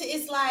good.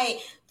 It's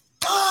like,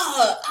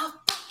 I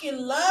fucking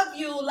love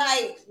you.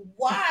 Like,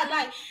 why?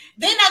 Like,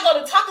 then I go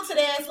to talking to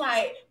them. It's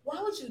like,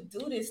 why would you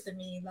do this to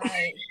me?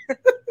 Like,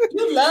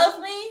 you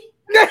love me?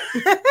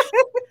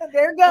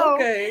 There you go.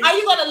 Okay. Are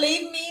you gonna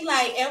leave me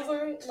like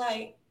ever?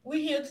 Like,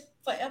 we here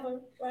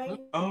forever, right?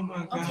 Oh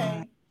my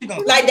god.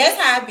 Okay. Like,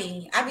 that's how I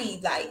be. I be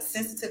like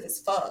sensitive as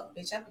fuck,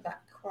 bitch. I be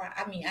about to cry.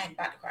 I mean, I ain't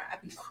about to cry. I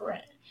be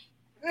crying.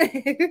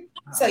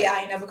 So y'all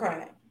ain't never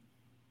cried?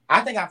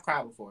 I think I've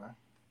cried before.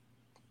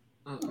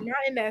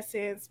 Not in that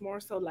sense,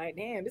 more so like,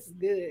 damn, this is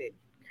good.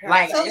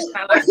 Like, it's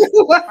kind of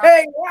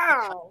like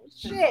wow,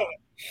 shit.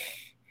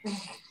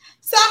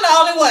 So I'm the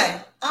only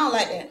one. I don't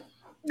like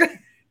that.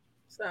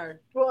 Sorry.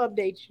 We'll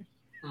update you.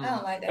 I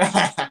don't like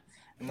that.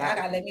 Y'all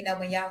gotta let me know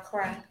when y'all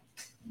cry.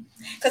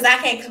 Because I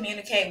can't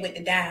communicate with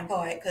the dying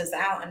part because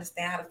I don't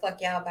understand how the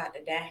fuck y'all about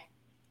to die.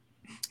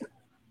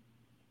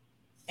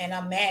 And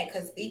I'm mad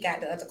because we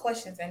got the other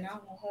questions and I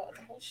don't know her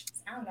other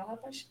questions. I don't know her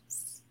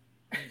questions.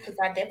 Because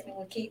I definitely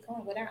would keep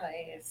going without her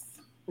ass.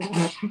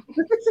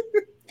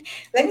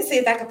 Let me see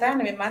if I can find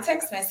them in my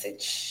text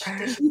message.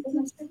 I keep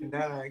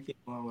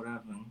going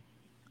without them.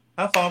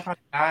 Her phone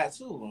probably died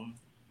too.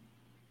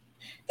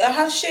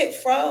 Her shit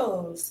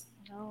froze.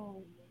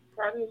 No,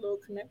 probably a little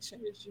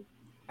connection issue.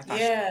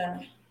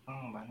 Yeah.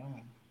 Oh my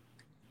god.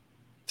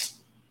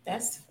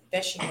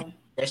 There she go.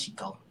 There she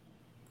go.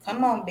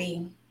 Come on,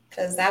 B.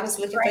 Because I was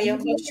looking for your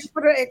question.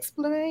 For the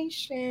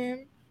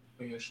explanation.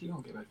 Oh yeah, she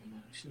don't get back in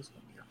there. She was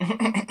gonna get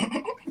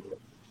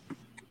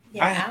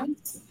Yeah.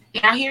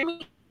 Y'all hear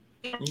me?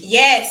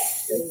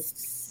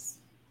 Yes.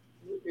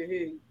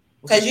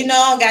 Because you know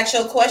I got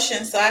your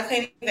question, so I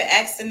can't even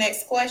ask the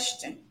next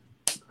question.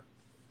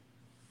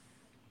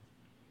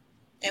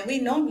 And we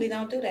normally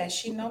don't do that.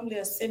 She normally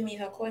will send me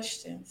her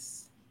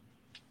questions.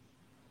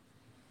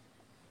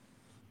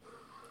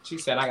 She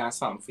said, I got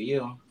something for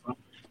you.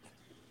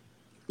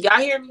 Y'all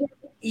hear me?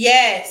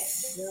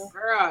 Yes.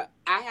 Girl,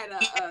 I had a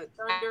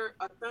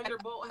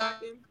thunderbolt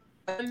happen.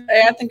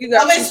 Hey, I think you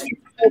got so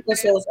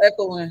it's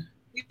echoing.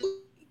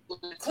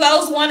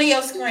 Close one of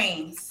your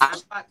screens. I'm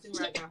about to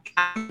right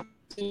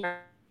now.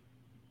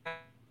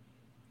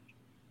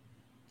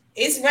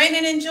 It's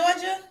raining in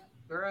Georgia?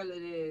 Girl,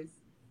 it is.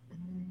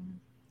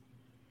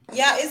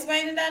 Yeah, it's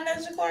raining down there,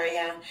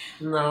 Jacoria?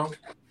 No.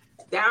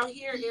 Down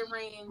here, it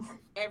rains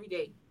every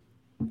day.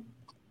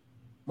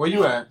 Where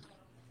you at?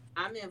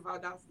 I'm in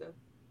Valdosta.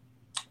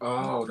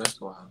 Oh, that's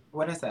why.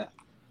 What is that?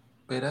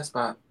 Wait, that's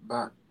about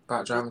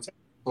driving to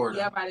Florida.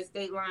 Yeah, by the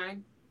state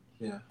line.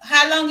 Yeah.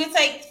 How long it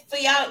take for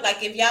y'all?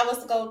 Like, if y'all was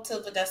to go to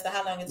Valdosta,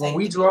 how long it take? When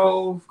we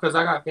drove, because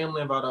I got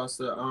family in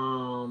Valdosta,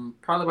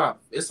 probably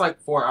about, it's like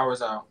 4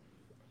 hours out.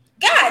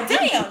 God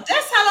damn,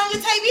 that's how long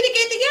it take me to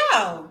get to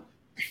y'all.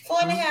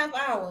 4.5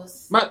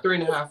 hours. About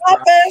 3.5 hours.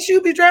 How fast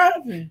you be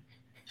driving?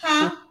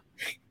 Huh?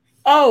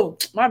 Oh,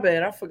 my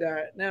bad. I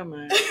forgot. Never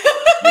mind.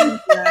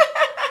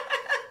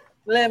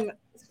 Let me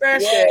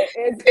scratch that.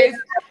 It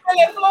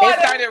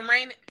started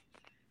raining.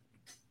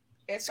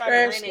 It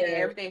started raining and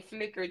everything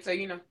flickered. So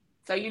you know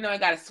it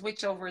got to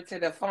switch over to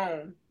the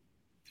phone.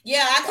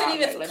 Yeah, I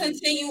couldn't even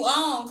continue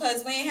on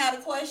because we ain't had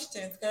the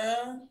questions,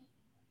 girl.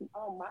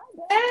 Oh my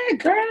bad,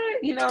 girl.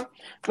 You know,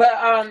 but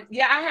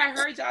yeah, I had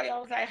heard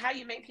y'all was like, how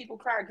you make people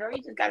cry, girl?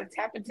 You just got to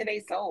tap into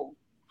their soul.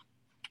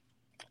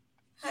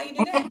 How you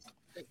do that?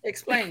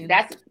 Explain.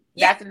 That's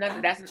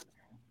another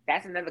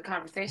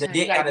conversation. The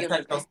dick gotta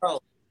touch your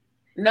soul.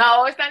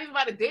 No, it's not even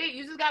about the dick.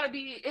 You just gotta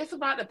be. It's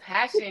about the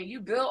passion. You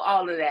build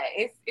all of that.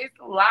 It's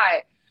a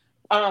lot.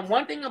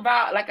 One thing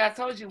about, like I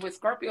told you, with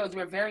Scorpios,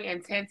 we're very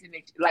intense and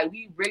like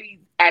we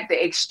really at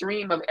the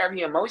extreme of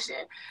every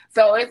emotion.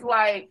 So it's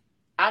like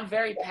I'm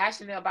very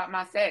passionate about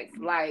my sex.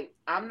 Like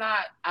I'm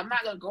not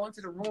gonna go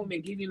into the room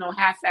and give you no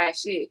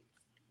half-ass shit.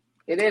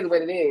 It is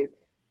what it is.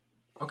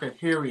 Okay,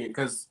 period.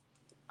 Because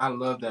I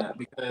love that.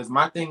 Because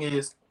my thing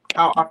is,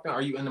 how often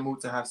are you in the mood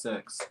to have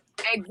sex?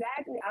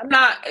 Exactly. I'm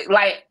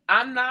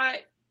not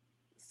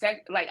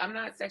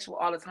sexual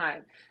all the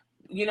time.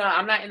 you know,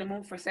 I'm not in the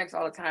mood for sex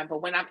all the time,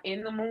 but when I'm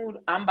in the mood,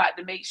 I'm about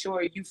to make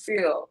sure you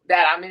feel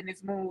that I'm in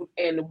this mood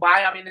and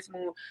why I'm in this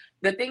mood.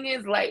 The thing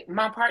is, like,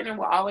 my partner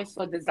will always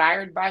feel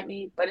desired by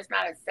me, but it's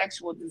not a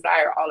sexual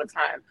desire all the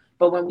time.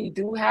 But when we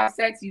do have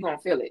sex, you're going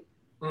to feel it.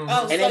 Mm-hmm.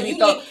 Oh, and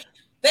so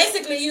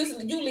basically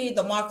you leave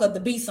the mark of the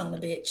beast on the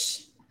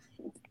bitch.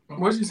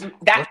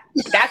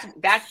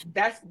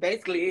 That's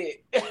basically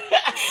it.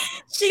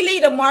 She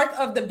leave the mark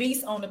of the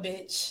beast on the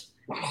bitch.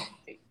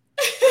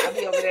 I'll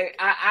be over there.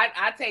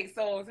 I take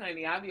souls,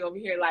 honey. I'll be over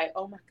here like,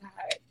 oh my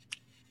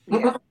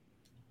God.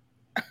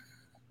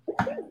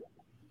 Yeah.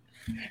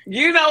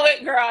 You know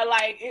it, girl.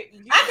 Like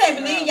I can't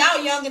believe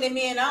y'all younger than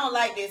me, and I don't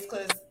like this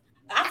because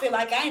I feel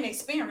like I ain't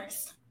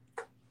experienced.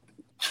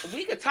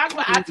 We could talk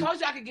about. I told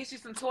you I could get you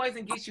some toys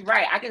and get you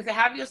right. I can say,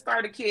 have your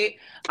starter kit.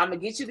 I'm gonna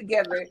get you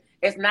together.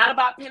 It's not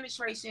about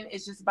penetration.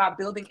 It's just about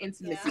building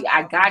intimacy.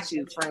 I got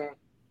you, friend.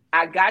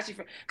 I got you,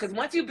 friend. Because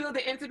once you build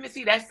the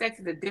intimacy, that sex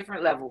is a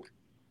different level.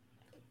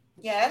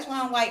 Yeah, that's why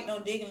I'm white, no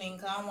digging,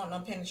 because I don't want no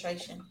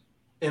penetration.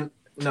 And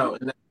no,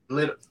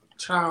 little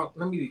child,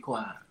 let me be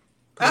quiet.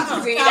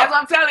 See, that's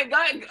what I'm telling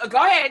you.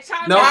 Go ahead,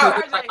 child. No,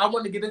 I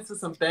want to get into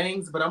some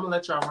things, but I'm gonna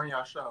let y'all run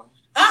y'all show.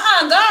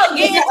 Go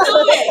get into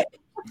it.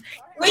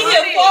 We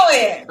here for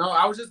it. No,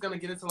 I was just gonna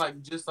get into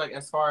just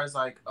as far as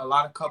like a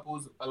lot of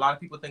couples, a lot of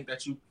people think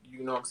that you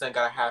know what I'm saying,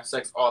 gotta have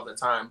sex all the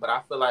time. But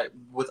I feel like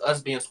with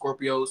us being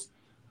Scorpios,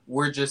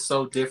 we're just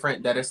so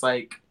different that it's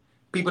like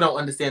people don't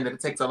understand that it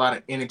takes a lot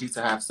of energy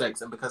to have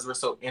sex, and because we're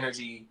so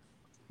energy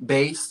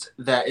based,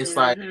 that it's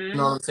like, you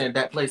know what I'm saying,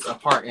 that plays a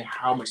part in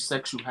how much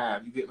sex you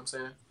have. You get what I'm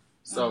saying?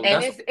 So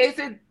and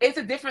it's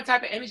a different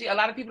type of energy. A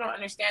lot of people don't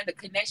understand the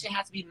connection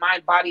has to be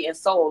mind, body, and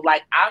soul.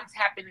 Like, I'm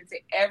tapping into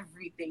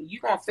everything.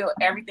 You're gonna feel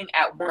everything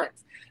at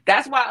once.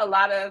 That's why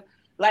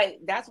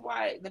that's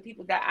why the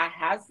people that I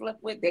have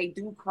slept with, they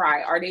do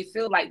cry or they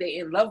feel like they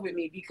in love with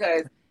me,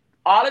 because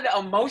all of the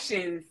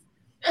emotions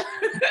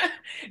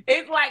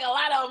it's like a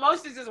lot of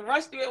emotions just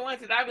rush through at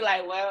once, and I'd be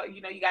like, well, you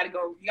know, you gotta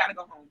go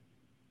home.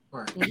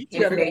 Right.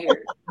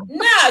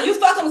 No, you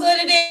fuck them good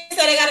and then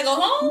say they gotta go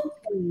home.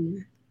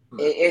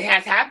 It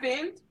has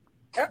happened.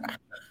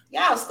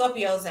 Y'all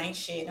Scorpios ain't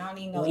shit. I don't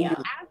even know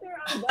y'all. After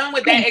I'm done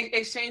with that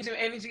exchange of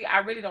energy, I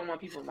really don't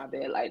want people in my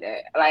bed like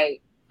that.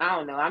 Like, I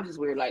don't know. I'm just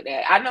weird like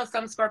that. I know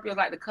some Scorpios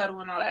like to cuddle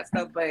and all that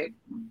stuff, but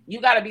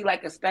you got to be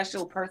like a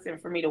special person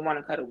for me to want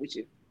to cuddle with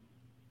you.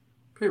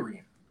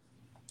 Period.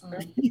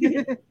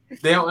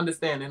 They don't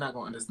understand. They're not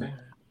going to understand.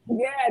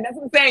 Yeah, that's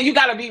what I'm saying. You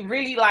got to be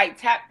really like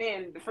tapped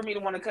in for me to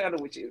want to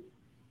cuddle with you.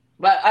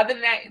 But other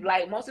than that,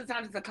 like, most of the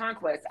time it's a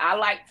conquest. I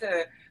like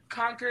to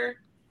conquer,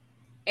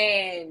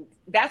 and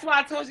that's why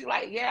I told you,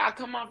 like, yeah, I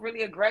come off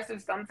really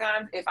aggressive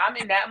sometimes. If I'm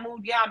in that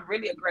mood, yeah, I'm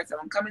really aggressive.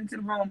 I'm coming to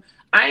the room,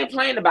 I ain't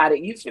playing about it.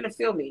 You finna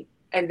feel me,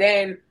 and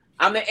then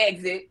I'm gonna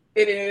exit.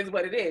 It is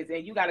what it is,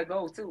 and you gotta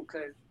go too,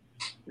 because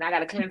now I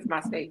gotta cleanse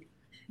my state.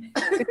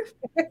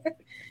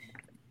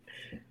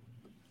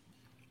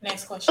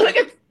 Next question. Look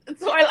at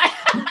Toy, like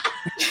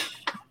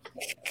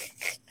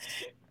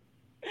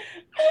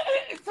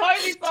Toy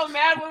be so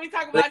mad when we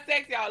talk about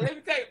sex, y'all. Let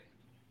me tell you.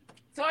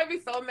 Toy be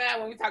so mad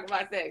when we talk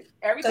about sex.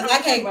 Because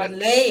I can't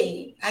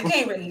relate.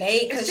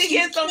 Because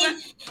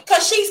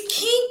she's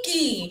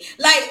kinky.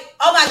 Like,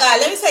 oh my God,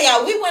 let me tell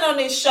y'all, we went on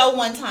this show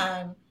one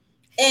time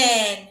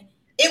and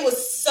it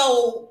was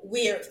so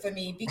weird for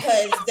me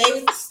because they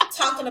was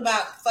talking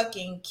about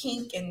fucking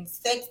kink and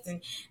sex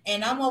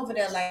and I'm over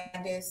there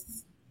like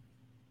this.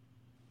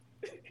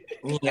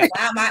 Yeah.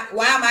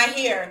 Why am I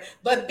here?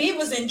 But B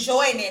was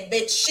enjoying it,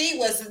 but she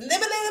was living.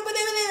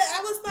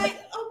 I was like,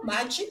 oh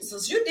my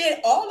Jesus, you did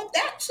all of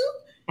that too?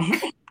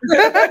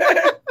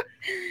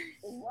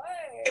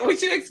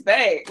 What you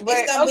expect?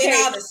 It's gonna be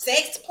all the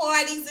sex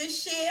parties and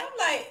shit. I'm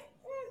like,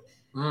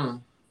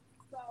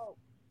 So,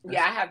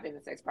 yeah, I have been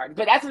to sex parties,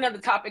 but that's another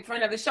topic for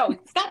another show.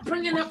 Stop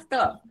bringing up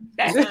stuff.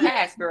 That's the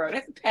past, girl.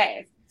 That's the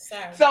past.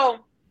 Sorry.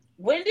 So,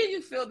 when do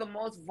you feel the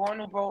most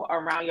vulnerable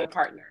around your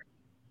partner?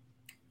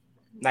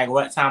 Like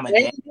what time of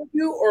day?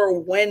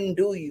 When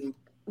do you?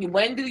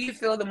 When do you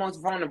feel the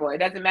most vulnerable? It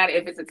doesn't matter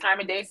if it's a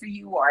time of day for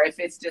you or if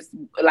it's just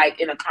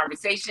like in a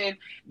conversation.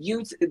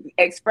 You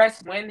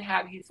express when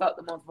have you felt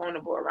the most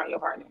vulnerable around your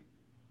partner?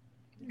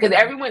 Because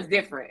everyone's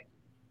different.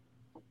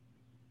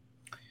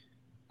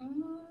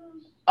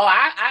 Oh,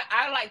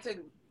 I like to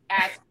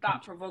ask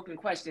thought-provoking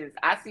questions.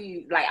 I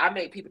see, like, I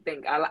make people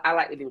think. I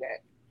like to do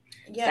that.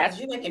 Yeah, that's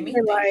you making me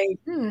like.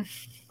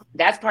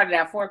 That's part of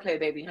that foreplay,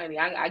 baby, honey.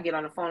 I get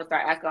on the phone and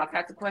start asking all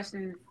types of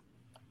questions.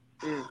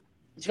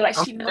 She like,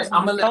 she knows.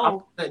 I'm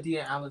gonna let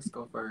Dia and Alice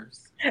go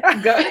first. Go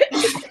ahead.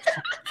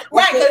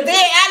 Right, because Dia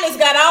and Alice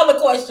got all the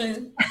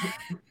questions.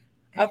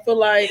 I feel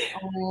like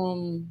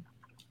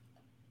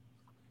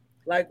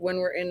when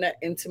we're in that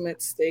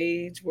intimate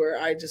stage where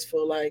I just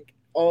feel like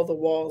all the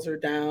walls are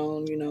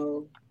down, you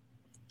know,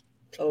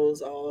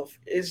 clothes off.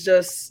 It's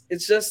just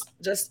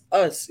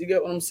us. You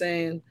get what I'm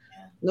saying?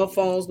 No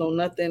phones, no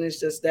nothing. It's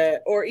just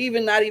that, or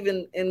even not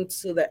even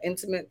into the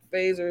intimate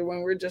phase, or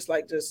when we're just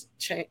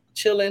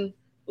chilling,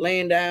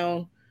 laying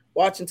down,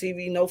 watching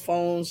TV, no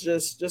phones,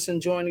 just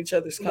enjoying each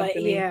other's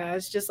company. Yeah,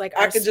 it's just like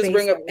I could just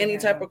bring up any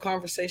type of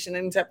conversation,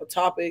 any type of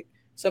topic,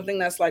 something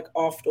that's like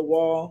off the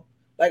wall.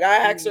 Like I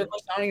asked her a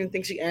question. I don't even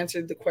think she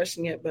answered the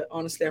question yet, but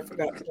honestly, I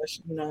forgot the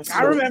question.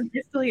 I remember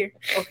it's still here.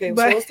 Okay,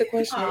 but so what's the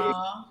question?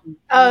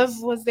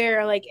 Was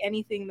there like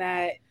anything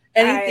that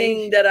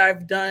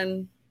I've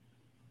done?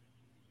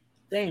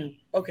 Damn.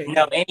 Okay.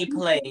 No, any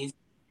place.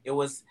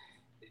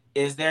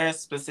 Is there a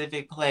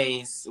specific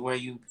place where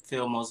you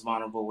feel most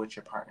vulnerable with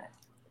your partner?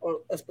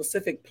 Or a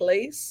specific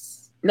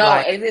place? No,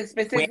 like, is it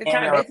specific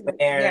time?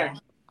 Where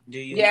do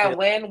you?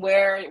 When,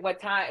 where,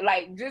 what time?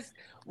 Like, just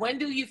when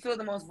do you feel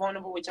the most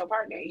vulnerable with your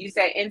partner? You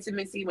said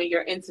intimacy when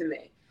you're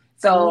intimate.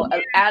 So,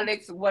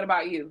 Alex, what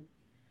about you?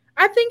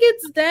 I think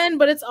it's then,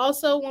 but it's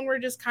also when we're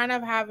just kind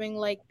of having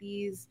like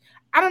these.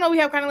 I don't know. We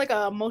have kind of like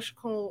a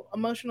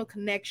emotional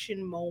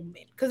connection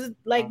moment because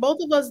like both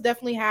of us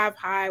definitely have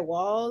high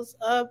walls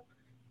up,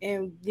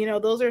 and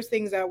those are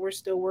things that we're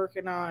still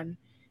working on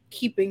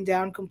keeping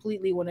down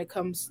completely when it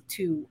comes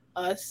to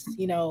us.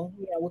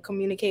 We're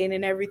communicating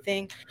and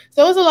everything.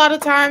 So it's a lot of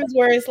times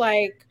where it's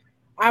like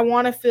I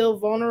want to feel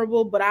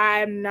vulnerable, but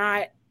I'm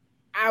not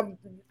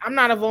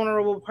a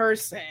vulnerable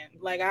person.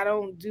 Like I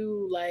don't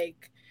do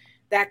like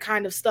that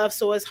kind of stuff.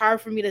 So it's hard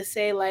for me to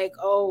say like,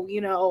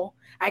 oh,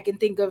 I can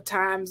think of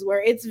times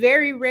where it's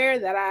very rare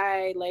that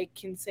I like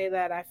can say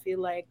that I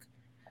feel like,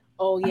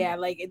 oh yeah,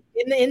 like in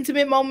the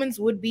intimate moments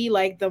would be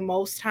like the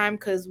most time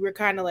because we're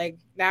kind of like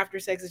after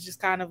sex is just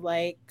kind of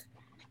like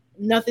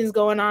nothing's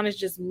going on. It's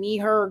just me,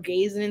 her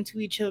gazing into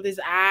each other's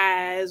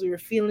eyes. We're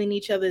feeling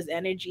each other's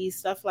energy,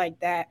 stuff like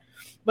that.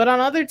 But on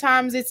other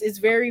times, it's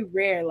very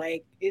rare.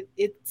 Like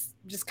it's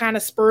just kind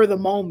of spur of the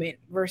moment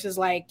versus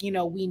like we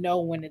know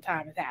when the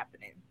time is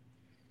happening.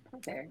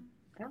 Okay,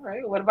 all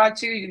right. What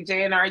about you,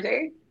 Jay and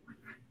RJ?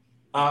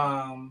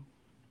 I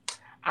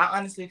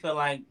honestly feel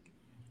like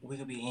we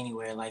could be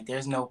anywhere. Like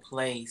there's no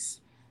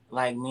place.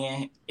 Like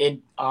it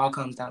all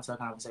comes down to a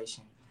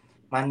conversation.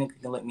 My nigga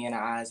can look me in the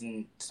eyes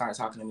and start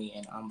talking to me,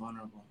 and I'm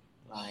vulnerable.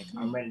 Like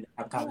I'm ready to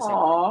have a conversation.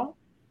 Aww.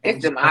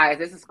 It's them eyes.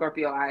 It's a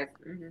Scorpio eyes.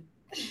 Mm-hmm.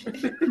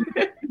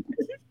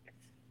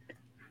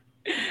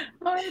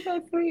 Oh, that's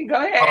so sweet. Go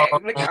ahead.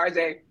 Look at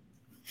RJ.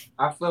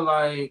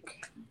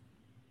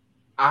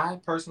 I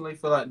personally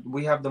feel like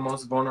we have the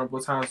most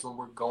vulnerable times when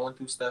we're going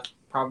through stuff,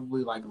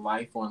 probably like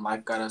life, when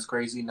life got us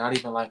crazy. Not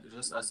even like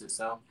just us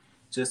itself,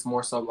 just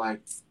more so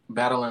like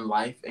battling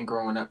life and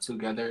growing up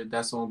together.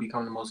 That's when we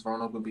become the most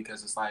vulnerable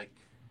because it's like,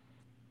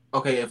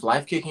 okay, if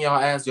life kicking y'all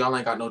ass, y'all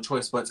ain't got no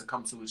choice but to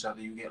come to each other.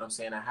 You get what I'm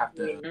saying? I have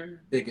to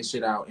figure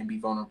shit out and be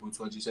vulnerable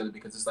towards each other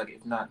because it's like,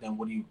 if not, then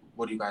what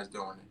are you guys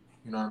doing?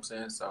 You know what I'm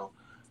saying? So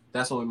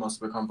that's when we most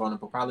become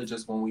vulnerable. Probably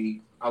just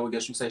when I would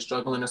guess you say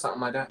struggling or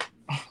something like that.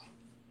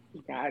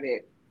 Got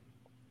it.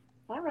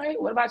 All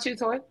right. What about you,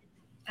 Toy?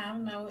 I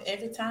don't know.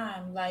 Every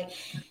time, like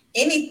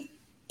any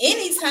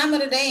time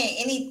of the day,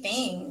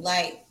 anything.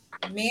 Like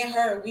me and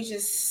her, we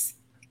just,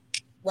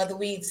 whether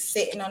we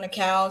sitting on the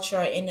couch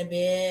or in the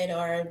bed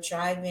or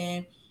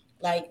driving,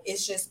 like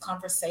it's just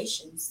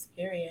conversations.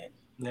 Period.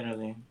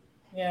 Literally.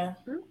 Yeah.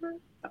 Mm-hmm.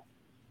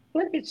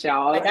 Look at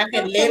y'all. Like I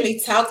can literally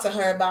talk to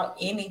her about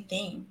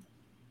anything.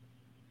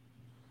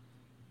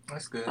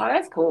 That's good. Oh,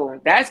 that's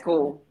cool. That's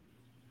cool.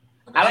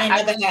 I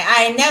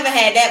ain't never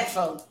had that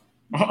before.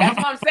 That's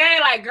what I'm saying.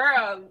 Like,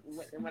 girl,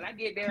 when I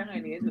get there,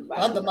 honey, it's about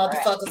other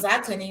motherfuckers I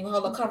couldn't even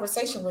hold a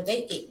conversation with.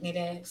 They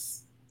ignorant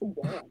ass.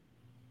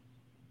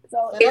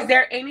 So, is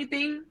there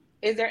anything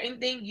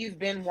you've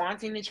been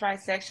wanting to try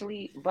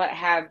sexually but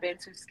have been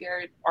too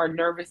scared or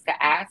nervous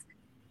to ask?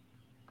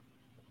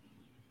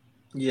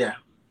 Yeah.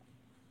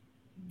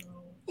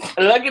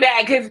 Look at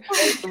that, because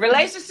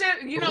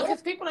relationship,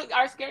 because people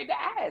are scared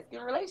to ask in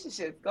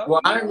relationships.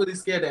 I ain't really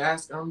scared to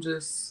ask. I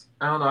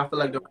don't know. I feel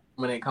like the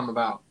moment ain't come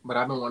about, but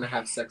I've been wanting to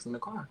have sex in the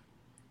car.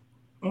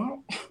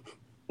 Y'all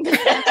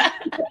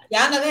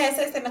never had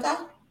sex in the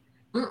car?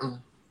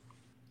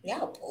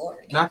 Y'all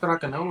boring. Not that I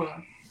can know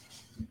of.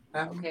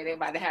 Okay, they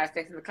about to have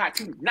sex in the car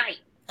tonight.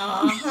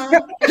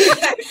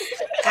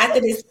 After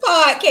this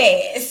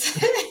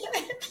podcast.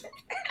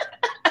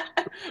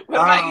 What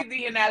about you,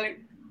 Dean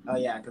Alex? Oh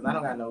yeah, because I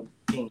don't got no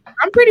king.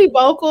 I'm pretty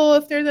vocal.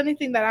 If there's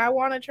anything that I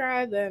want to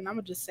try, then I'm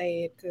gonna just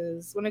say it.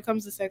 Because when it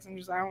comes to sex, I'm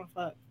just I want to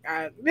fuck.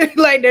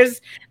 Like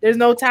there's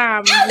no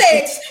time.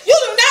 Alex, you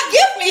do not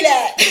give me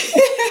that.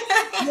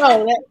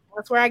 No,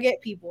 that's where I get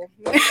people.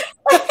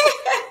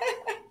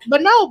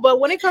 But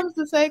when it comes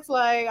to sex,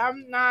 like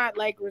I'm not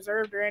like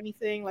reserved or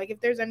anything. Like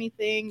if there's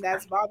anything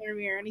that's bothering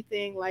me or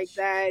anything like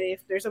that,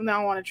 if there's something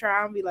I want to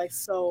try, I'll be like,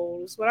 so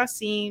it's what I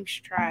seen. You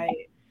should try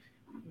it.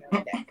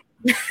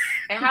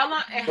 And how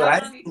long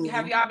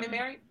have y'all been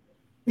married?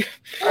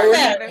 We're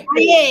not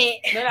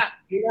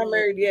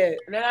married yet.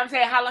 No, I'm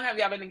saying, how long have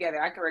y'all been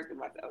together? I corrected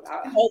myself.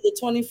 The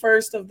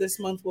 21st of this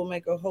month will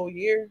make a whole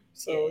year.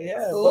 So yeah.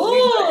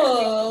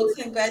 Oh,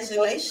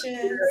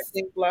 congratulations!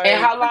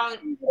 And how long?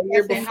 Have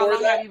you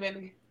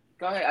been?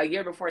 Go ahead. A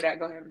year before that.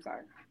 Go ahead. I'm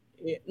sorry.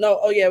 Yeah. No.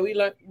 Oh yeah. We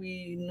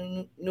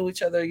knew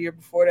each other a year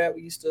before that.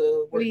 We used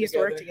to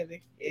work together.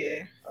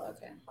 Yeah.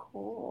 Okay.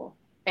 Cool.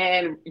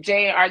 And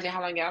Jay and RJ,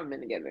 how long y'all been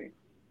together?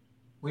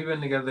 We've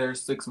been together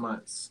 6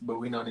 months, but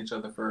we known each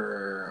other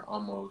for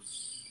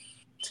almost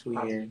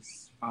 2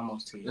 years.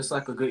 Almost 2 years. It's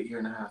like a good year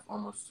and a half,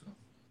 almost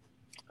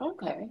 2.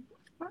 Okay.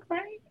 All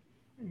right.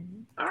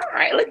 All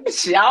right. Look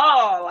at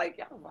y'all. Like,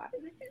 y'all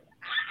vibing.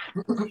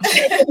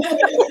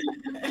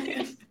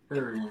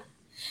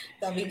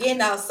 Don't be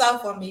getting all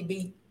soft on me,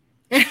 B.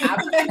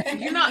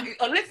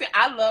 Listen,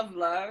 I love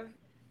love.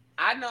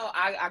 I know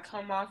I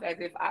come off as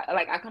if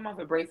I come off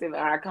abrasive, or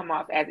I come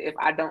off as if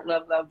I don't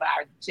love love, but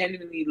I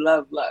genuinely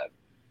love love.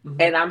 Mm-hmm.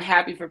 And I'm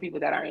happy for people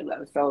that are in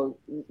love. So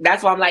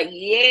that's why I'm like,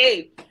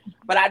 yay.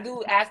 But I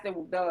do ask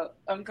the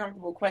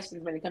uncomfortable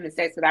questions when it comes to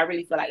sex, because I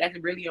really feel like that's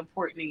really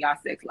important in y'all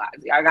sex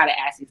lives. Y'all got to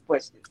ask these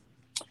questions.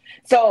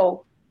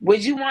 So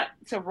would you want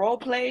to role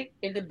play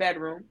in the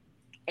bedroom?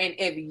 And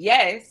if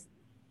yes,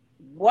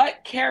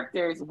 what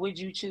characters would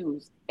you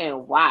choose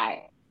and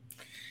why?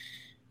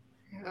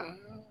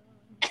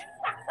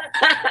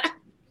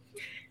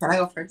 Can I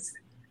go first?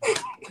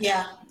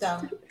 Yeah,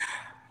 go.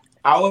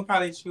 I would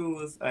probably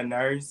choose a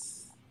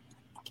nurse,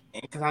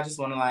 because I just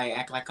want to like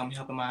act like I'm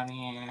helping my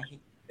man.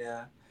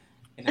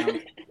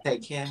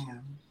 Take care of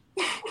him.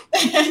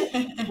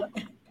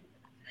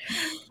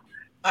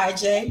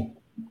 RJ.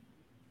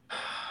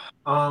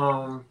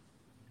 I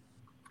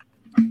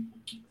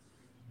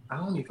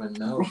don't even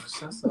know.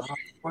 That's a hard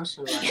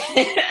question.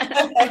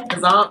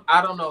 Because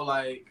I don't know,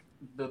 like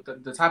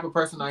the type of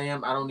person I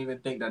am. I don't even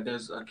think that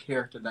there's a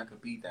character that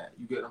could be that.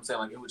 You get what I'm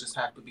saying? Like, it would just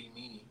have to be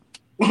me.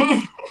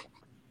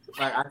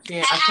 Like I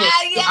can't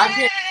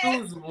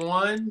choose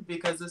one,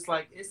 because it's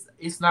like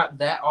it's not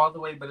that all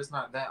the way, but it's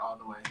not that all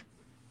the way.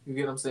 You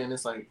get what I'm saying?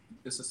 It's like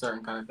it's a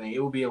certain kind of thing.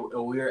 It would be a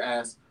weird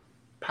ass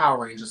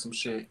Power Ranger some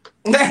shit.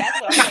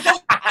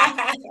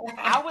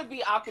 I would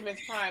be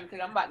Optimus Prime, because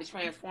I'm about to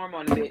transform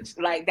on a bitch.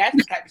 Like, that's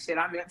the type of shit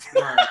I'm into.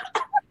 Right.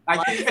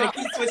 Like you're gonna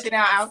keep switching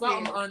out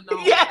something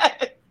unknown. Yeah.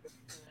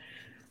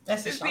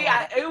 That's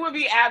it would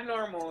be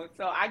abnormal.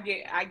 So I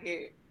get.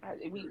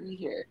 We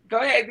hear. Go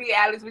ahead, D.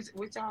 Alice.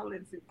 Which y'all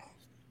into?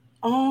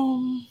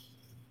 Y'all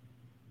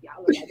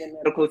look like the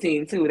medical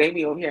team too. They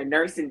be over here,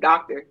 nurse and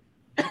doctor.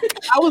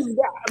 I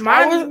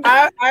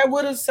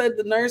would have said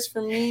the nurse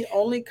for me,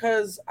 only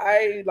because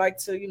I like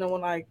to,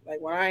 when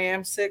when I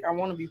am sick, I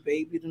want to be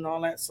babied and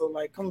all that. So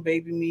like, come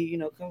baby me,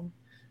 come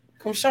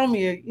show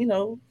me,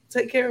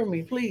 take care of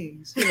me,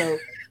 please,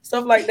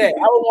 stuff like that. I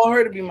would want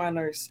her to be my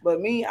nurse,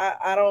 but me,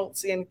 I don't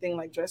see anything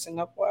like dressing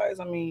up wise.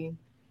 I mean,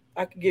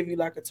 I could give you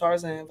like a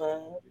Tarzan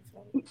vibe.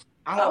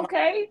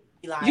 Okay.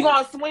 Like, you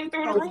gonna swing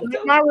through the roof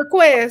too? My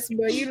request,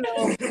 but if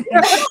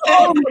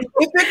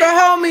it can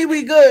hold me,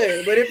 we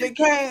good. But if it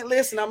can't,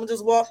 listen, I'm gonna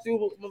just walk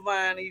through my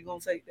vine and you're gonna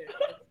take that.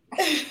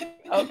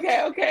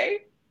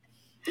 Okay.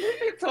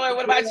 Toy,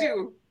 what about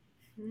you?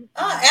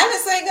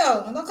 Alice ain't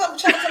go. Don't come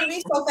trying to come to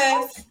me so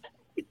fast.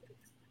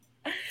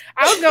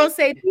 I was gonna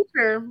say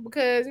teacher,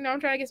 because I'm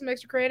trying to get some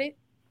extra credit.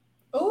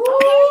 Ooh,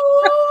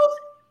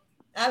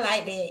 I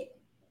like that.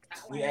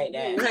 You ate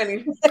that,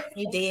 honey.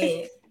 You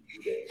did.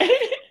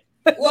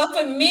 Well,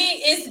 for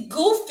me, it's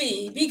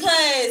goofy,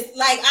 because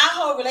like our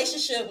whole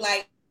relationship,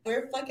 like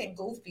we're fucking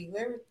goofy.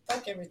 We're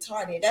fucking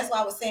retarded. That's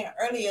why I was saying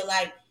earlier,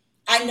 like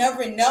I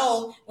never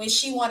know when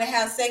she want to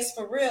have sex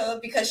for real,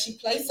 because she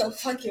plays so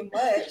fucking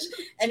much,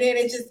 and then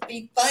it just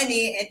be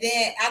funny. And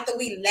then after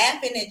we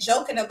laughing and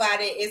joking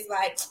about it, it's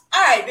like,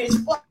 all right, bitch,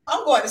 well,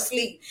 I'm going to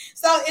sleep.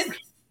 So I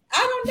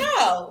don't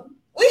know.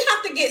 We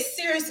have to get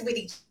serious with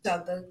each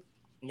other.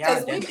 Yeah,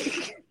 for real,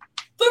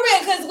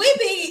 because we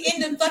be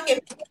in the fucking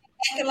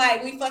acting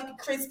like we fucking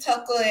Chris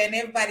Tucker and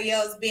everybody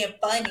else being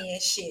funny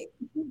and shit.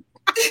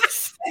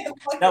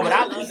 No, but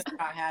I love that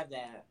I have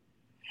that.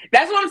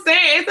 That's what I'm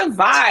saying. It's a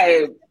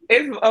vibe.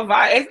 It's a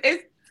vibe.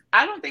 It's.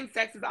 I don't think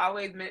sex is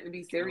always meant to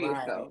be serious,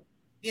 though.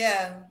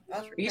 Yeah.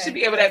 Okay. You should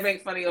be able to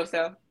make fun of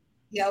yourself.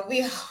 Yeah, I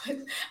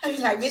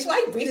was like, bitch,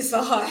 why you breathing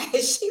so hard?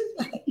 She's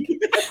like, why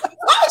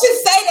would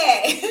you say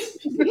that?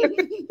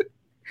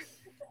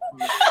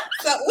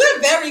 So we're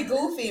very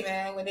goofy,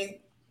 man. We're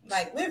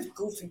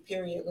goofy,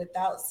 period,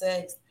 without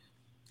sex.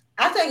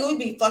 I think we'd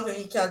be fucking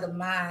each other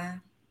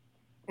mind.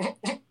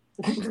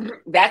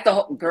 That's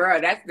the girl.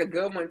 That's the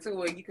good one too,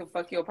 where you can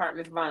fuck your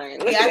partner's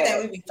mind. I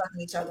think we'd be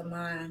fucking each other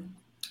mind.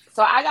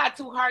 So I got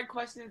 2 hard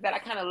questions that I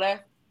kind of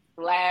left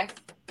last.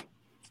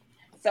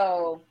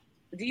 So,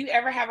 do you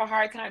ever have a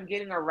hard time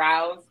getting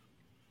aroused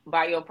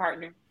by your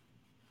partner?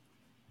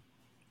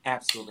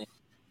 Absolutely.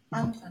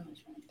 I'm trying to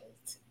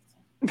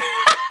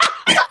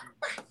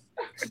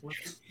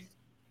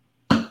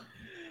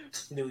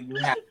Do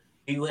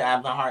you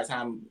have a hard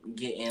time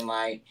getting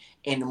like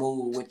in the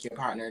mood with your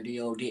partner? Do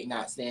your dick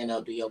not stand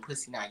up? Do your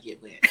pussy not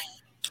get wet?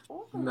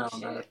 No.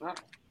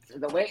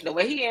 The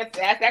way he asked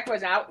that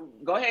question,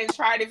 go ahead and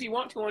try it if you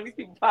want to on these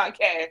people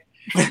podcast.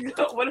 I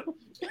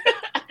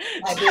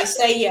did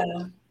say yeah.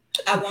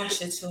 I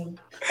want you to.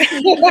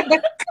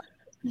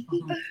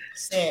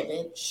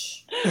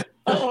 Savage.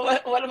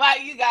 What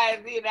about you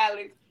guys, me and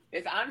Alex?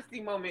 It's an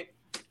honesty moment.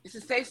 It's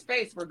a safe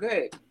space. We're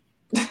good.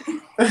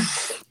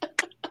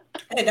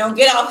 And don't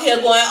get off here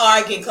going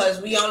argue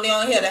because we only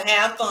on here to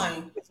have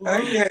fun. Oh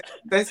yeah,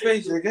 that's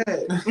you're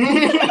good.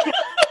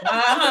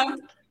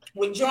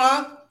 We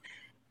drunk.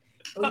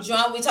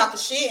 We talking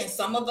shit, and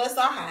some of us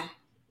are high.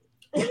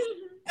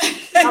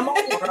 I'm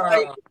only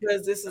right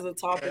because this is a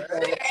topic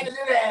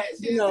that,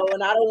 you know,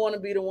 and I don't want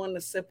to be the one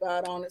to sip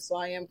out on it, so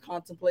I am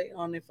contemplating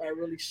on if I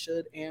really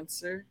should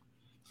answer.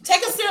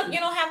 Take a sip. You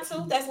don't have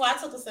to. That's why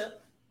I took a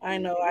sip. I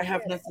know. I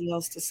have nothing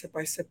else to sip.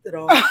 I sipped it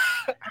all.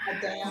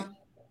 Damn.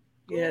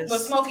 Yes.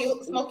 But smoke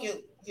you.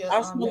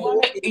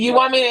 You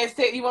want me to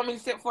sit? You want me to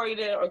sit for you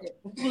there? Okay.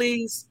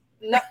 Please.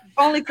 Not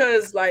only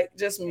because, like,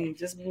 just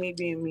me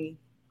being me,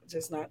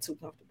 just not too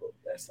comfortable.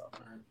 That's all.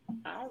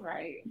 All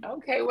right.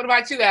 Okay. What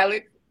about you,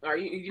 Alex? Are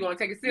you want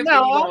to take a sip?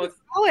 No,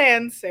 I'll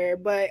answer,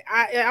 but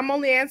I'm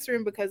only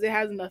answering because it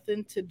has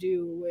nothing to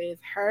do with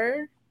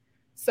her.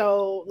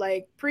 So,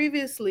 like,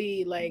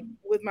 previously, like,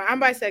 I'm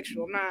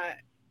bisexual. I'm not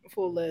a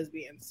full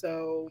lesbian.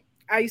 So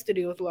I used to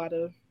deal with a lot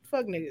of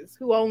fuck niggas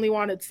who only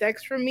wanted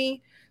sex from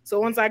me. So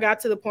once I got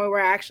to the point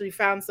where I actually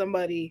found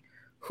somebody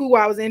who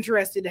I was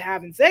interested in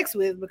having sex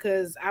with,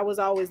 because I was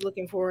always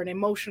looking for an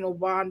emotional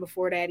bond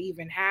before that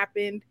even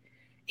happened,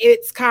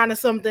 it's kind of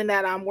something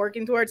that I'm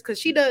working towards, because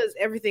she does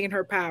everything in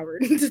her power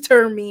to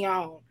turn me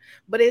on.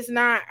 But it's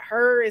not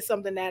her. It's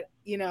something that,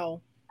 you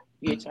know,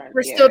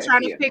 we're still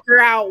trying to figure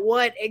out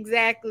what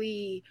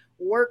exactly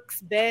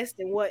works best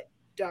and what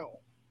don't.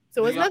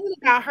 So it's nothing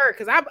about her,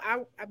 because I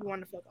be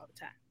wanting to fuck all the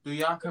time. Do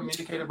y'all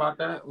communicate about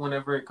that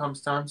whenever it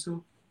comes time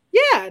to?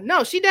 Yeah,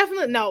 no, she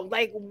definitely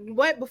like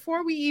what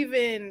before we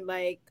even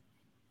like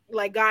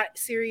got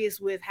serious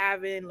with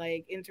having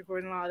like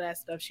intercourse and all that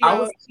stuff. She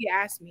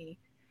asked me.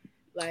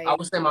 Like, I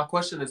would say my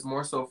question is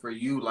more so for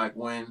you, like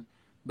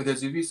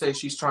because if you say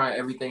she's trying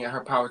everything in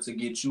her power to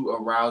get you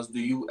aroused, do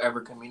you ever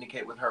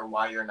communicate with her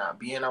why you're not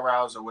being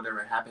aroused or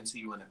whatever happened to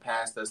you in the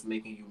past that's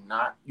making you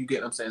not? You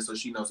get what I'm saying? So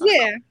she knows how to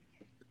the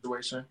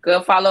situation.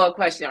 Good follow-up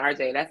question,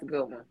 RJ. That's a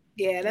good one.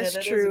 Yeah, that's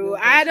true.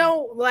 I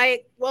don't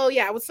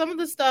with some of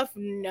the stuff,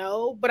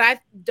 no, but I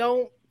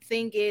don't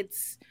think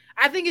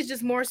I think it's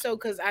just more so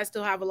because I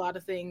still have a lot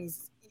of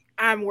things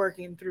I'm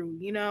working through,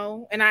 you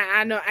know, and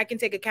I know I can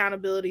take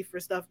accountability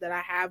for stuff that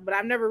I have, but I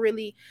haven't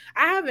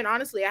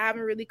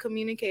really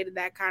communicated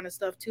that kind of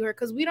stuff to her,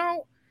 because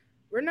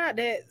we're not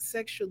that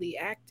sexually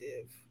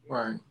active.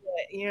 Right.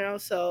 But, you know,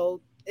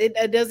 so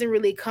it doesn't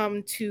really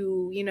come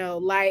to, you know,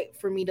 light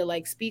for me to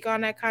like speak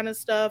on that kind of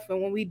stuff.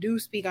 And when we do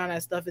speak on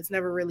that stuff, it's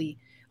never really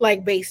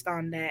like based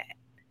on that.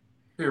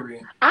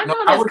 Period. I know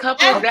there's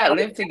couples that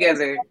live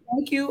together.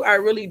 Thank you. I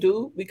really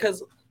do,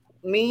 because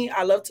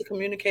I love to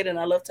communicate and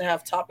I love to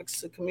have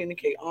topics to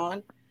communicate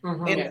on.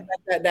 Mm-hmm. And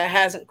that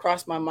hasn't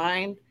crossed my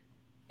mind.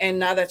 And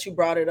now that you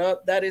brought it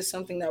up, that is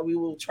something that we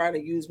will try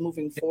to use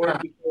moving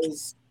forward,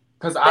 because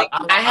I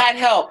had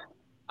help.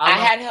 I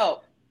had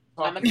help.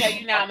 I'm gonna tell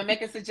you now. I'm gonna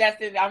make a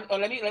suggestion.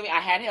 Let me. I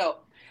had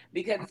help,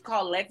 because it's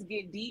called Let's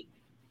Get Deep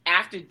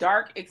After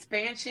Dark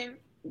expansion.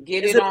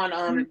 Get it on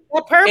it's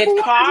card.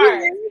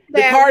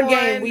 The card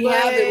game. We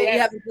have it. We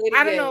haven't played it.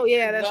 I don't know.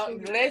 Yeah, that's true.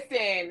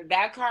 Listen,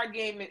 that card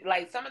game,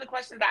 like some of the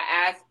questions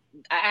I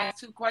asked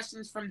 2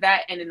 questions from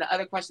that, and then the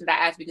other questions I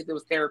asked because it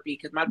was therapy,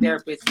 because my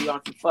therapist be on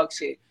some fuck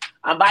shit.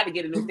 I'm about to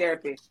get a new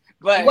therapist.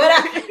 But what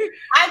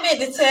I meant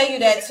to tell you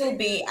that too,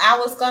 B. I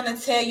was gonna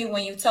tell you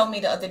when you told me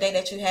the other day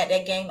that you had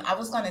that game. I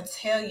was gonna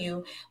tell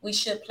you we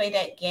should play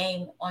that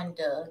game on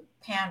the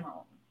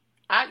panel.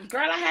 I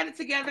had it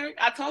together.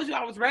 I told you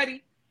I was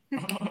ready.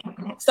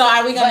 So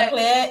are we gonna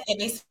play it in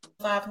these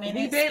 5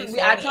 minutes?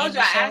 I told you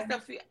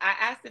I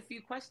asked a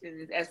few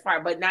questions as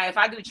far, but now if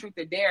I do truth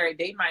or dare,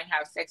 they might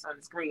have sex on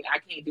the screen. I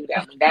can't do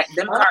that.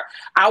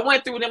 I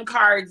went through them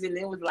cards and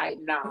it was like,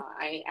 nah,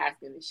 I ain't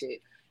asking this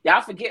shit.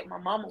 Y'all forget my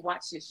mama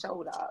watched your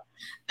show, dog.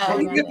 Oh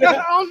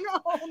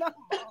no.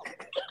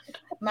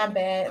 My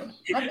bad.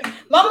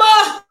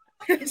 Mama.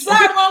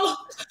 Sorry, mama.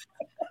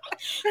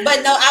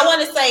 But no, I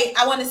want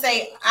to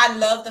say I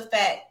love the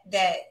fact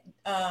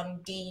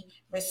that Dee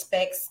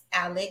respects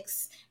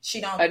Alex.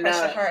 She don't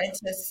pressure her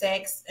into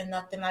sex and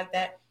nothing like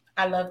that.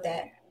 I love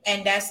that.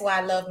 And that's why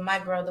I love my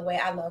girl the way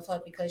I love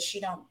her, because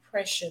she don't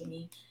pressure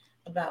me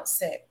about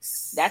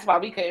sex. That's why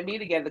we couldn't be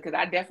together, because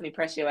I definitely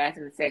pressure your ass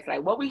into sex.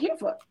 Like, what we here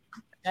for?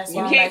 That's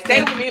you can't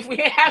stay with me if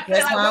we ain't have to.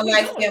 That's why I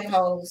like them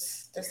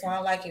hoes. That's why I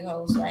like you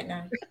hoes right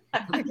now.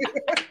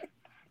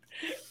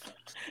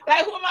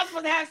 Like, who am I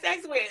supposed to have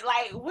sex with?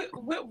 Like, what?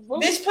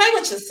 Bitch, play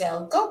with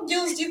yourself. Go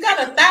use. You got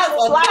a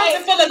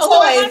closet full of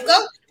toys.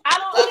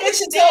 Go get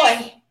your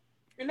toy.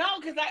 No,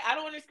 because I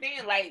don't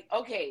understand. Like,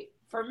 okay,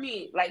 for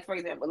me, like, for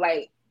example,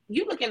 like,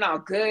 you looking all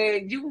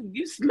good,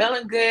 you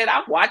smelling good.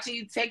 I'm watching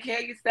you take care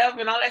of yourself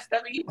and all that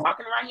stuff, and you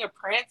walking around here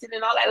prancing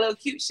and all that little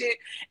cute shit,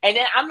 and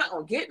then I'm not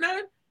gonna get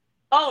none.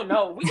 Oh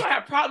no, we gonna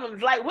have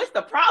problems. Like, what's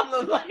the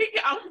problem?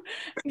 Like,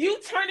 you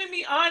turning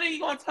me on and you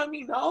gonna tell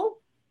me no?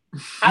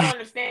 I don't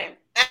understand.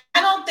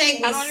 I don't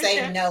think we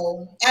say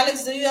no.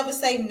 Alex, do you ever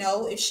say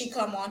no if she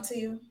come on to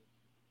you?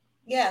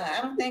 Yeah,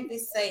 I don't think we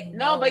say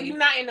no. No, but you're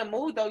not in the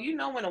mood though. You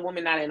know when a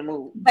woman not in the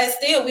mood. But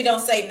still, we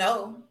don't say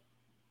no.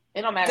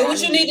 It don't matter. Do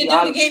what you need to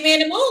do to get me in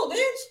the mood,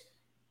 bitch.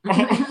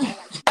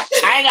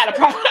 I ain't got a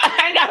problem.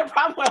 I ain't got a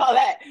problem with all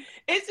that.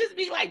 It's just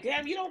be like,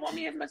 damn, you don't want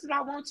me as much as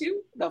I want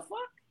you. The fuck?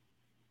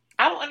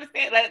 I don't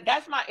understand. Like,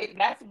 that's one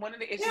of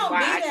the issues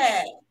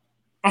why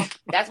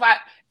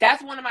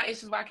that's one of my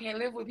issues why I can't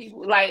live with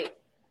people. Like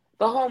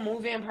the whole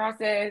move-in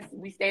process,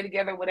 we stay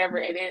together, whatever,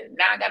 and then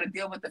now I got to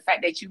deal with the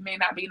fact that you may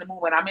not be in the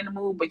mood when I'm in the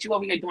mood, but you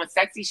over here doing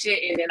sexy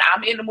shit, and then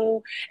I'm in the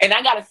mood, and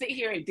I got to sit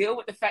here and deal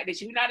with the fact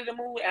that you're not in the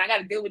mood, and I got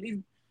to deal with these.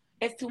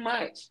 It's too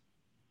much.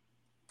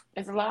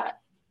 It's a lot.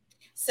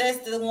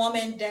 Says the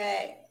woman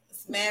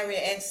that's married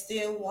and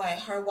still want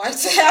her wife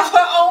to have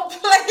her own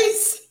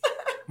place.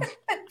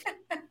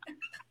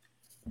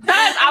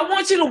 Guys, I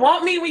want you to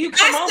want me when you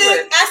come over.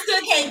 I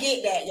still can't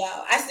get that,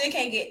 y'all. I still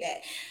can't get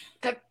that.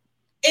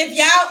 If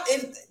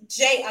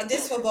Jay,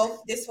 this for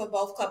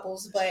both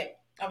couples, but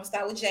I'm gonna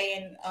start with Jay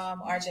and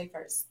RJ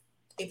first.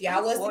 If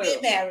y'all was to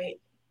get married,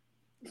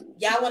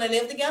 y'all want to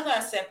live together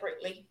or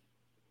separately?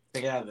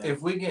 Together.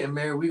 If we get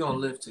married, we gonna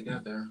live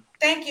together.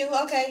 Thank you.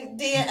 Okay,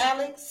 dear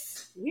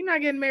Alex. We're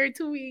not getting married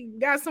till we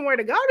got somewhere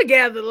to go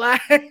together.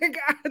 Like,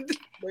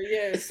 but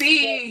yeah.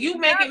 See, you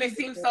making it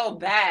seem so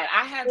bad.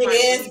 It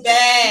is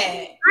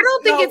bad. I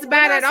don't think it's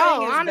bad at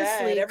all,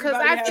 honestly, because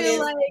I feel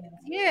like,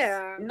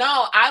 yeah.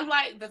 No, I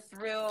like the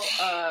thrill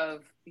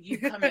of you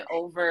coming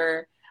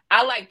over.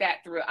 I like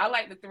that thrill. I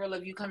like the thrill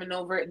of you coming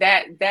over.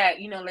 That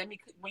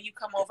when you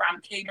come over, I'm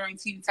catering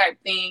to you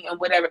type thing and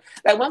whatever.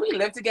 Like when we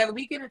live together,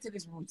 we get into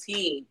this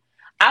routine.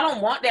 I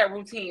don't want that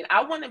routine.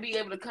 I want to be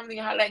able to come to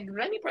your house, like,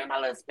 let me bring my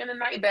little spend the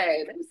night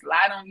bag. Let me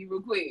slide on you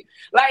real quick.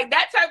 Like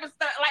that type of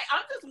stuff. Like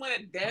I'm just one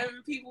of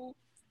them people.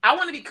 I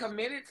want to be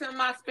committed to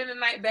my spend the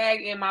night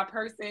bag and my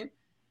person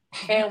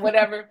and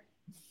whatever.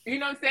 You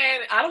know what I'm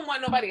saying? I don't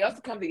want nobody else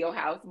to come to your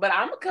house, but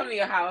I'm gonna come to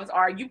your house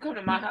or you come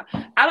to my house.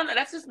 I don't know.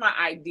 That's just my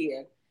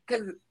idea.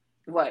 Cause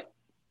what?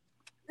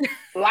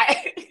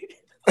 Life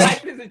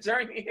is a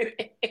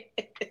journey.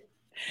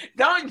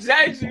 Don't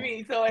judge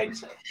me. So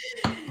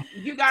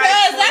you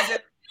guys,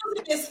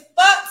 it's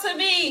fuck to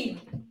me.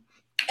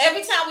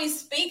 Every time we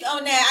speak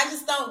on that, I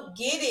just don't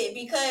get it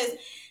because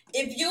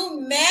if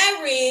you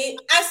married,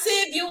 I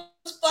said if you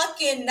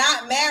fucking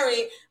not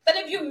married, but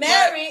if you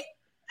married,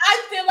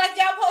 I feel like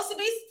y'all supposed to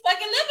be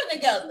fucking living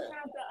together. I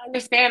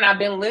understand. I've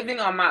been living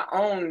on my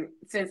own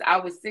since I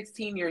was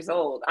 16 years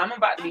old. I'm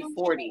about to be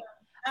 40.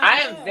 I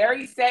am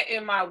very set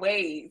in my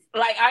ways.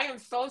 Like, I am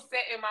so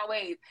set in my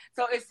ways.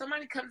 So if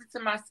somebody comes into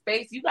my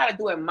space, you got to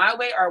do it my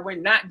way or we're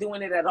not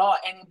doing it at all.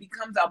 And it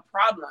becomes a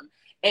problem.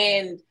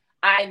 And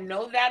I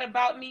know that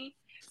about me.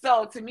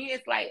 So to me,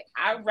 it's like,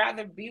 I'd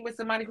rather be with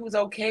somebody who's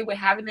okay with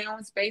having their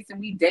own space and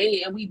we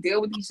date and we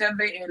deal with each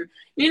other. And,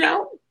 you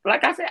know,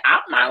 like I said,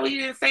 I'm not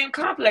really in the same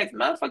complex.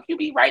 Motherfucker, you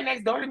be right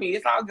next door to me.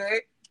 It's all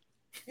good.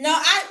 No,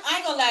 I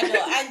ain't gonna lie,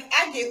 though.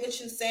 I get what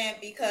you're saying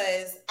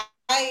because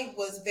I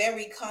was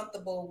very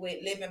comfortable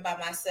with living by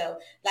myself.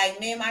 Like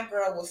me and my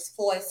girl was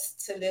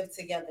forced to live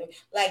together.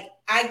 Like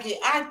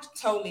I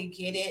totally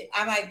get it.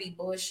 I might be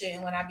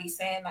bullshitting when I be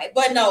saying like,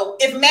 but no,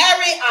 if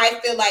married, I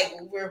feel like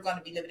we're gonna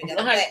be living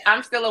together. But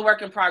I'm still a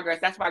work in progress.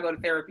 That's why I go to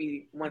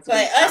therapy once a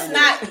week. But us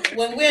not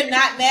when we're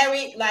not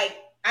married, like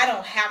I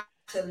don't have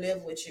to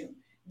live with you.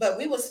 But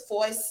we was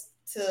forced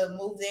to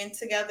move in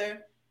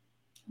together.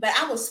 But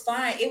I was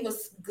fine. It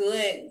was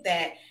good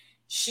that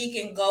she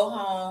can go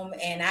home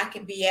and I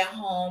can be at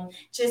home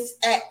just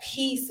at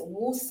peace,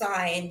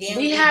 woosah, and then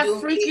we have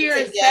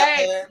freakier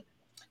sex.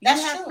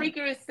 That's have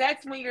freakier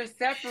sex when you're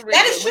separated.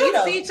 That is true.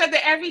 When you see each other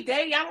every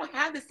day, y'all don't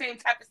have the same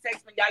type of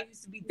sex when y'all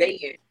used to be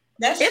dating.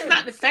 It's true.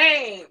 Not the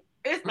same.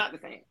 It's not the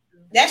same.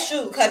 That's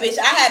true, because bitch,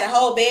 I had a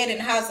whole bed in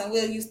the house and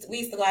we used to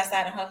go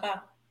outside and huff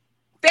out.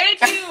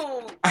 Thank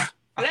you.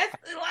 That's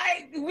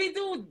like we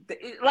do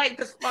like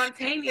the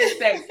spontaneous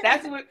sex.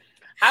 That's what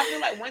I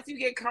feel like once you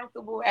get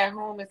comfortable at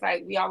home, it's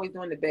like we always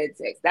doing the bed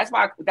sex. That's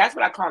what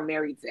I call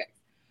married sex.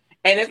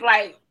 And it's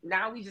like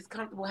now we just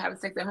comfortable having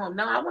sex at home.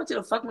 No, I want you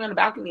to fuck me on the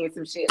balcony and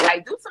some shit.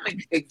 Like do some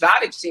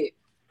exotic shit.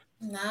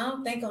 No, I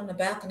don't think on the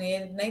balcony.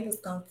 The neighbors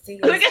gonna see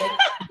us. I don't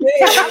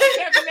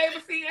care if the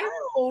neighbors see us.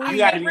 You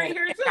gotta be in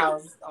the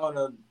house on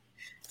a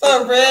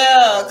for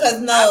real. Cause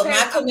no,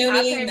 my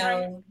community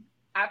no.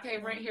 I pay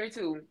rent here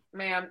too,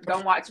 ma'am.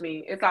 Don't watch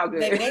me. It's all good.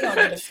 Maybe they gonna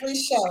get a free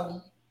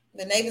show.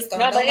 The neighbors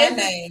gonna know my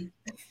name.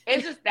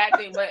 It's just that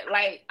thing, but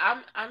like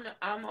I'm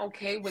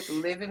okay with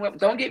living with.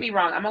 Don't get me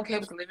wrong, I'm okay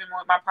with living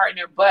with my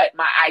partner, but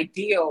my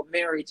ideal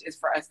marriage is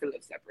for us to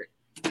live separate.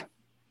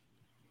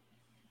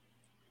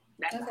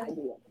 That's the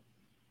ideal.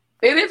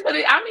 It is, but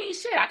I mean,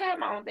 shit. I can have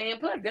my own thing,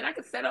 plus then I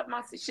can set up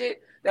my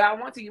shit that I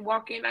want to. You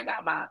walk in, I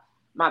got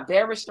my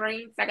bed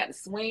restraints, I got the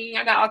swing,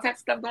 I got all types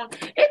of stuff going.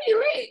 It be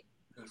lit.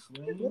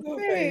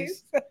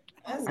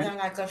 That sounds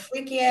like a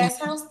freaky ass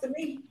house to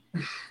me.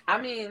 I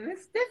mean,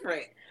 it's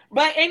different.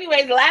 But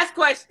anyways, last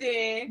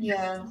question.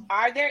 Yeah.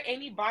 Are there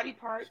any body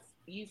parts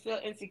you feel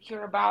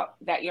insecure about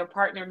that your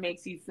partner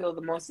makes you feel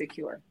the most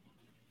secure?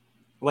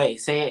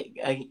 Wait, say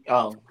it.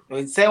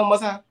 Say it one more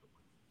time.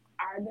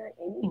 Are there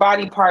any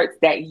body parts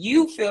that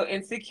you feel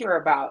insecure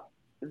about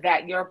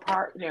that your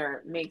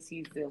partner makes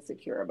you feel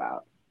secure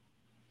about?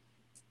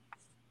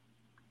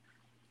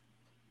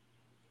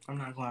 I'm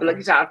not going. Look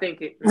at y'all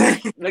thinking.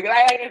 Look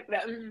at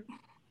that.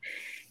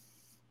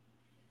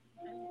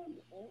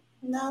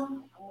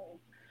 No.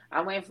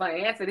 I'm waiting for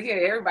an answer to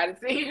hear everybody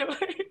saying.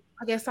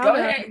 I guess I'll go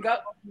ahead.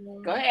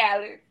 Go ahead,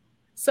 Alex.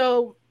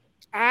 So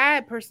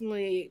I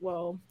personally,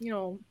 well, you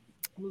know,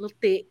 I'm a little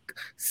thick,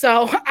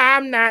 so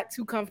I'm not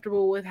too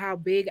comfortable with how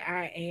big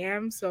I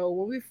am. So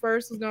when we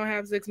first was gonna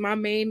have sex, my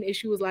main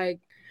issue was like,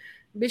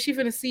 bitch, you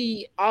finna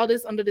see all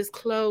this under this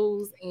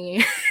clothes,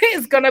 and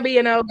it's gonna be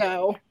a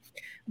no-go.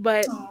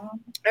 But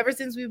ever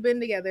since we've been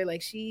together,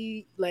 like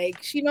she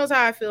knows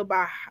how I feel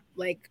about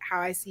like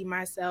how I see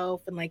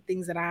myself and like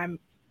things that I'm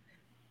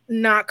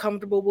not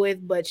comfortable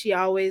with, but she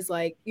always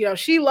like, you know,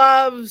 she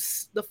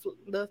loves the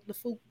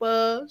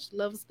fupa, she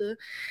loves the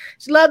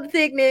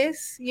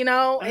thickness, you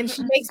know, and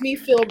she makes me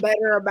feel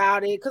better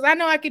about it because I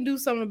know I can do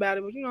something about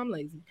it, but you know I'm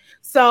lazy,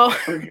 so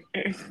she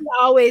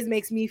always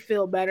makes me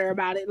feel better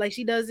about it. Like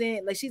she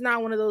doesn't, like she's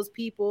not one of those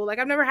people, like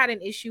I've never had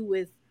an issue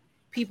with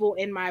people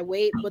in my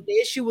weight, but the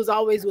issue was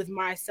always with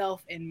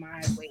myself and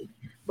my weight.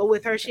 But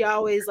with her, she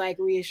always like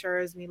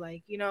reassures me,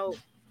 like, you know,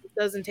 it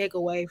doesn't take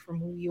away from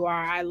who you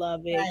are. I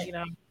love it, right. You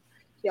know.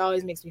 She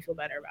always makes me feel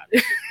better about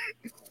it.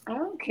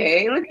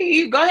 Okay, look at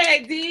you. Go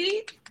ahead,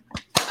 D.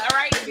 All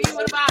right, D,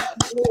 what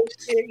about?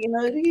 You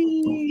know,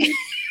 D.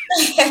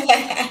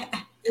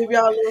 Give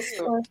y'all a little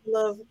spark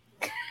love.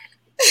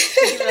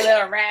 Give a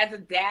little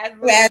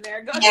razzle-dazzle in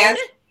there. Go ahead.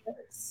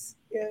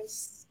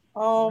 Yes.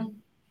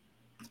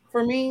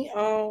 For me, I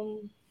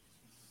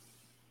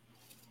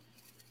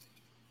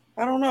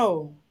don't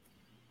know,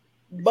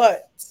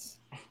 but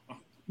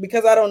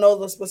because I don't know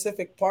the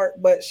specific part,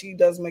 but she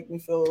does make me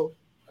feel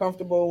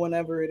comfortable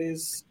whenever it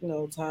is, you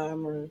know,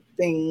 time or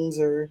things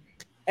or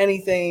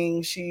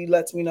anything. She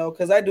lets me know,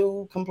 because I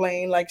do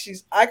complain. Like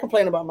I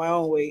complain about my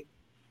own weight.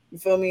 You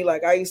feel me?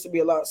 Like I used to be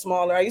a lot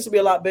smaller. I used to be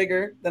a lot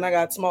bigger. Then I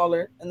got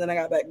smaller, and then I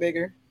got back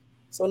bigger.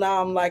 So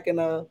now I'm like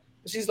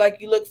she's like,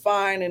 you look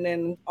fine. And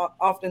then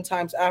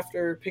oftentimes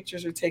after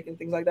pictures are taken,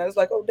 things like that, it's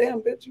like, oh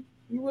damn, bitch,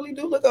 you really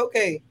do look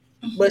okay.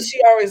 Mm-hmm. But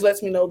she always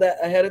lets me know that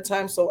ahead of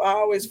time. So I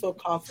always feel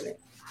confident.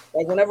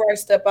 Like whenever I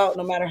step out,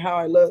 no matter how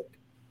I look,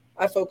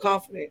 I feel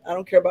confident. I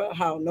don't care about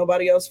how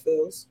nobody else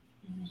feels,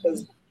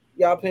 because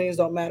y'all opinions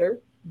don't matter.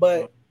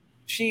 But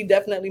she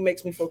definitely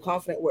makes me feel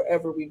confident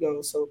wherever we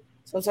go. So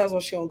sometimes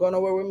when she don't go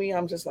nowhere with me,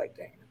 I'm just like,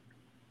 damn.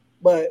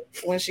 But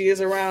when she is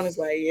around, it's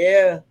like,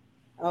 yeah,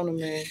 I don't know,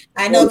 man.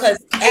 I know,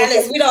 because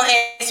Alex, we don't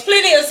ask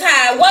plenty of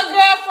time. What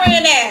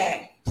girlfriend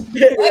at?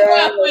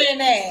 What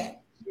girlfriend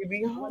at?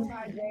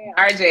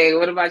 RJ,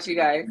 what about you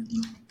guys?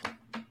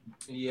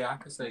 Yeah, I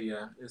could say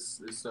yeah.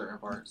 It's certain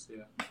parts,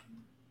 yeah.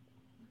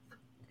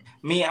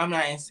 Me, I'm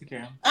not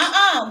insecure.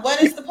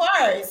 What is the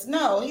parts?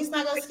 No, he's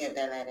not gonna skip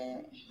that like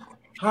that.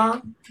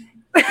 Huh?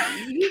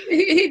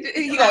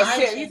 He gonna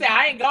skip. He said,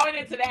 I ain't going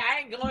into that. I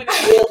ain't going into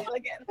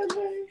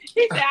that.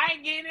 He said, I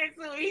ain't getting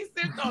into it. He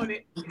sipped on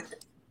it.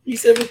 You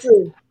sipping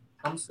too?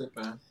 I'm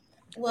sipping.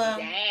 Well,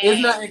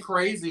 it's nothing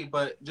crazy,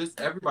 but just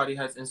everybody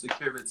has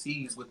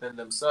insecurities within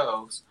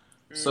themselves.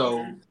 Mm-hmm.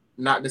 So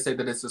not to say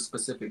that it's a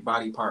specific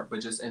body part, but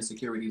just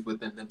insecurities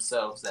within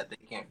themselves that they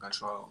can't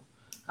control.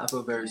 I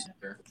feel very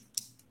secure.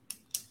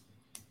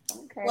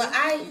 Okay. Well,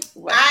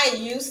 I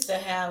used to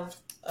have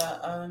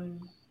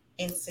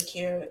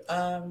insecure.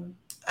 I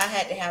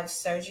had to have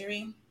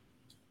surgery,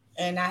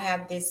 and I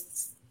have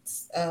this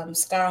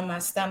scar on my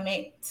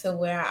stomach to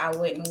where I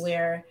wouldn't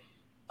wear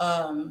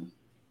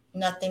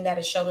nothing that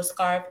is shoulder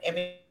scarf.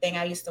 Everything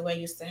I used to wear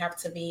used to have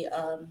to be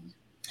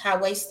high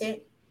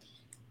waisted.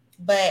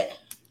 But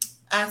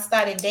I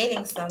started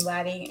dating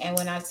somebody, and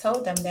when I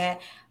told them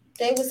that,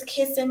 they was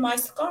kissing my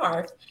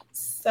scarf.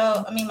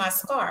 So, I mean, my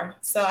scar.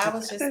 So I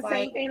was just That's like, the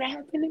same thing that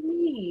happened to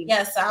me.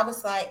 Yeah, so I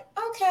was like,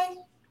 okay.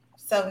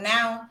 So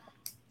now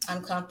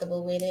I'm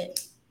comfortable with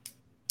it.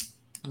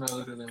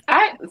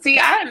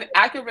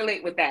 I can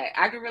relate with that.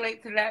 I can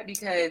relate to that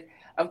because,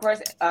 of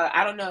course,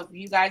 I don't know if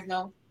you guys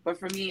know, but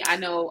for me, I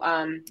know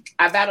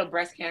I battled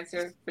breast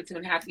cancer for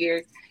 2.5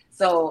 years.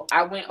 So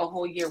I went a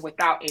whole year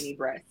without any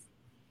breasts.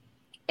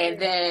 And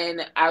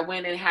then I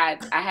went and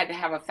I had to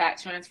have a fat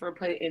transfer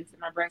put into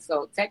my breast.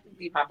 So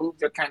technically my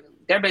boobs are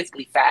they're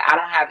basically fat. I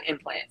don't have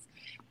implants,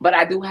 but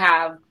I do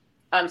have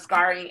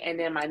scarring. And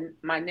then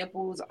my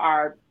nipples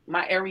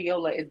my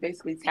areola is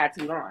basically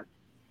tattooed on.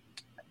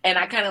 And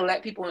I kind of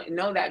let people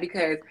know that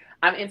because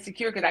I'm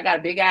insecure because I got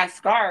a big ass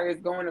scars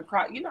going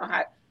across. You know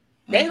how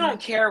they don't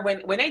care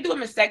when they do a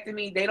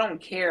mastectomy, they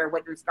don't care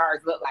what the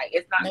scars look like.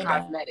 It's not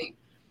cosmetic.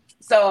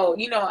 So,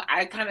 you know,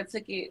 I kind of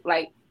took it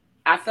like,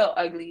 I felt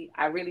ugly.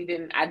 I really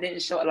didn't. I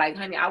didn't show it. Like,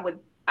 honey, I would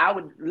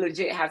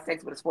legit have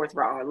sex with a sports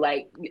bra on.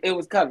 Like, it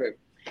was covered.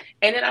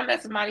 And then I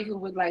met somebody who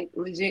would like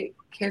legit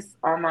kiss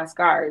on my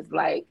scars.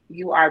 Like,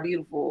 you are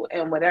beautiful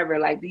and whatever.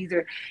 Like, these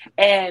are.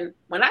 And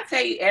when I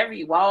tell you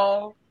every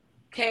wall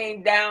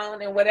came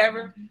down and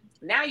whatever,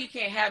 now you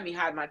can't have me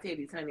hide my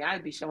titties, honey.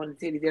 I'd be showing the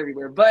titties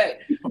everywhere. But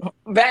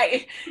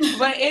it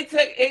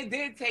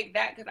did take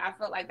that because I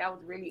felt like that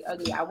was really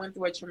ugly. I went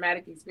through a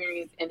traumatic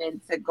experience, and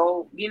then to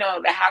go,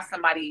 to have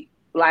somebody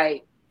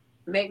like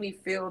make me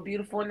feel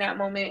beautiful in that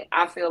moment,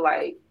 I feel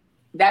like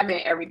that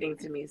meant everything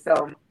to me.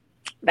 So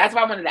that's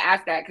why I wanted to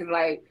ask that, because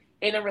like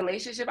in a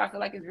relationship, I feel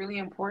like it's really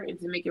important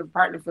to make your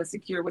partner feel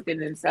secure within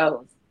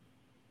themselves.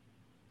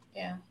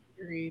 Yeah,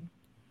 agreed.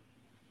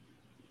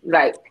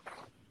 Like,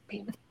 so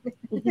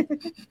do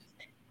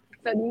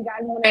you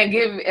guys want to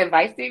give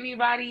advice to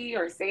anybody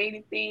or say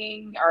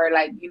anything or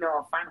like,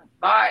 a final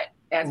thought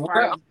as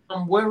far as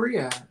where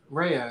Rhea?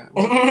 Well,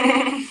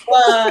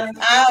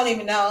 I don't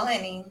even know,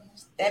 honey.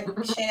 That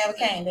she never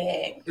came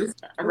back.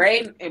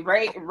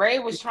 Ray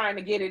was trying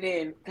to get it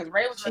in because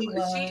Ray was.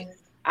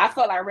 I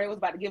felt like Ray was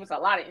about to give us a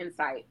lot of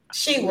insight.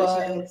 She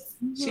was.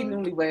 She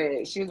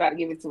newlywed. She was about to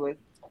give it to us.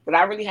 But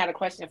I really had a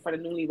question for the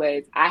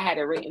newlyweds. I had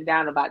it written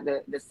down about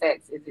the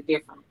sex. Is it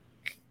different?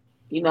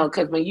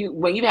 Because when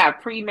you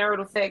have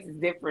premarital sex, it's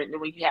different than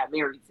when you have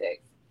married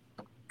sex.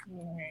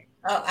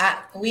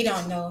 Oh, we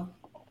don't know.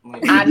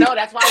 I know.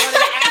 That's why I wanted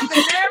to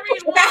ask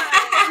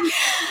everyone.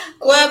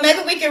 Well,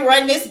 maybe we can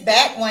run this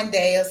back one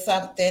day or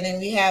something, and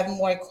we have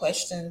more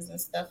questions and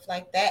stuff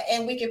like that,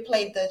 and we can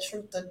play the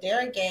truth or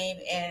dare game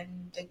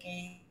and the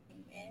game.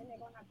 And they're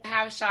gonna have to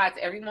have shots.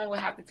 Everyone will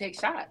have to take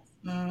shots.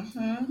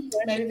 Mm-hmm.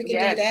 Maybe we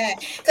can do that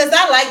because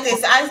I like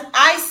this.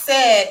 I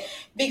said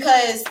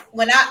because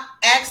when I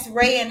asked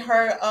Ray and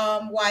her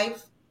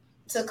wife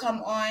to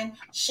come on,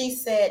 she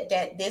said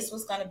that this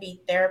was going to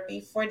be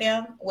therapy for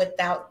them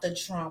without the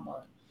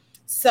drama.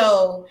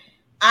 So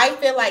I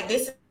feel like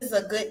this is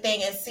a good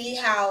thing, and see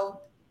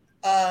how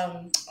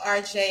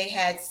RJ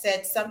had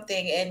said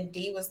something and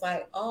D was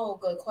like, oh,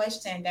 good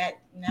question. That's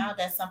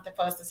something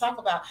for us to talk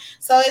about.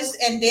 So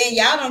and then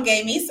y'all done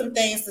gave me some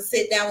things to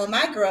sit down with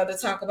my girl to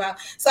talk about.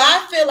 So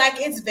I feel like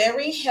it's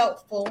very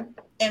helpful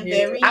and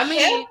very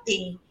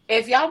healthy.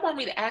 If y'all want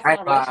me to ask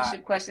y'all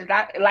relationship questions,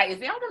 I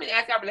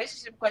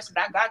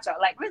got y'all.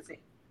 Like, listen,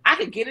 I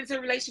could get into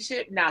a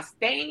relationship, now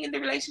staying in the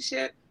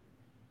relationship,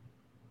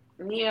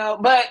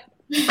 but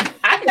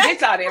I can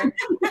get y'all there.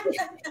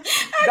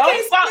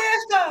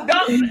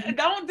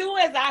 Don't do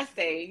as I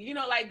say.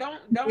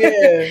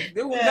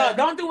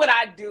 Don't do what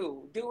I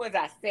do. Do as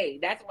I say.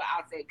 That's what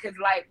I'll say. Because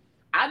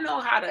I know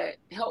how to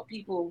help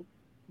people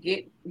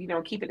get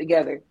keep it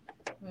together.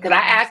 Because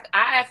I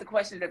ask the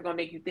questions that's gonna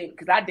make you think.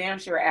 Because I damn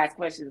sure ask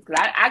questions.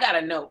 Because I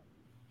gotta know.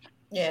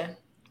 Yeah.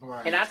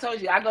 Right. And I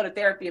told you I go to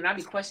therapy and I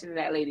be questioning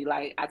that lady.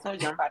 Like I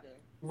told you I'm about to.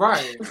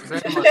 Right.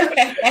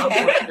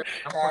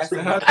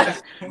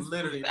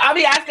 Literally. I'll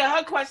be asking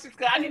her questions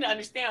because I need to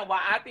understand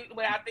why I think the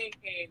way I think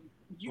and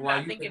you're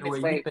not thinking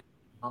this way.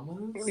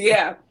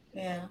 Yeah.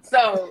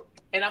 So,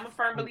 and I'm a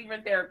firm believer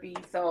in therapy.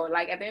 So,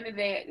 like at the end of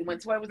the day, when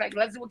Toy was like,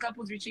 "Let's do a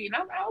couples retreat," and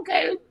I'm like,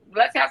 "Okay,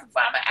 let's have some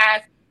fun." I'm gonna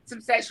ask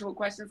some sexual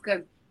questions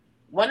because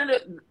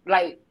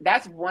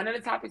that's one of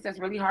the topics that's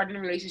really hard in a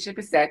relationship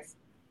is sex,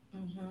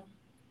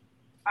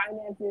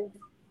 finances.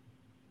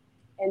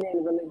 And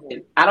then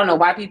religion. I don't know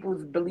why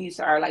people's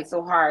beliefs are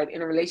so hard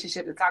in a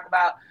relationship to talk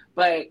about,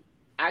 but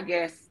I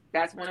guess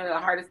that's one of the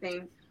hardest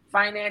things.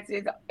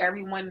 Finances,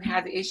 everyone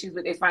has issues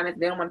with their finances.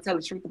 They don't want to tell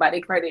the truth about their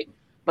credit.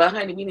 But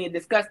honey, we need to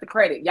discuss the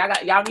credit.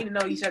 Y'all need to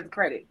know each other's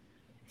credit.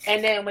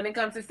 And then when it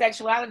comes to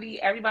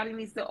sexuality, everybody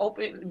needs to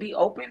be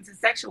open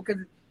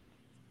to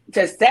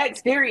to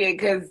sex, period,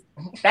 because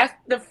that's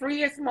the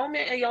freest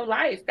moment in your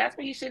life. That's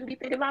when you shouldn't be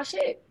thinking about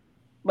shit,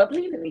 but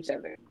pleasing each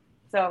other.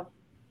 So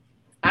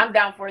I'm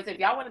down for it. So if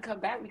y'all want to come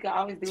back, we can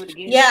always do it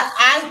again. Yeah,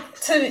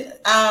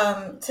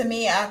 to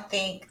me, I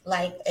think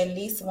at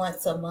least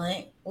once a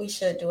month we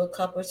should do a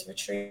couples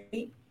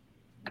retreat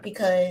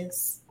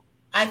because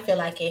I feel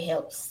like it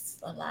helps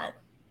a lot.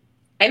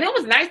 And it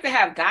was nice to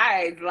have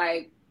guys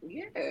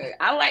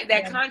I like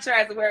that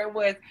contrast where it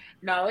was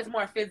it's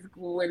more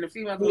physical and the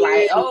females were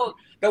like, oh,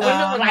 the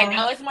women were like,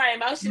 no, it's more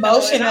emotional.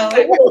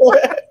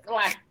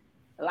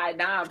 Like,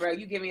 nah, bro,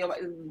 you give me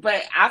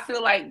but I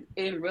feel like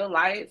in real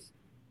life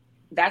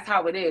that's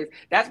how it is.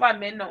 That's why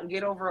men don't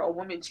get over a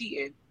woman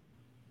cheating.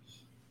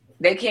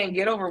 They can't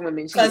get over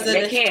women cheating.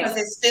 Because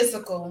it's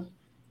physical.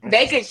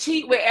 They can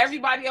cheat with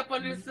everybody up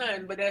under the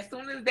sun, but as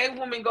soon as their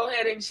woman go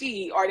ahead and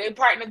cheat or their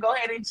partner go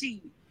ahead and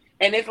cheat,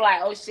 and it's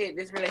like, oh shit,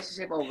 this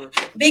relationship over.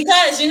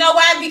 Because you know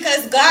why?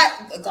 Because God.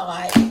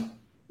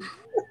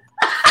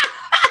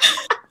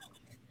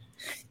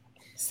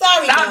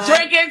 Sorry, stop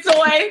drinking,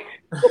 Toy.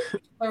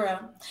 For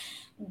real.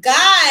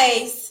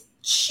 Guys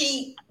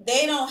cheat.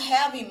 They don't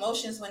have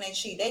emotions when they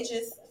cheat. They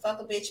just fuck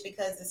a bitch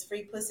because it's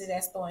free pussy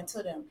that's going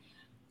to them.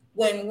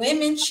 When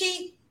women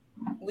cheat,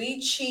 we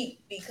cheat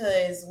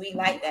because we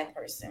like that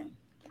person.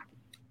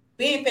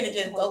 We ain't finna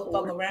just go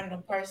fuck a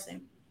random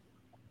person.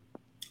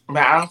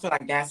 But I don't feel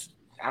like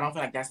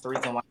that's the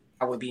reason why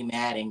I would be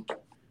mad and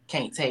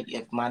can't take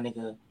if my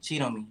nigga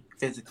cheat on me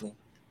physically.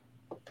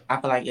 I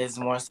feel like it's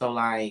more so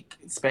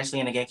especially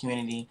in the gay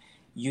community,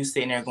 you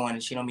sitting there going to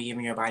cheat on me,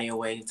 giving your body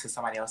away to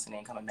somebody else and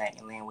then coming back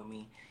and laying with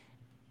me.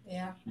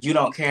 Yeah. You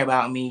don't care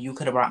about me. You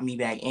could have brought me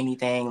back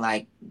anything.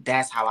 Like,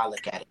 that's how I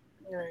look at it.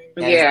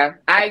 Yeah,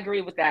 I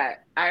agree with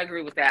that. I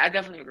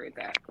definitely agree with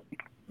that.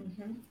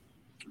 Mm-hmm.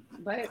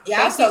 But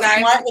y'all so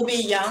smart to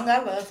be young.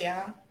 I love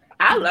y'all.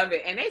 I love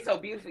it. And they so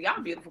beautiful. Y'all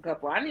a beautiful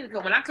couple. I need to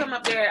come. When I come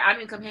up there, I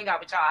need to come hang out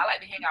with y'all. I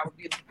like to hang out with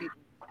beautiful people.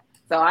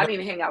 So I need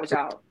to hang out with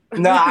y'all.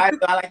 No, I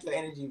like your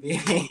energy, B.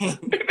 You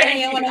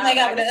don't want to hang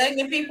out with the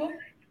ugly people?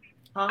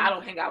 I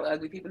don't hang out with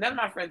ugly people. None of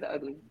my friends are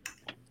ugly.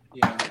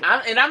 Yeah.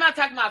 I'm not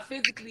talking about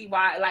physically,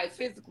 like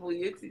physically,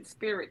 it's a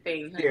spirit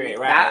thing. Spirit,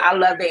 right. I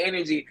love the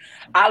energy.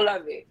 I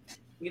love it.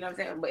 You know what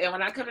I'm saying? But and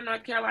when I come to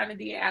North Carolina,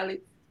 D and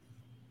Alex,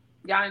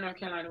 y'all in North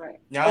Carolina, right?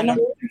 Y'all know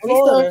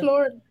Florida.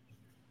 Florida.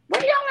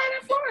 Where y'all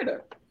at in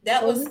Florida?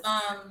 That was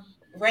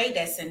Ray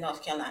that's in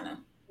North Carolina.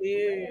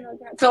 Yeah.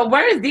 So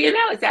where is D and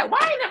Alex at? Why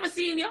I ain't never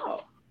seen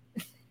y'all?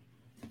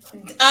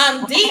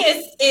 D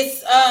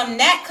is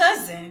Nat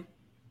cousin.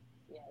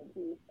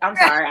 I'm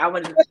sorry, I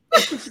wouldn't.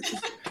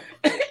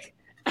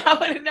 I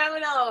would have never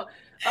known.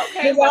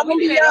 Okay, well,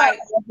 we did like.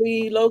 I'll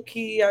be low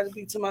key. I'll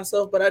be to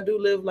myself, but I do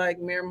live like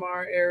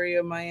Miramar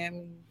area,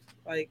 Miami.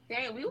 Like,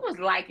 dang, we was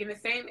like in the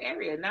same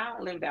area. Now I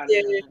don't live down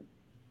there.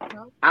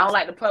 I don't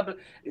like the public.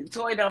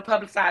 Toy don't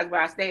publicize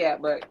where I stay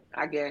at, but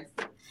I guess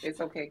it's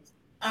okay.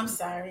 I'm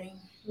sorry.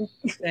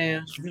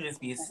 Damn, you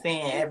just be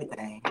saying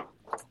everything.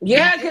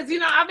 Yeah, because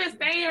I've been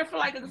staying here for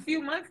like a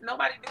few months.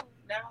 Nobody knew.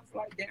 Now it's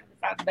like damn,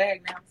 it's out the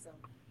bag now. So.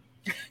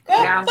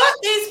 Now, fuck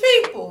these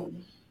people.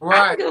 Right.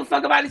 I don't give a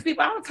fuck about these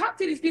people. I don't talk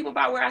to these people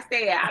about where I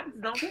stay at. I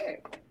just don't care.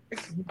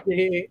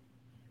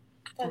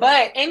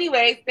 But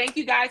anyways, thank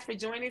you guys for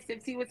joining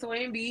Sip Tea with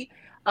Toy and B.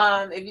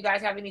 If you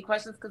guys have any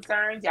questions,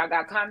 concerns, y'all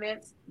got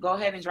comments, go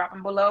ahead and drop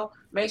them below.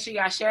 Make sure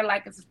y'all share,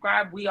 like, and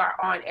subscribe. We are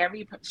on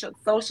every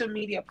social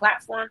media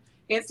platform,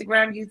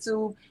 Instagram,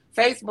 YouTube,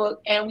 Facebook,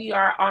 and we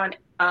are on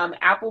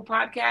Apple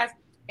Podcasts,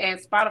 and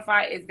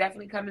Spotify is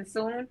definitely coming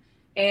soon.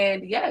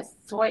 And yes,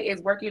 Toy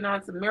is working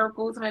on some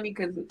miracles, honey,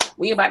 because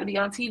we about to be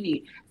on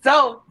TV.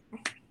 So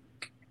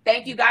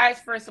thank you guys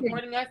for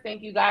supporting us.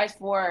 Thank you guys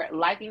for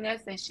liking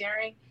us and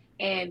sharing.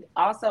 And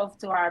also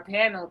to our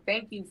panel,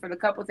 thank you for the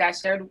couples that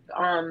shared,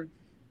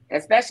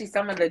 especially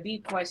some of the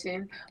deep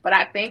questions. But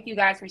I thank you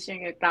guys for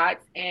sharing your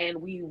thoughts,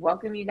 and we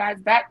welcome you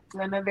guys back to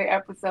another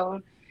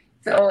episode.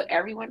 So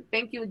everyone,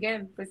 thank you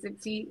again for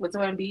Sip Tea with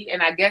Toy and B.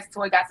 And I guess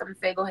Toy got something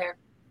to say. Go ahead.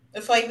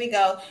 Before we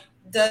go,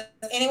 does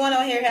anyone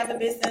on here have a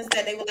business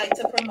that they would like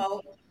to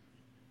promote?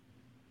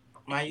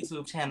 My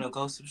YouTube channel,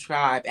 go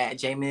subscribe at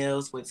J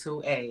Mills with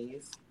 2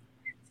 A's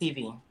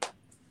TV.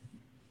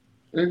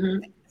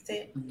 Mm-hmm. That's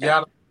it.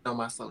 Y'all don't know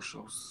my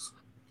socials.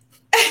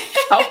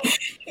 Oh.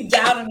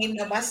 Y'all don't even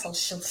know my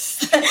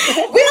socials. We don't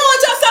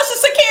want your social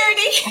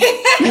security.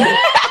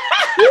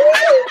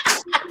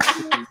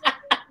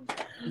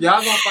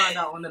 Y'all gonna find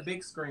out on the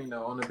big screen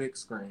though. On the big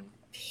screen.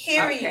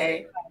 Period.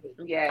 Okay.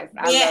 Yes.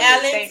 Me and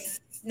Alex.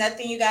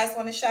 Nothing you guys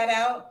want to shout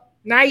out?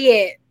 Not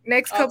yet.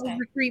 Next couple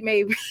retreat,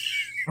 maybe.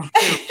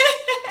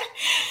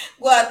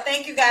 Well,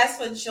 thank you guys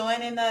for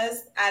joining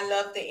us. I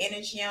love the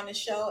energy on the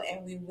show,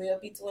 and we will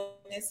be doing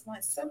this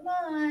once a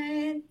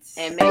month.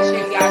 And make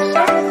sure y'all